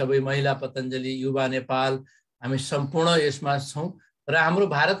हामी सबै महिला पतञ्जलि युवा नेपाल हामी सम्पूर्ण यसमा छौँ र हाम्रो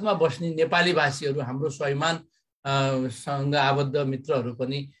भारतमा बस्ने नेपाली भाषीहरू हाम्रो स्वाभिमान सँग आबद्ध मित्रहरू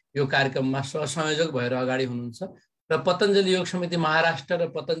पनि यो कार्यक्रममा सहसंयोजक भएर अगाडि हुनुहुन्छ र पतञ्जलि योग समिति महाराष्ट्र र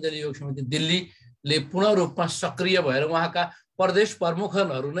पतञ्जलि योग समिति दिल्लीले पूर्ण रूपमा सक्रिय भएर उहाँका प्रदेश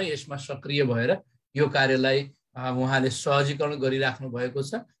प्रमुखहरू नै यसमा सक्रिय भएर यो कार्यलाई उहाँले सहजीकरण गरिराख्नु भएको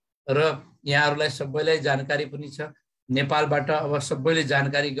छ र यहाँहरूलाई सबैलाई जानकारी पनि छ। नेपालबाट अब सबैले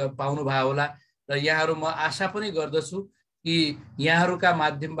जानकारी पाउनु भयो होला र यहाँहरू म आशा पनि गर्दछु कि यहाँहरूका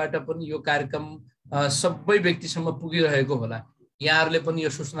माध्यमबाट पनि यो कार्यक्रम सबै व्यक्तिसम्म पुगिरहेको होला। यहाँहरूले पनि यो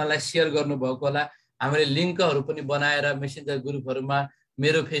सूचनालाई सेयर गर्नुभएको होला। हामीले लिङ्कहरू पनि बनाएर मेसेन्जर ग्रुपहरूमा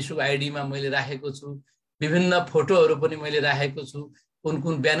मेरो फेसबुक आइडीमा मैले राखेको छु, विभिन्न फोटोहरू पनि मैले राखेको छु, कुन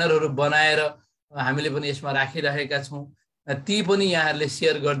कुन ब्यानरहरू बनाएर हामीले पनि यसमा राखिरहेका छौँ, ती पनि यहाँहरूले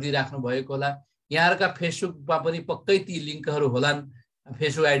सेयर गरिदिइराख्नु भएको होला। यहाँहरूका फेसबुकमा पनि पक्कै ती लिङ्कहरू होलान्,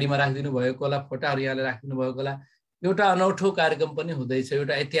 फेसबुक आइडीमा राखिदिनु भएको होला, फोटाहरू यहाँले राखिदिनु भएको होला। एउटा अनौठो कार्यक्रम पनि हुँदैछ,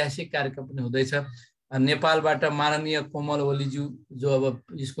 एउटा ऐतिहासिक कार्यक्रम पनि हुँदैछ। नेपालबाट माननीय कोमल ओलीज्यू जो अब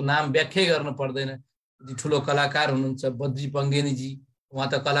यसको नाम व्याख्या गर्न पर्दैन, ठुलो कलाकार हुनुहुन्छ, बद्री पङ्गेनीजी उहाँ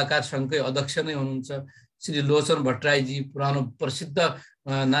त कलाकार सङ्घकै अध्यक्ष नै हुनुहुन्छ, श्री लोचन भट्टराईजी पुरानो प्रसिद्ध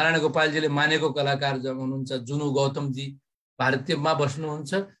नारायण गोपालजीले मानेको कलाकार हुनुहुन्छ, जुनु गौतमजी भारतीयमा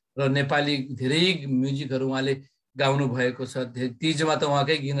बस्नुहुन्छ र नेपाली धेरै म्युजिकहरू उहाँले गाउनु भएको छ। तिजमा त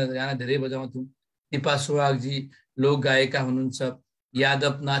उहाँकै गाना धेरै बजाउँथ्यौँ। दिपा सुहागजी लोक गायिका हुनुहुन्छ,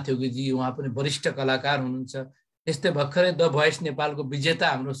 यादव नाथ योगीजी उहाँ पनि वरिष्ठ कलाकार हुनुहुन्छ। त्यस्तै भर्खरै द भोइस नेपालको विजेता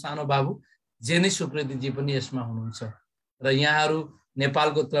हाम्रो सानो बाबु जेनी सुकृतिजी पनि यसमा हुनुहुन्छ र यहाँहरू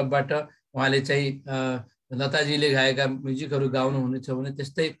नेपालको तर्फबाट उहाँले चाहिँ लताजीले गाएका म्युजिकहरू गाउनुहुनेछ भने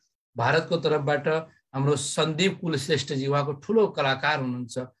त्यस्तै भारतको तर्फबाट हाम्रो सन्दीप कुलश्रेष्ठजी उहाँको ठुलो कलाकार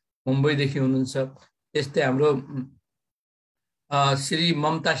हुनुहुन्छ, मुम्बईदेखि हुनुहुन्छ। त्यस्तै हाम्रो श्री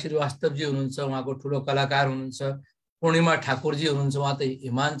ममता श्रीवास्तवजी हुनुहुन्छ, उहाँको ठुलो कलाकार हुनुहुन्छ। पूर्णिमा ठाकुरजी हुनुहुन्छ, उहाँ त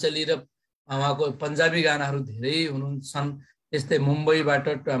हिमाञ्चली र उहाँको पन्जाबी गानाहरू धेरै हुन्छन्। त्यस्तै मुम्बईबाट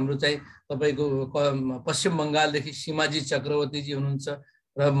हाम्रो चाहिँ तपाईँको पश्चिम बङ्गालदेखि सीमाजी चक्रवर्तीजी हुनुहुन्छ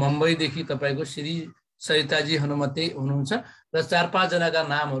र मुम्बईदेखि तपाईँको श्री सरिताजी हनुमते हुनुहुन्छ र 4-5 जनाका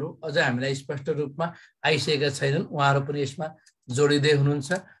नामहरू अझ हामीलाई स्पष्ट रूपमा आइसकेका छैनन्, उहाँहरू पनि यसमा जोडिँदै हुनुहुन्छ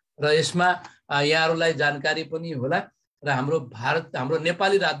र यसमा यहाँहरूलाई जानकारी पनि होला। र हाम्रो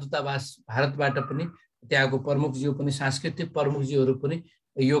नेपाली राजदूतावास भारतबाट पनि त्यहाँको प्रमुखज्यू पनि सांस्कृतिक प्रमुखज्यूहरू पनि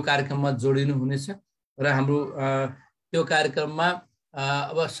यो कार्यक्रममा जोडिनु हुनेछ र हाम्रो त्यो कार्यक्रममा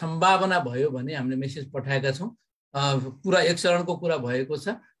अब सम्भावना भयो भने हामीले मेसेज पठाएका छौँ। पुरा एक चरणको कुरा भएको छ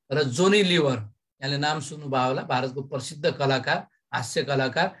र जोनी लिभर यहाँले नाम सुन्नुभयो होला, भारतको प्रसिद्ध कलाकार, हास्य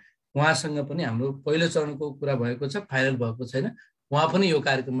कलाकार, उहाँसँग पनि हाम्रो पहिलो चरणको कुरा भएको छ, फाइनल भएको छैन। उहाँ पनि यो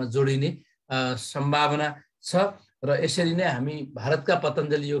कार्यक्रममा जोडिने सम्भावना छ र यसरी नै हामी भारतका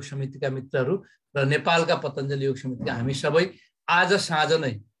पतञ्जलि योग समितिका मित्रहरू र नेपालका पतञ्जलि योग समितिका हामी सबै आज साँझ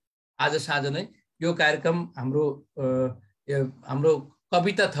नै यो कार्यक्रम हाम्रो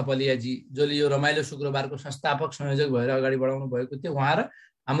कविता थपलियाजी जसले यो रमाइलो शुक्रबारको संस्थापक संयोजक भएर अगाडि बढाउनु भएको थियो, उहाँ र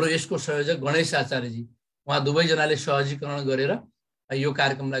हाम्रो यसको संयोजक गणेश आचार्यजी उहाँ दुवैजनाले सहजीकरण गरेर यो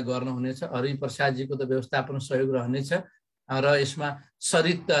कार्यक्रमलाई गर्नुहुनेछ। हरि प्रसादजीको त व्यवस्थापन सहयोग रहनेछ र यसमा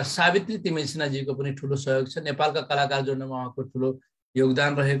सावित्री तिमेल सिन्हाजीको पनि ठुलो सहयोग छ। नेपालका कलाकार जोड्नमा उहाँको ठुलो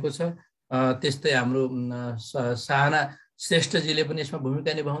योगदान रहेको छ। त्यस्तै हाम्रो साहना श्रेष्ठजीले पनि यसमा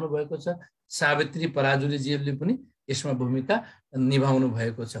भूमिका निभाउनु भएको छ। सावित्री पराजुलीजीले पनि यसमा भूमिका निभाउनु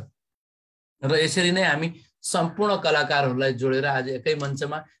भएको छ। र यसरी नै हामी सम्पूर्ण कलाकारहरूलाई जोडेर आज एकै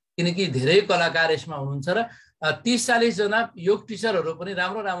मञ्चमा, किनकि धेरै कलाकार यसमा हुनुहुन्छ र 30-40 जना योग टिचरहरू पनि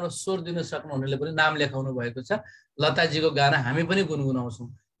राम्रो राम्रो स्वर दिन सक्नुहुनेले पनि नाम लेखाउनु भएको छ। लताजीको गाना हामी पनि गुनगुनाउँछौँ।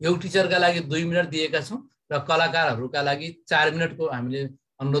 योग टिचरका लागि 2 मिनट दिएका छौँ र कलाकारहरूका लागि 4 मिनटको हामीले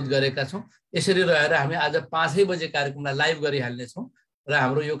अनुरोध गरेका छौँ। यसरी रहेर हामी आज 5 बजे कार्यक्रमलाई लाइभ गरिहाल्नेछौँ र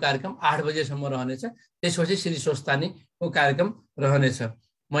हाम्रो यो कार्यक्रम 8 बजेसम्म रहनेछ। त्यसपछि श्री स्वस्तानीको कार्यक्रम रहनेछ।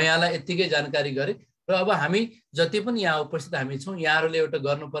 म यहाँलाई यत्तिकै जानकारी गरेँ र अब हामी जति पनि यहाँ उपस्थित हामी छौँ, यहाँहरूले एउटा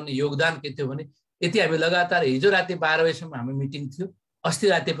गर्नुपर्ने योगदान के थियो भने यति हामी लगातार हिजो राति 12 बजेसम्म हामी मिटिङ थियो, अस्ति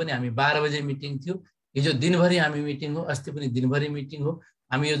राति पनि हामी 12 बजे मिटिङ थियो, हिजो दिनभरि हामी मिटिङ हो, अस्ति पनि दिनभरि मिटिङ हो।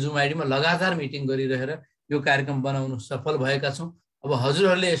 हामी यो जुम आइडीमा लगातार मिटिङ गरिरहेर यो कार्यक्रम बनाउनु सफल भएका छौँ। अब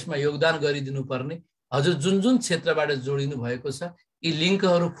हजुरहरूले यसमा योगदान गरिदिनु पर्ने, हजुर जुन जुन क्षेत्रबाट जोडिनु भएको छ यी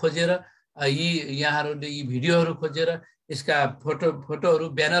लिङ्कहरू खोजेर, यहाँहरूले यी भिडियोहरू खोजेर, यसका फोटोहरू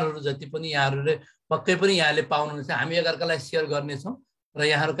ब्यानरहरू जति पनि यहाँहरूले पक्कै पनि यहाँले पाउनुहुनेछ। हामी एकअर्कालाई सेयर गर्नेछौँ र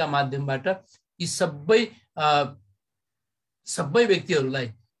यहाँहरूका माध्यमबाट यी सबै व्यक्तिहरूलाई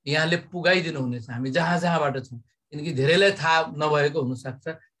यहाँले पुगाइदिनु हुनेछ। हामी जहाँ जहाँबाट छौँ, किनकि धेरैलाई थाहा नभएको हुनसक्छ,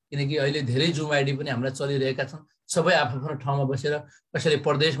 किनकि अहिले धेरै जुम आइडी पनि हाम्रा चलिरहेका छन्। सबै आफ्नो ठाउँमा बसेर कसैले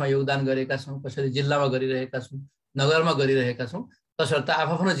प्रदेशमा योगदान गरेका छौँ, कसैले जिल्लामा गरिरहेका छौँ, नगरमा गरिरहेका छौँ। तसर्थ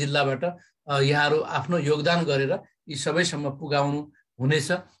आफ्नो जिल्लाबाट यहाँहरू आफ्नो योगदान गरेर यी सबैसम्म पुगाउनु हुनेछ।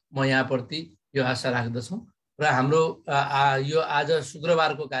 म यहाँप्रति यो आशा राख्दछु र हाम्रो यो आज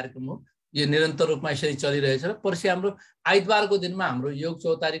शुक्रबारको कार्यक्रम हो, यो निरन्तर रूपमा यसरी चलिरहेछ र पर्सि हाम्रो आइतबारको दिनमा हाम्रो योग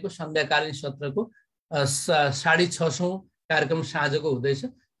चौतारीको सन्ध्याकालीन सत्रको 650 कार्यक्रम साँझको हुँदैछ।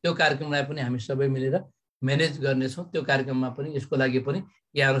 त्यो कार्यक्रमलाई पनि हामी सबै मिलेर म्यानेज गर्नेछौँ। त्यो कार्यक्रममा पनि यसको लागि पनि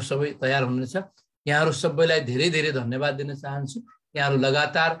यहाँहरू सबै तयार हुनुहुन्छ। यहाँहरू सबैलाई धेरै धेरै धन्यवाद दिन चाहन्छु। यहाँहरू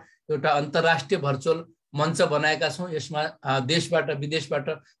लगातार एउटा अन्तर्राष्ट्रिय भर्चुअल मञ्च बनाएका छौँ। यसमा देशबाट विदेशबाट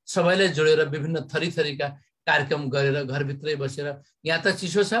सबैलाई जोडेर विभिन्न थरीका कार्यक्रम गरेर घरभित्रै बसेर, यहाँ त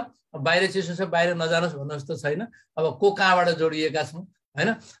चिसो छ, बाहिर चिसो छ, बाहिर नजानुहोस् भन्नु जस्तो छैन। अब कहाँबाट जोडिएका छौँ होइन,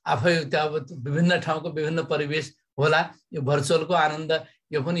 आफै त्यहाँ अब विभिन्न ठाउँको विभिन्न परिवेश होला। यो भर्चुअलको आनन्द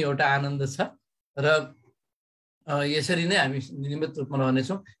यो पनि एउटा आनन्द छ र यसरी नै हामी नियमित रूपमा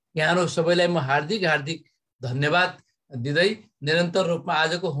रहनेछौँ। यहाँहरू सबैलाई म हार्दिक धन्यवाद दिँदै निरन्तर रूपमा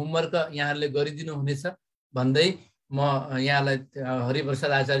आजको होमवर्क यहाँहरूले गरिदिनु हुनेछ भन्दै म यहाँलाई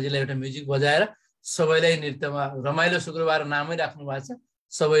हरिप्रसाद आचार्यजीलाई एउटा म्युजिक बजाएर सबैलाई नृत्यमा रमाइलो शुक्रबार नामै राख्नु भएको छ,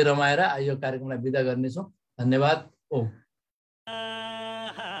 सबै रमाएर यो कार्यक्रमलाई बिदा गर्नेछौँ। धन्यवाद। ओम।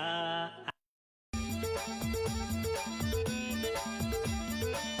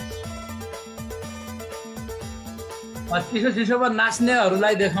 चिसोमा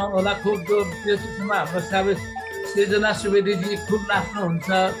नाच्नेहरूलाई देखाउनु होला। खुब त्यो चिसोमा हाम्रो सबै सृजना सुवेदीजी खुब नाच्नुहुन्छ,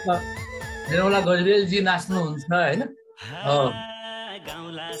 निर्मला गजरेलजी नाच्नुहुन्छ होइन।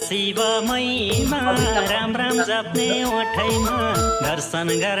 गाउँला शिव महिमा राम राम जप्ने ओठैमा दर्शन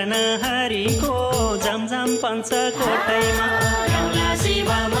गर्न हरिको जमजम पञ्चकोटैमा। गाउँला शिव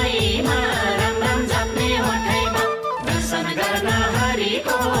महिमा राम राम जप्ने ओठैमा दर्शन गर्न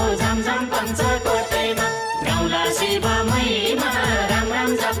हरिको जमजम पञ्चकोटैमा। गाउँला शिव महिमा राम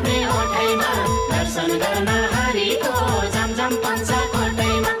राम जप्ने ओठैमा दर्शन गर्न हरिको जमजम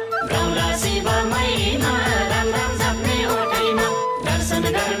पञ्चकोटैमा। गाउँला शिव महिमा राम राम जप्ने ओठैमा दर्शन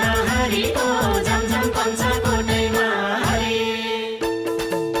गर्न हरिको जमजम पञ्चकोटैमा। हरि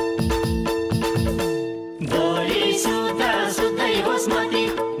भोलि सुत्दा सुत्दै होस् मती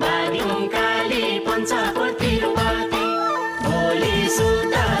बाग्लुङ काली पञ्चकोट तिरुपति। भोलि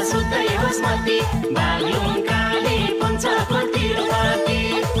सुत्दा सुत्दै होस् मती बाग्लुङ काली पञ्चकोट तिरुपति।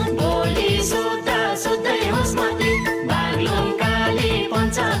 भोलि सुत्दा सुत्दै होस् मती बाग्लुङ काली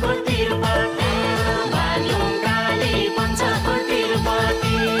पञ्चकोट तिरुपति। बाग्लुङ काली पञ्चकोट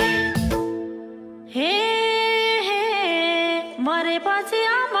तिरुपति। हे हे मरेपछि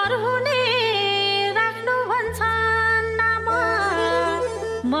अमर हुने राख्नु भन्छन् नाम,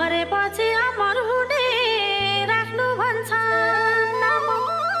 मरेपछि अमर हुने राख्नु भन्छन् नाम।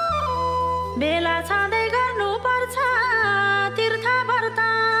 बेला छँदै गर्नुपर्छ तीर्थ व्रत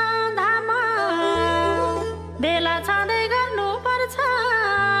धाम, बेला छँदै गर्नुपर्छ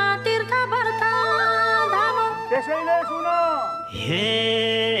तीर्थ व्रत धाम। त्यसैले सुन हे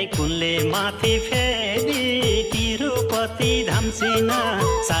कुनले माथि फेरि तिरुपति तिरुपति धामसिन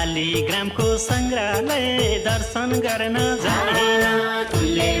शालिग्रामको संग्रहालय दर्शन गर्न जाइन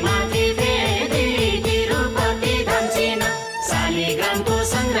तुल्ले माथि फेरि तिरुपति धामसिन शालिग्रामको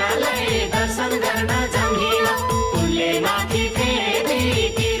संग्रहालय दर्शन गर्न जाइन तुल्ले माथि फेरि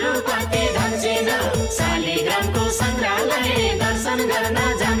तिरुपति धामसिन शालिग्रामको संग्रहालय दर्शन गर्न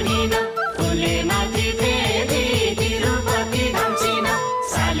जाइन तुल्ले माथि फेरि तिरुपति धामसिन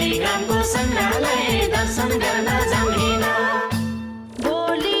शालिग्रामको संग्रहालय दर्शन गर्न जाइन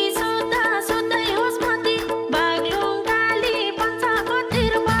भोलि सुत्दा सुत्दै होसमती बागलुङ काली पञ्चको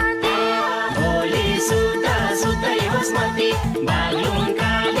तिरुपति भोलि सुत्दा सुत्दै होसमती बागलुङ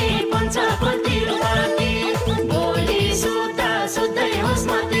काली पञ्चको तिरुपति भोलि सुत्दा सुत्दै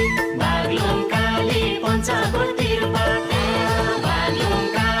होसमती बागलुङ काली पञ्चको तिरुपति बागलुङ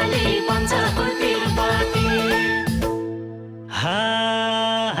काली पञ्चको तिरुपति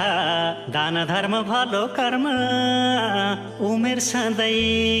दान धर्म भलो कर्म उमेर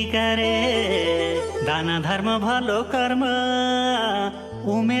सधैँ गरे दान धर्म भलो कर्म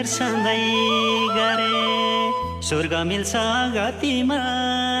उमेर सधैँ गरे स्वर्ग मिल्छ गतिमा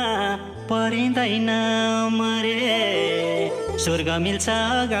परिँदैन मरे स्वर्ग मिल्छ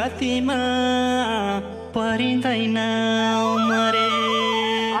गतिमा परिँदैन मरे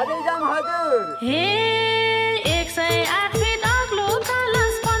हे 108 फिट अग्लो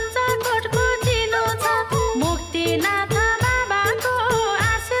कलश पञ्चकोटको चिनो छ मुक्तिनाथ बाबाको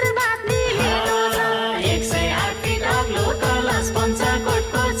आशीर्वाद लिनु छ 108 फिट अग्लो कलश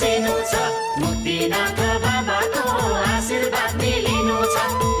पञ्चकोटको चिनो छ मुक्तिनाथ बाबाको आशीर्वाद लिनु छ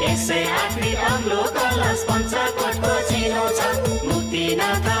 108 फिट अग्लो कलश पञ्चकोटको चिनो छ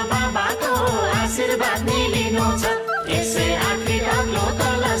मुक्तिनाथ बाबाको आशीर्वाद लिनु छ 108 फिट अग्लो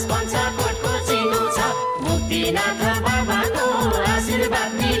कलश पञ्चकोटको चिनो छ मुक्तिनाथ बाबाको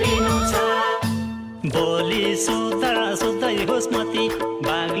आशीर्वाद लिनु छ भोलि सुत्दा सुत्दै होसमती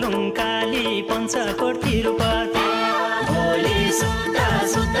बागलुङ काली पञ्चकोट तिरुपति भोलि सुत्दा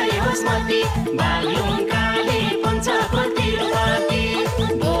सुत्दै होसमती बागलुङ काली पञ्चकोट तिरुपति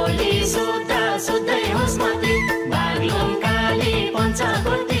भोलि सुत्दा सुत्दै होसमती बागलुङ काली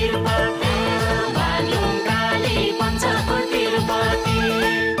पञ्चकोट तिरुपति बागलुङ काली पञ्चकोट तिरुपति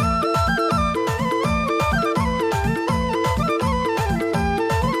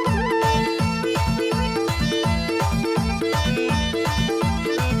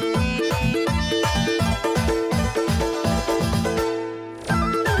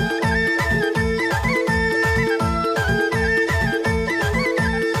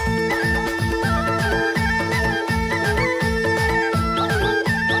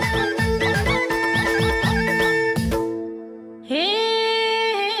हे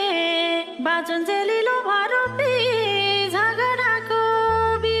बाजुन्जेलिलो भरोपी झगडाको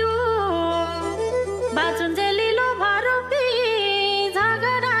बिउ बाजुन्जेलिलो भरोपी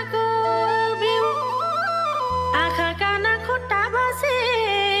झगडाको बिउ आँखा कान खुट्टा बसे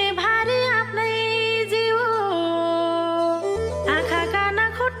भारी आफ्नै जिउ आँखा कान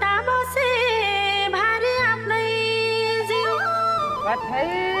खुट्टा बसे भारी आफ्नै जिउ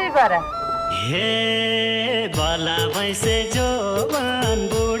हे बला भैँसे जोबान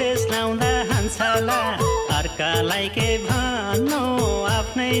बुढेस लाउँदा हान्छला अर्कालाई के भन्नु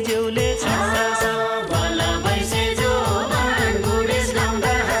आफ्नै जिउले छाड्छ बला भैँसे जोबान बुढेस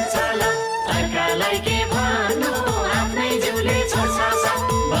लाउँदा हान्छला अर्कालाई के भन्नु आफ्नै जिउले छोड्छ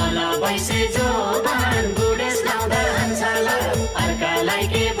बला भैँसे जोबान बुढेस लाउँदा हान्छला अर्कालाई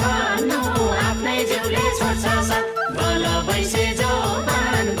के भन्नु आफ्नै जिउले छोड्छ बला भैँसे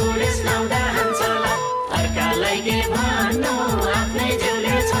जोबान बुढेस लाउँदा हान्छला अर्कालाई के भन्नु आफ्नै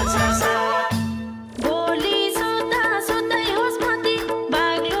जिउले छोड्छ भोलि सुत्दा सुत्दै होसमती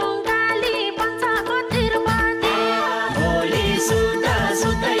बागलुङ काली पञ्चकोट तिरुपति भोलि सुत्दा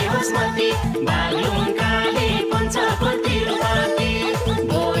सुत्दै होसमती बागलुङ काली पञ्चकोट तिरुपति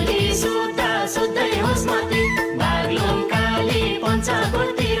भोलि सुत्दा सुत्दै होसमती बागलुङ काली पञ्चकोट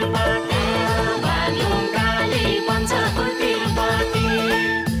तिरुपति बागलुङ काली पञ्चकोट तिरुपति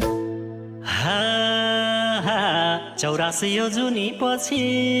 84 यो जुनी पछि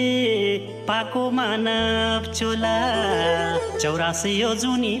पाको मानव चोला 84 यो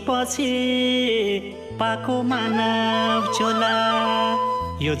जुनी पछि पाको मानव चोला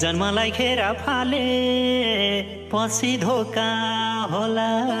यो जन्मलाई खेर फाले पछि धोका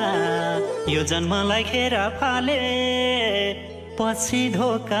होला यो जन्मलाई खेर फाले पछि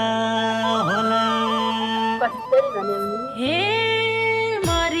धोका होला हे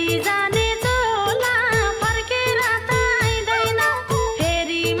मरि जाने चोला फर्केर त आइदैन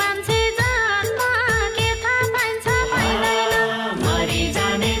फेरि मान्छे जन्म के थाहा पाइन्छ पाइदैन मरि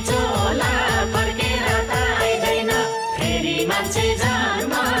जाने चोला फर्केर त आइदैन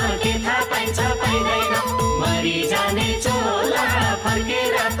पाइँदैन मरि जाने चोला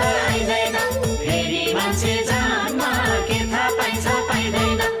फर्केर त आइँदैन फेरि मान्छे जन्म के थाहा पाइन्छ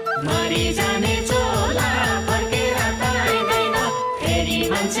पाइँदैन मरि जाने चोला फर्केर त आइँदैन फेरि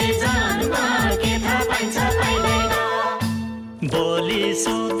मान्छे जन्म के थाहा पाइन्छ पाइँदैन भोलि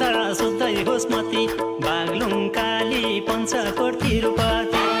सुत्दा सुत्दै होस्मती बाग्लुङ काली पञ्चकोट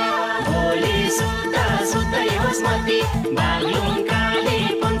तिरुपति भोलि सुत्दा सुत्दै होस्मती बाग्लुङ काली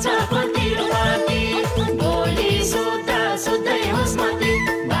पञ्चकोट तिरुपति भोलि सुत्दा सुत्दै होस्मती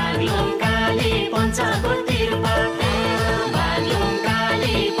बाग्लुङ काली पञ्चकोट तिरुपति बाग्लुङ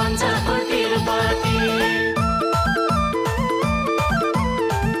काली पञ्चकोट तिरुपति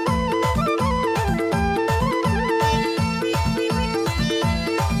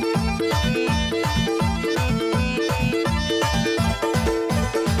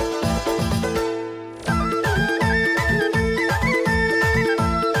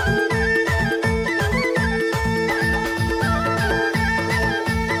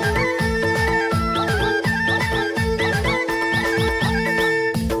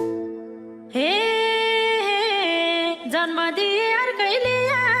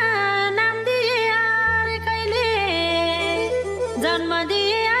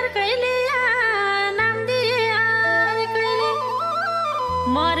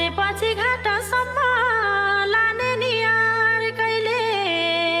मरेपछि घाटसम्म लाने नि यार कहिले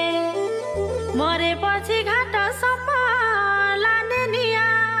मरेपछि घाटसम्म लाने नि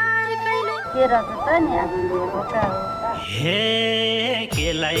यार कहिले के रहेछ त नि हे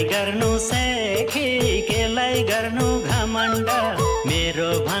केलाई गर्नु सेखी केलाई गर्नु घमण्ड मेरो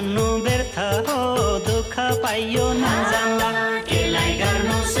भन्नु व्यर्थ हो दुःख पाइयो नजान्दा केलाई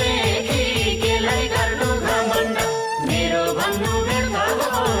गर्नु सेखी केलाई गर्नु घमण्ड मेरो भन्नु व्यर्थ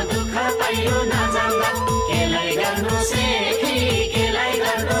हो दुःख पाइयो नजान्दा केलाई गर्नु सेखी केलाई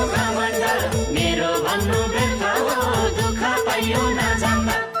गर्नु घमण्ड मेरो भन्नु व्यर्थ हो दुःख पाइयो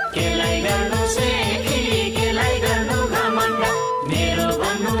नजान्दा केलाई गर्नु सेखी केलाई गर्नु घमण्ड मेरो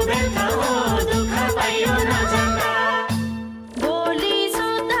भन्नु व्यर्थ हो दुःख पाइयो नजान्दा भोलि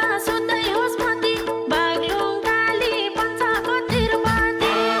सुत्दा सुत्दै होस्मती बाग्लुङ काली पञ्चकोट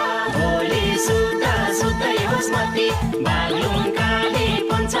तिरुपति भोलि सुत्दा सुत्दै होस्मती बाग्लुङ काली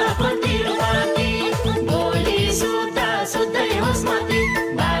पञ्चकोट तिरुपति भोलि सुत्दा सुत्दै होस्मती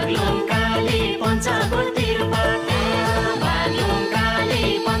बाग्लुङ काली पञ्चकोट तिरुपति बाग्लुङ काली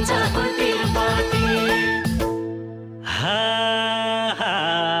पञ्चकोट तिरुपति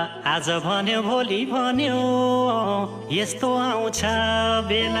आज भन्यो भोलि भन्यो यस्तो आउँछ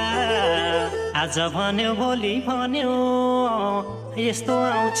बेला आज भन्यो भोलि भन्यो यस्तो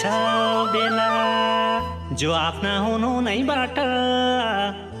आउँछ बेला जो आफ्ना हुनु नैबाट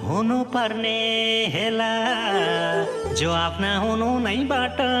हुनु पर्ने हेला जो आफ्ना हुनु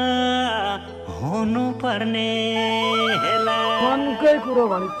नैबाट हुनु पर्ने हेला मनकै कुरो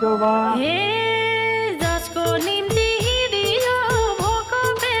भन्छौ बा हे जसको निम्ति हिँडियो भोको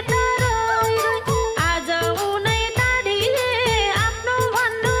पेट रोइ रोइ आज उनै टाढिए आफ्नो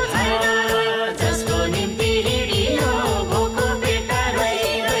भन्नु छैन जसको निम्ति हिँडियो भोको पेट रोइ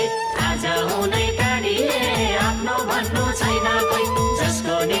रोइ आज उनै टाढिए आफ्नो भन्नु छैन कोही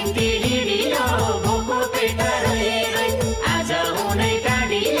जसको निम्ति हिँडियो भोको पेट रोइ रोइ आज उनै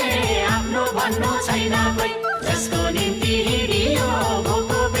टाढिए आफ्नो भन्नु छैन कोही जसको निम्ति हिँडियो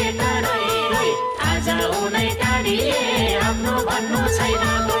भोको पेट रोइ रोइ आज उनै टाढिए आफ्नो भन्नु छैन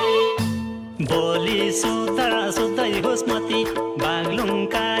कोही भोलि सुत्दा सुत्दै होस्मती बाग्लुङ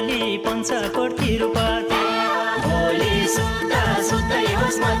काली पञ्चकोट तिरुपति भोलि सुत्दा सुत्दै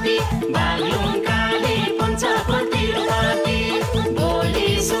होस्मती बाग्लुङ काली पञ्चकोट तिरुपति भोलि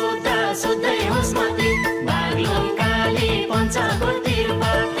सुत्दा सुत्दै होस्मती बाग्लुङ काली पञ्चकोट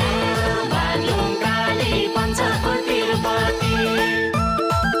तिरुपति बाग्लुङ काली पञ्चकोट तिरुपति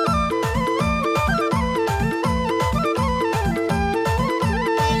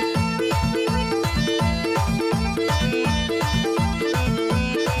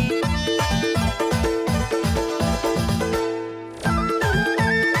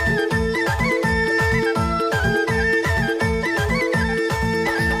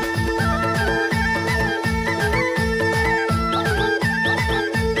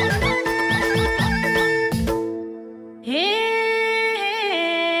हे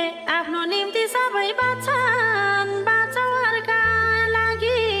आफ्नो निम्ति सबै बाँच्छन् बाँचौहरूका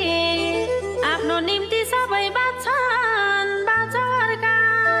लागि आफ्नो निम्ति सबै बाँच्छन् बाँचौहरूका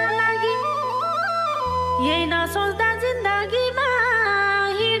लागि यही नसोच्दा जिन्दगीमा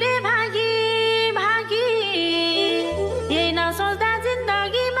हिँडे भागी भागी यही नसोच्दा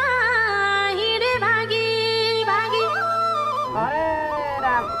जिन्दगीमा हिँडे भागी भागी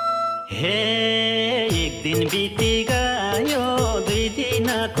हे एक दिन बिति गयो 2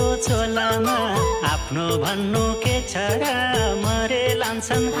 दिनको छोलामा आफ्नो भन्नु के छ र मरे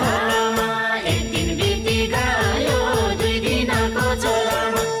लान्छन् खोलामा एक दिन बिति गयो 2 दिनको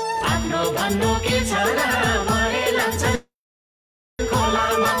छोलामा आफ्नो भन्नु के छ र मरे लान्छन्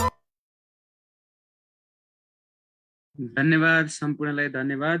खोलामा। धन्यवाद सम्पूर्णलाई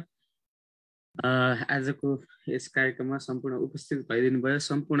धन्यवाद। आजको यस कार्यक्रममा सम्पूर्ण उपस्थित भइदिनु भयो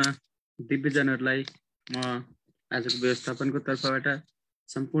सम्पूर्ण दिव्यजनहरूलाई म आजको व्यवस्थापनको तर्फबाट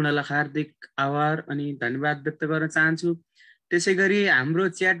सम्पूर्णलाई हार्दिक आभार अनि धन्यवाद व्यक्त गर्न चाहन्छु। त्यसै गरी हाम्रो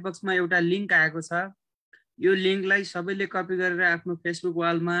च्याट बक्समा एउटा लिङ्क आएको छ, यो लिङ्कलाई सबैले कपी गरेर आफ्नो फेसबुक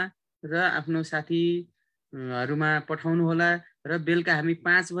वालमा र आफ्नो साथीहरूमा पठाउनु होला र बेलुका हामी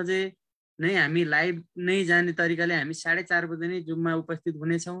 5 बजे नै हामी लाइभ नै जाने तरिकाले हामी 4:30 बजे नै जुममा उपस्थित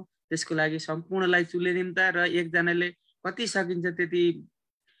हुनेछौँ। त्यसको लागि सम्पूर्णलाई चुले निम्ता र एकजनाले कति सकिन्छ त्यति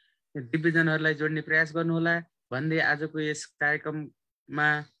दिव्यजनहरूलाई जोड्ने प्रयास गर्नुहोला भन्दै आजको यस कार्यक्रममा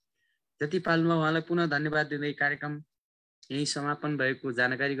जति पाल्नुभयो उहाँलाई पुनः धन्यवाद दिँदै कार्यक्रम यही समापन भएको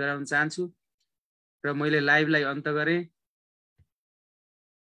जानकारी गराउन चाहन्छु र मैले लाइभलाई अन्त गरेँ।